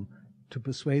come from to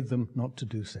persuade them not to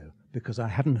do so? Because I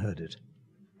haven't heard it.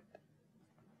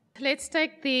 let's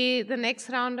take the next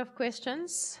round of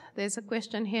questions. There's a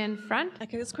question here in front.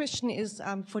 Okay, this question is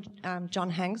for John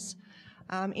Hanks.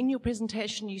 In your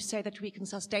presentation, you say that we can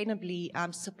sustainably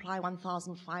supply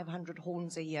 1,500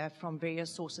 horns a year from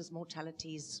various sources,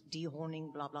 mortalities,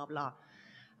 dehorning, blah, blah, blah.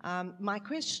 My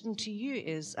question to you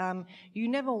is, you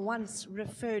never once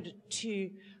referred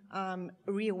to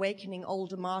reawakening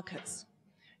older markets.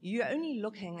 You're only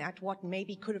looking at what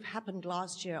maybe could have happened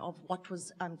last year of what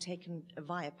was taken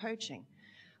via poaching.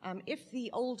 If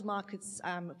the old markets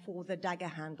for the dagger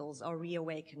handles are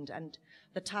reawakened and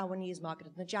the Taiwanese market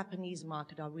and the Japanese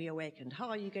market are reawakened, how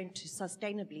are you going to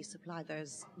sustainably supply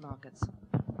those markets?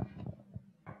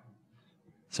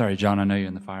 Sorry, John, I know you're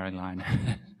in the firing line.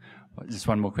 Just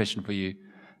one more question for you.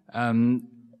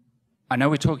 I know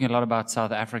we're talking a lot about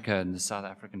South Africa and the South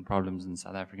African problems and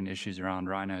South African issues around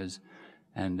rhinos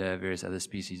and various other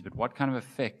species, but what kind of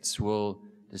effects will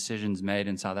decisions made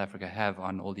in South Africa have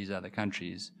on all these other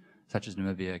countries, such as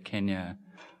Namibia, Kenya,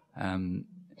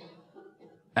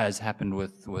 as happened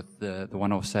with the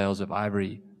one-off sales of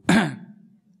ivory?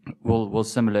 Will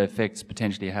similar effects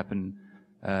potentially happen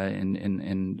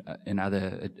in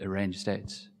other arranged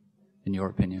states, in your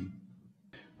opinion?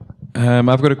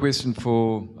 I've got a question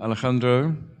for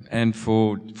Alejandro and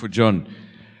for John.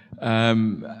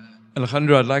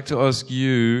 Alejandro, I'd like to ask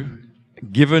you,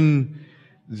 given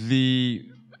the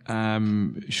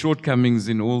shortcomings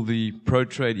in all the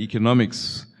pro-trade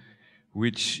economics,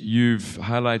 which you've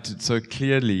highlighted so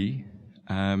clearly,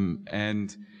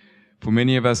 and for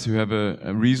many of us who have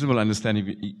a reasonable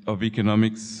understanding of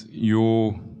economics,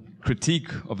 your critique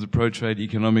of the pro-trade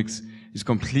economics is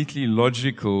completely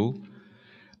logical.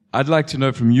 I'd like to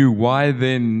know from you, why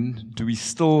then do we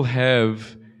still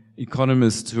have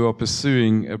economists who are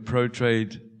pursuing a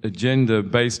pro-trade agenda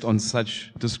based on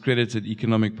such discredited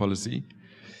economic policy?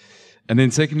 And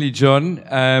then secondly, John,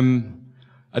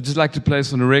 I'd just like to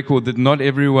place on a record that not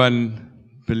everyone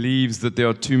believes that there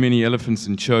are too many elephants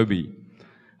in Chobe.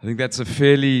 I think that's a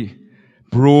fairly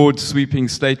broad, sweeping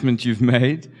statement you've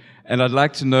made, and I'd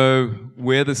like to know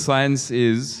where the science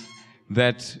is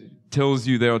that tells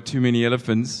you there are too many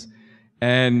elephants,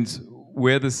 and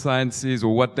where the science is,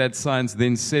 or what that science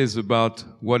then says about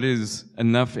what is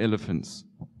enough elephants.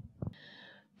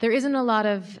 There isn't a lot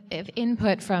of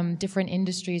input from different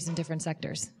industries and different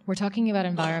sectors. We're talking about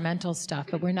environmental stuff,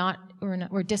 but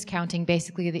we're discounting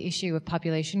basically the issue of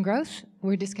population growth.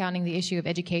 We're discounting the issue of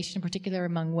education, in particular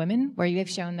among women, where you have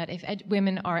shown that if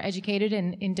women are educated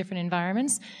in different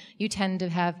environments, you tend to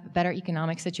have better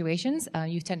economic situations.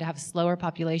 You tend to have slower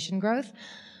population growth.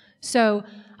 So,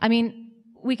 I mean,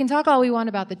 we can talk all we want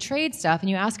about the trade stuff, and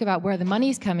you ask about where the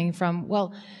money's coming from.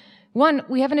 Well, one,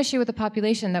 we have an issue with the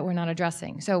population that we're not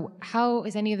addressing. So how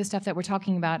is any of the stuff that we're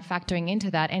talking about factoring into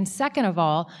that? And second of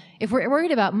all, if we're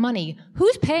worried about money,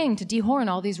 who's paying to dehorn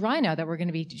all these rhino that we're going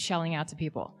to be shelling out to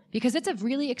people? Because it's a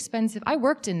really expensive... I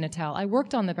worked in Natal. I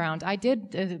worked on the ground. I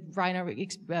did the rhino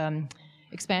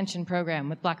expansion program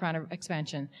with black rhino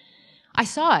expansion. I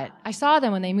saw it. I saw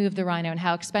them when they moved the rhino and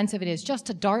how expensive it is just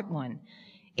to dart one.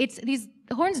 These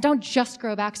horns don't just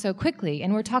grow back so quickly,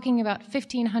 and we're talking about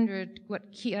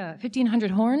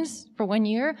 1,500 horns for 1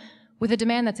 year with a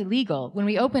demand that's illegal. When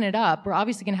we open it up, we're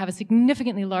obviously going to have a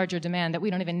significantly larger demand that we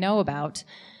don't even know about.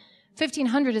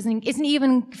 1,500 isn't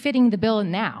even fitting the bill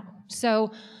now.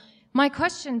 So my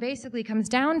question basically comes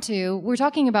down to, we're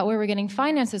talking about where we're getting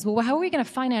finances. Well, how are we going to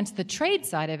finance the trade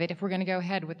side of it if we're going to go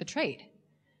ahead with the trade?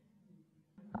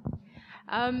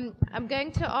 I'm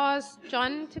going to ask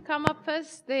John to come up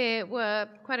first. There were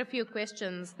quite a few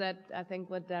questions that I think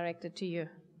were directed to you.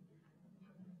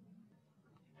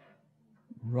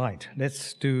 Right,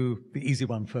 let's do the easy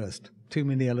one first. Too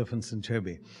many elephants in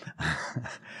Chobe.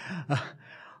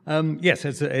 Yes,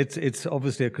 it's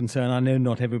obviously a concern. I know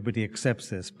not everybody accepts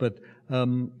this, but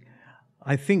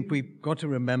I think we've got to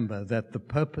remember that the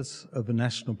purpose of a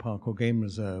national park or game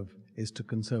reserve is to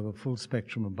conserve a full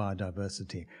spectrum of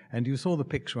biodiversity. And you saw the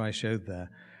picture I showed there.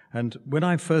 And when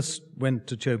I first went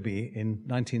to Chobe in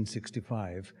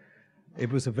 1965,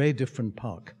 it was a very different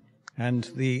park. And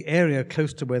the area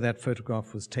close to where that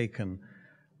photograph was taken,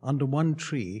 under one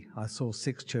tree, I saw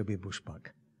 6 Chobe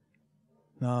bushbuck.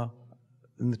 Now,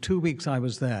 in the 2 weeks I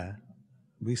was there,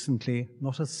 recently,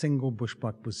 not a single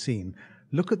bushbuck was seen.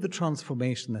 Look at the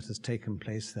transformation that has taken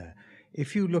place there.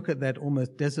 If you look at that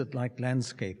almost desert-like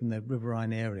landscape in that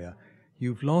riverine area,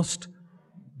 you've lost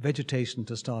vegetation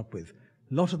to start with.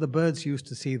 A lot of the birds you used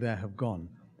to see there have gone.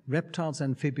 Reptiles,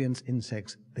 amphibians,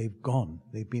 insects, they've gone.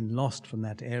 They've been lost from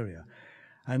that area.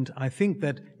 And I think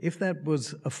that if that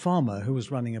was a farmer who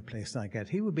was running a place like that,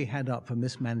 he would be had up for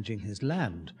mismanaging his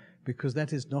land, because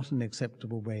that is not an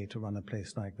acceptable way to run a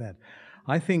place like that.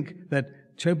 I think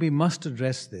that Chobe must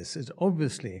address this. It's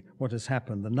obviously what has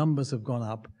happened. The numbers have gone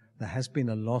up. There has been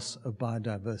a loss of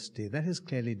biodiversity. That is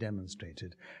clearly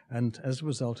demonstrated. And as a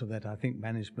result of that, I think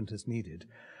management is needed.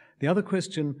 The other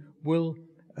question, will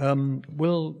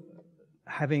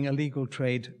having illegal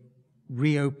trade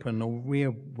reopen or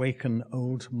reawaken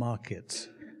old markets?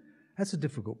 That's a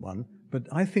difficult one, but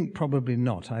I think probably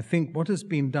not. I think what has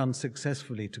been done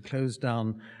successfully to close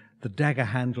down the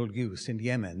dagger-handled use in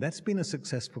Yemen, that's been a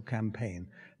successful campaign.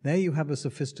 There you have a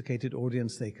sophisticated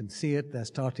audience, they can see it, they're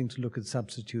starting to look at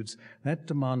substitutes. That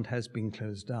demand has been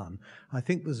closed down. I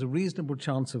think there's a reasonable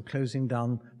chance of closing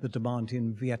down the demand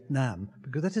in Vietnam,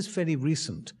 because that is fairly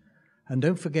recent. And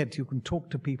don't forget, you can talk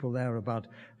to people there about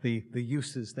the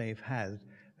uses they've had.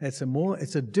 It's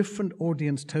a different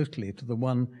audience totally to the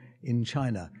one in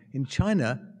China. In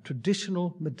China,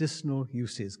 traditional medicinal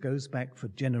uses goes back for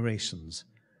generations.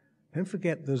 Don't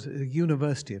forget there's a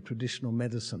university of traditional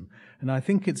medicine. And I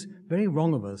think it's very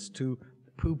wrong of us to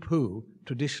poo-poo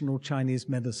traditional Chinese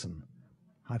medicine.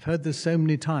 I've heard this so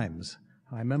many times.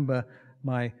 I remember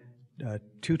my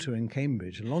tutor in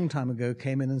Cambridge a long time ago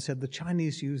came in and said the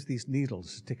Chinese use these needles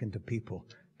to stick into people.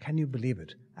 Can you believe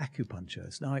it? Acupuncture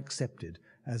is now accepted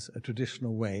as a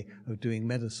traditional way of doing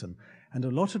medicine. And a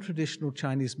lot of traditional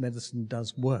Chinese medicine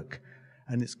does work.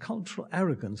 And it's cultural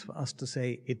arrogance for us to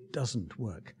say it doesn't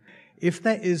work. If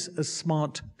there is a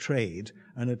smart trade,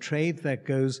 and a trade that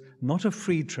goes, not a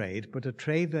free trade, but a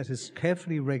trade that is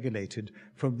carefully regulated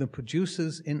from the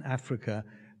producers in Africa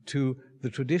to the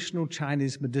traditional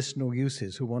Chinese medicinal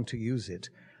uses who want to use it,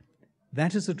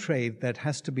 that is a trade that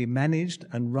has to be managed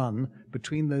and run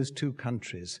between those two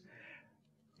countries.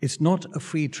 It's not a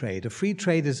free trade. A free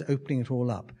trade is opening it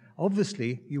all up.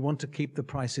 Obviously, you want to keep the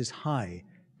prices high,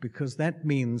 because that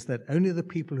means that only the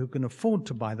people who can afford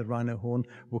to buy the rhino horn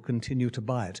will continue to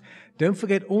buy it. Don't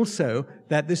forget also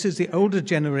that this is the older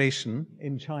generation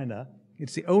in China.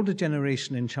 It's the older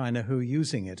generation in China who are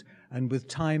using it, and with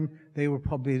time they will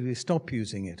probably stop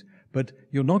using it. But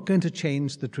you're not going to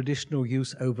change the traditional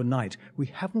use overnight. We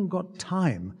haven't got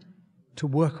time to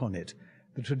work on it.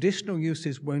 The traditional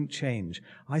uses won't change.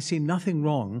 I see nothing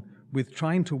wrong with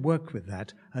trying to work with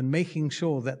that and making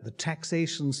sure that the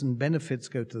taxations and benefits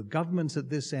go to the governments at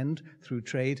this end through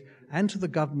trade and to the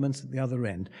governments at the other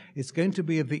end. It's going to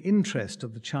be of the interest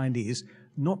of the Chinese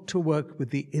not to work with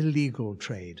the illegal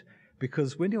trade,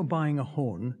 because when you're buying a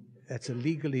horn that's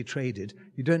illegally traded,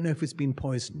 you don't know if it's been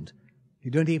poisoned. You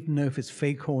don't even know if it's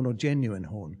fake horn or genuine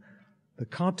horn. The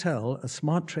cartel, a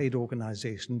smart trade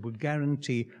organization, would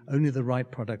guarantee only the right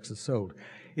products are sold.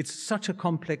 It's such a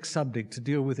complex subject to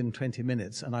deal with in 20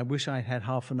 minutes, and I wish I had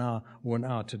half an hour or an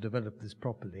hour to develop this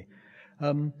properly.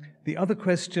 The other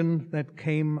question that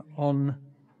came on,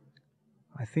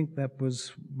 I think that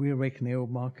was reawakening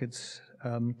old markets.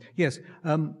 Yes,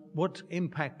 what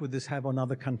impact would this have on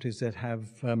other countries that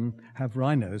have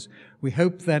rhinos? We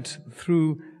hope that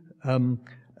through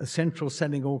a central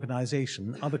selling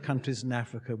organization, other countries in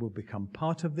Africa will become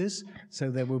part of this,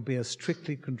 so there will be a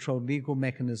strictly controlled legal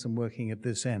mechanism working at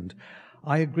this end.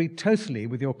 I agree totally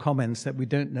with your comments that we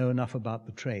don't know enough about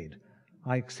the trade.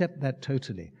 I accept that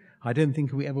totally. I don't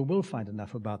think we ever will find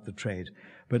enough about the trade.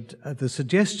 But the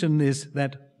suggestion is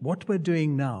that what we're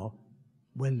doing now,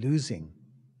 we're losing.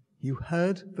 You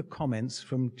heard the comments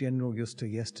from General Juster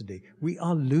yesterday. We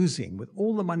are losing. With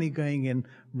all the money going in,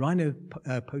 rhino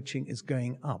poaching is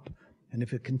going up. And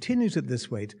if it continues at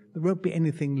this rate, there won't be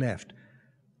anything left.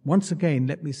 Once again,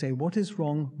 let me say, what is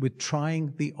wrong with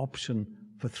trying the option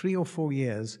for 3 or 4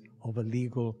 years of a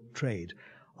legal trade?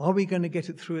 Are we going to get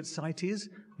it through at CITES?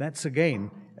 That's,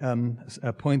 again,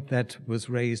 a point that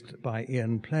was raised by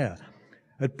Ian Player.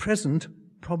 At present,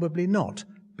 probably not,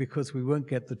 because we won't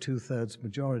get the 2/3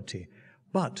 majority.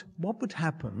 But what would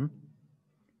happen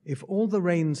if all the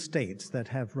RAIN states that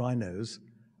have rhinos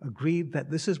agreed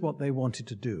that this is what they wanted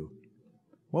to do?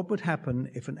 What would happen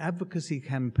if an advocacy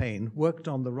campaign worked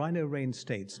on the rhino RAIN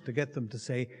states to get them to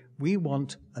say, we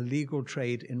want a legal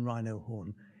trade in rhino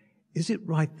horn? Is it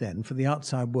right then for the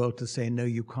outside world to say, no,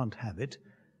 you can't have it?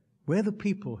 We're the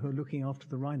people who are looking after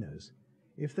the rhinos.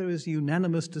 If there is a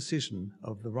unanimous decision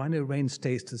of the rhino RAIN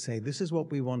states to say, this is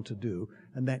what we want to do,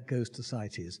 and that goes to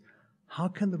CITES, how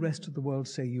can the rest of the world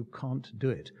say you can't do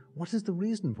it? What is the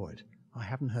reason for it? I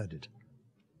haven't heard it.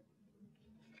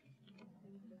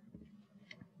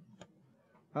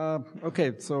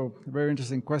 Okay, so very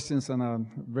interesting questions and a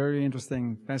very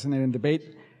interesting, fascinating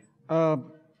debate.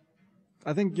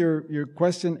 I think your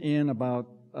question, Ian, about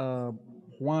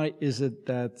why is it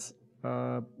that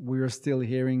we are still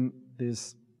hearing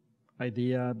this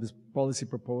idea, this policy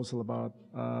proposal about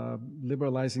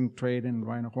liberalizing trade in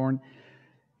rhino horn.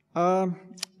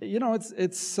 You know,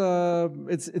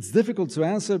 it's difficult to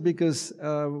answer because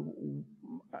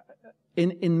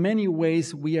in many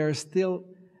ways we are still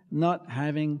not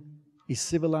having a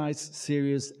civilized,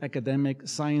 serious, academic,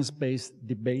 science-based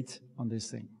debate on this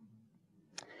thing.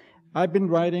 I've been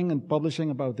writing and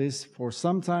publishing about this for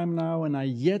some time now, and I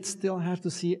yet still have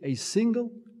to see a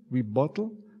single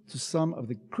rebuttal to some of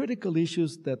the critical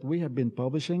issues that we have been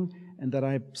publishing and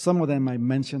that some of them I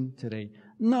mentioned today.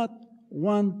 Not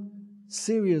one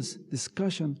serious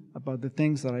discussion about the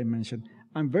things that I mentioned.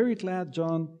 I'm very glad,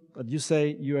 John, that you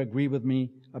say you agree with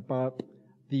me about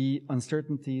the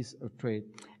uncertainties of trade.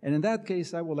 And in that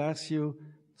case, I will ask you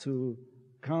to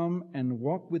come and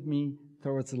walk with me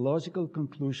towards the logical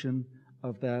conclusion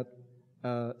of that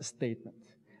statement.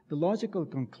 The logical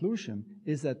conclusion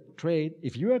is that trade,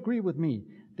 if you agree with me,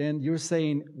 then you're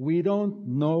saying we don't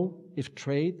know if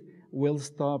trade will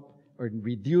stop or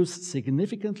reduce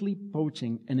significantly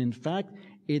poaching, and in fact,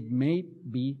 it may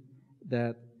be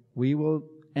that we will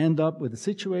end up with a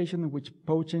situation in which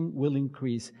poaching will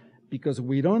increase because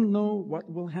we don't know what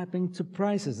will happen to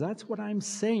prices. That's what I'm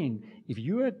saying. If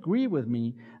you agree with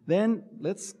me, then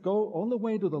let's go all the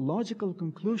way to the logical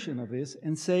conclusion of this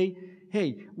and say,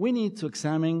 hey, we need to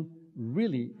examine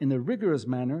really in a rigorous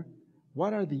manner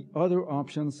what are the other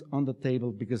options on the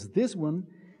table, because this one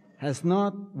has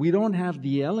not, we don't have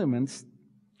the elements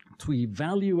to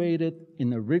evaluate it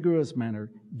in a rigorous manner.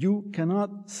 You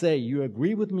cannot say you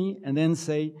agree with me and then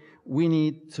say we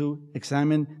need to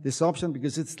examine this option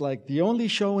because it's like the only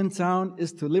show in town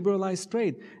is to liberalize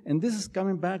trade. And this is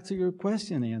coming back to your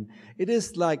question, Ian. It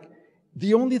is like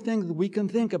the only thing that we can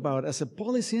think about as a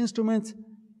policy instrument.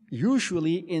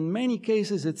 Usually, in many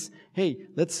cases, it's, hey,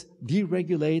 let's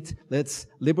deregulate, let's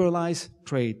liberalize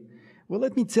trade. Well,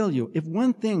 let me tell you, if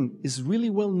one thing is really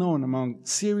well known among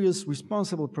serious,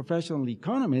 responsible professional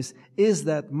economists is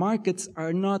that markets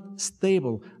are not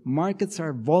stable. Markets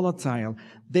are volatile.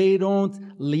 They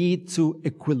don't lead to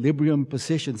equilibrium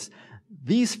positions.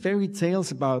 These fairy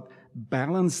tales about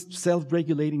balanced,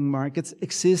 self-regulating markets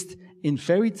exist in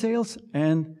fairy tales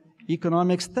and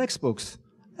economics textbooks.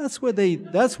 That's where they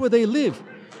live.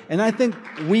 And I think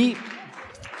we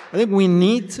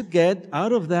need to get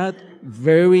out of that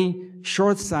very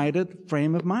short-sighted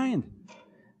frame of mind.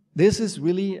 This is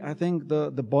really, I think,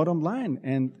 the bottom line.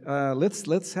 And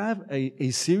let's have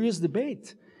a serious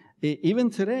debate.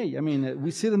 Even today, I mean, we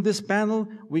sit in this panel,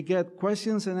 we get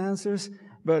questions and answers,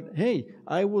 but hey,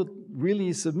 I would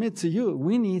really submit to you,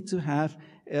 we need to have,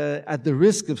 at the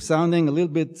risk of sounding a little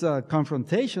bit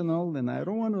confrontational, and I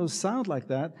don't want to sound like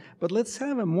that, but let's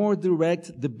have a more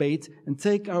direct debate and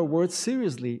take our words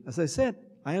seriously. As I said,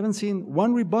 I haven't seen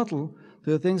one rebuttal to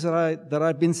the things that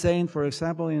I've been saying, for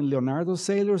example, in Leonardo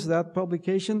Sailors, that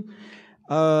publication.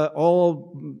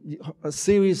 All a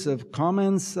series of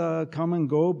comments come and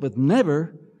go, but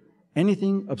never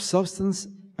anything of substance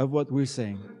of what we're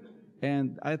saying.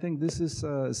 And I think this is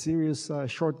a serious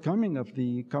shortcoming of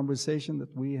the conversation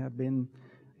that we have been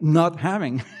not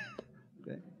having.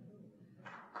 Okay.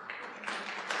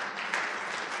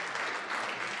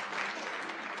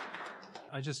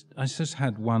 I just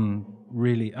had one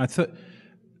really, I thought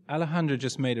Alejandro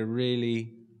just made a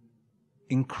really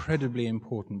incredibly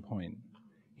important point.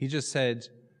 He just said,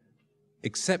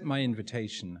 accept my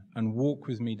invitation and walk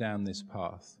with me down this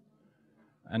path.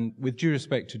 And with due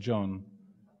respect to John,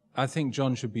 I think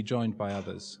John should be joined by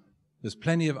others. There's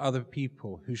plenty of other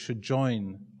people who should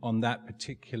join on that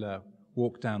particular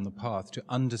walk down the path to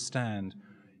understand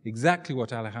exactly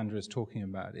what Alejandro is talking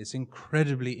about. It's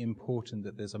incredibly important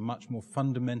that there's a much more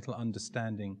fundamental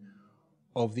understanding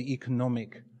of the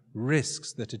economic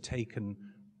risks that are taken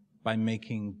by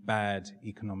making bad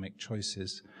economic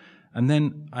choices. And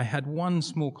then I had one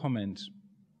small comment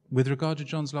with regard to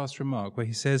John's last remark, where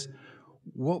he says,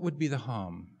 what would be the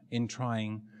harm in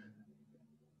trying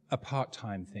a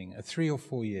part-time thing, 3 or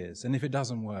 4 years, and if it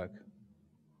doesn't work?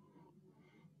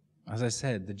 As I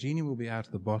said, the genie will be out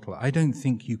of the bottle. I don't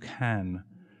think you can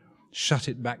shut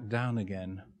it back down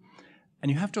again.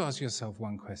 And you have to ask yourself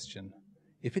one question.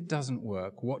 If it doesn't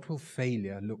work, what will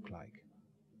failure look like?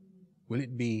 Will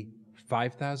it be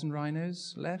 5,000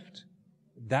 rhinos left?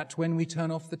 That's when we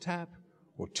turn off the tap?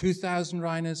 Or 2,000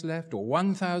 rhinos left? Or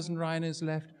 1,000 rhinos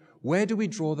left? Where do we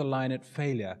draw the line at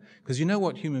failure? Because you know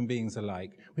what human beings are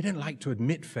like. We don't like to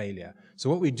admit failure. So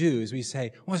what we do is we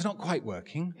say, well, it's not quite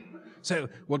working. So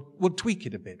we'll tweak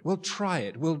it a bit. We'll try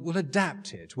it. We'll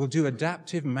adapt it. We'll do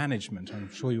adaptive management.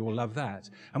 I'm sure you all love that.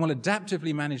 And we'll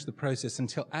adaptively manage the process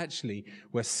until actually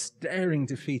we're staring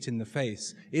defeat in the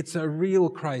face. It's a real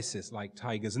crisis like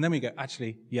tigers. And then we go,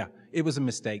 actually, yeah, it was a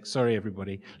mistake. Sorry,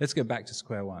 everybody. Let's go back to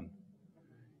square one.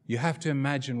 You have to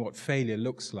imagine what failure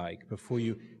looks like before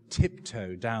you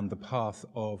tiptoe down the path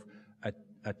of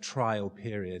a trial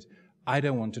period. I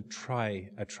don't want to try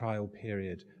a trial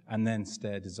period and then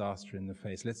stare disaster in the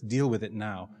face. Let's deal with it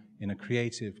now in a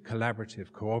creative,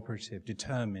 collaborative, cooperative,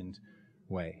 determined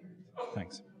way.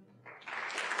 Thanks.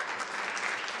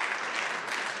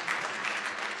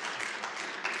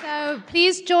 So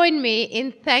please join me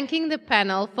in thanking the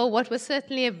panel for what was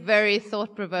certainly a very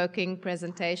thought-provoking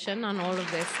presentation on all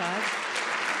of their sides.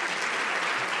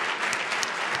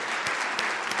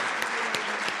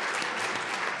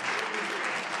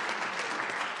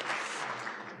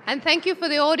 And thank you for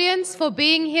the audience for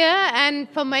being here and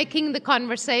for making the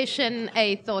conversation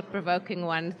a thought-provoking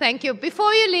one. Thank you.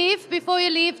 Before you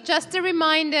leave, just a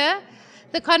reminder,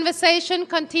 the conversation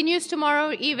continues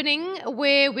tomorrow evening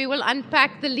where we will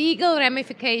unpack the legal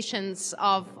ramifications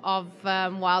of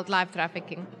wildlife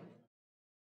trafficking.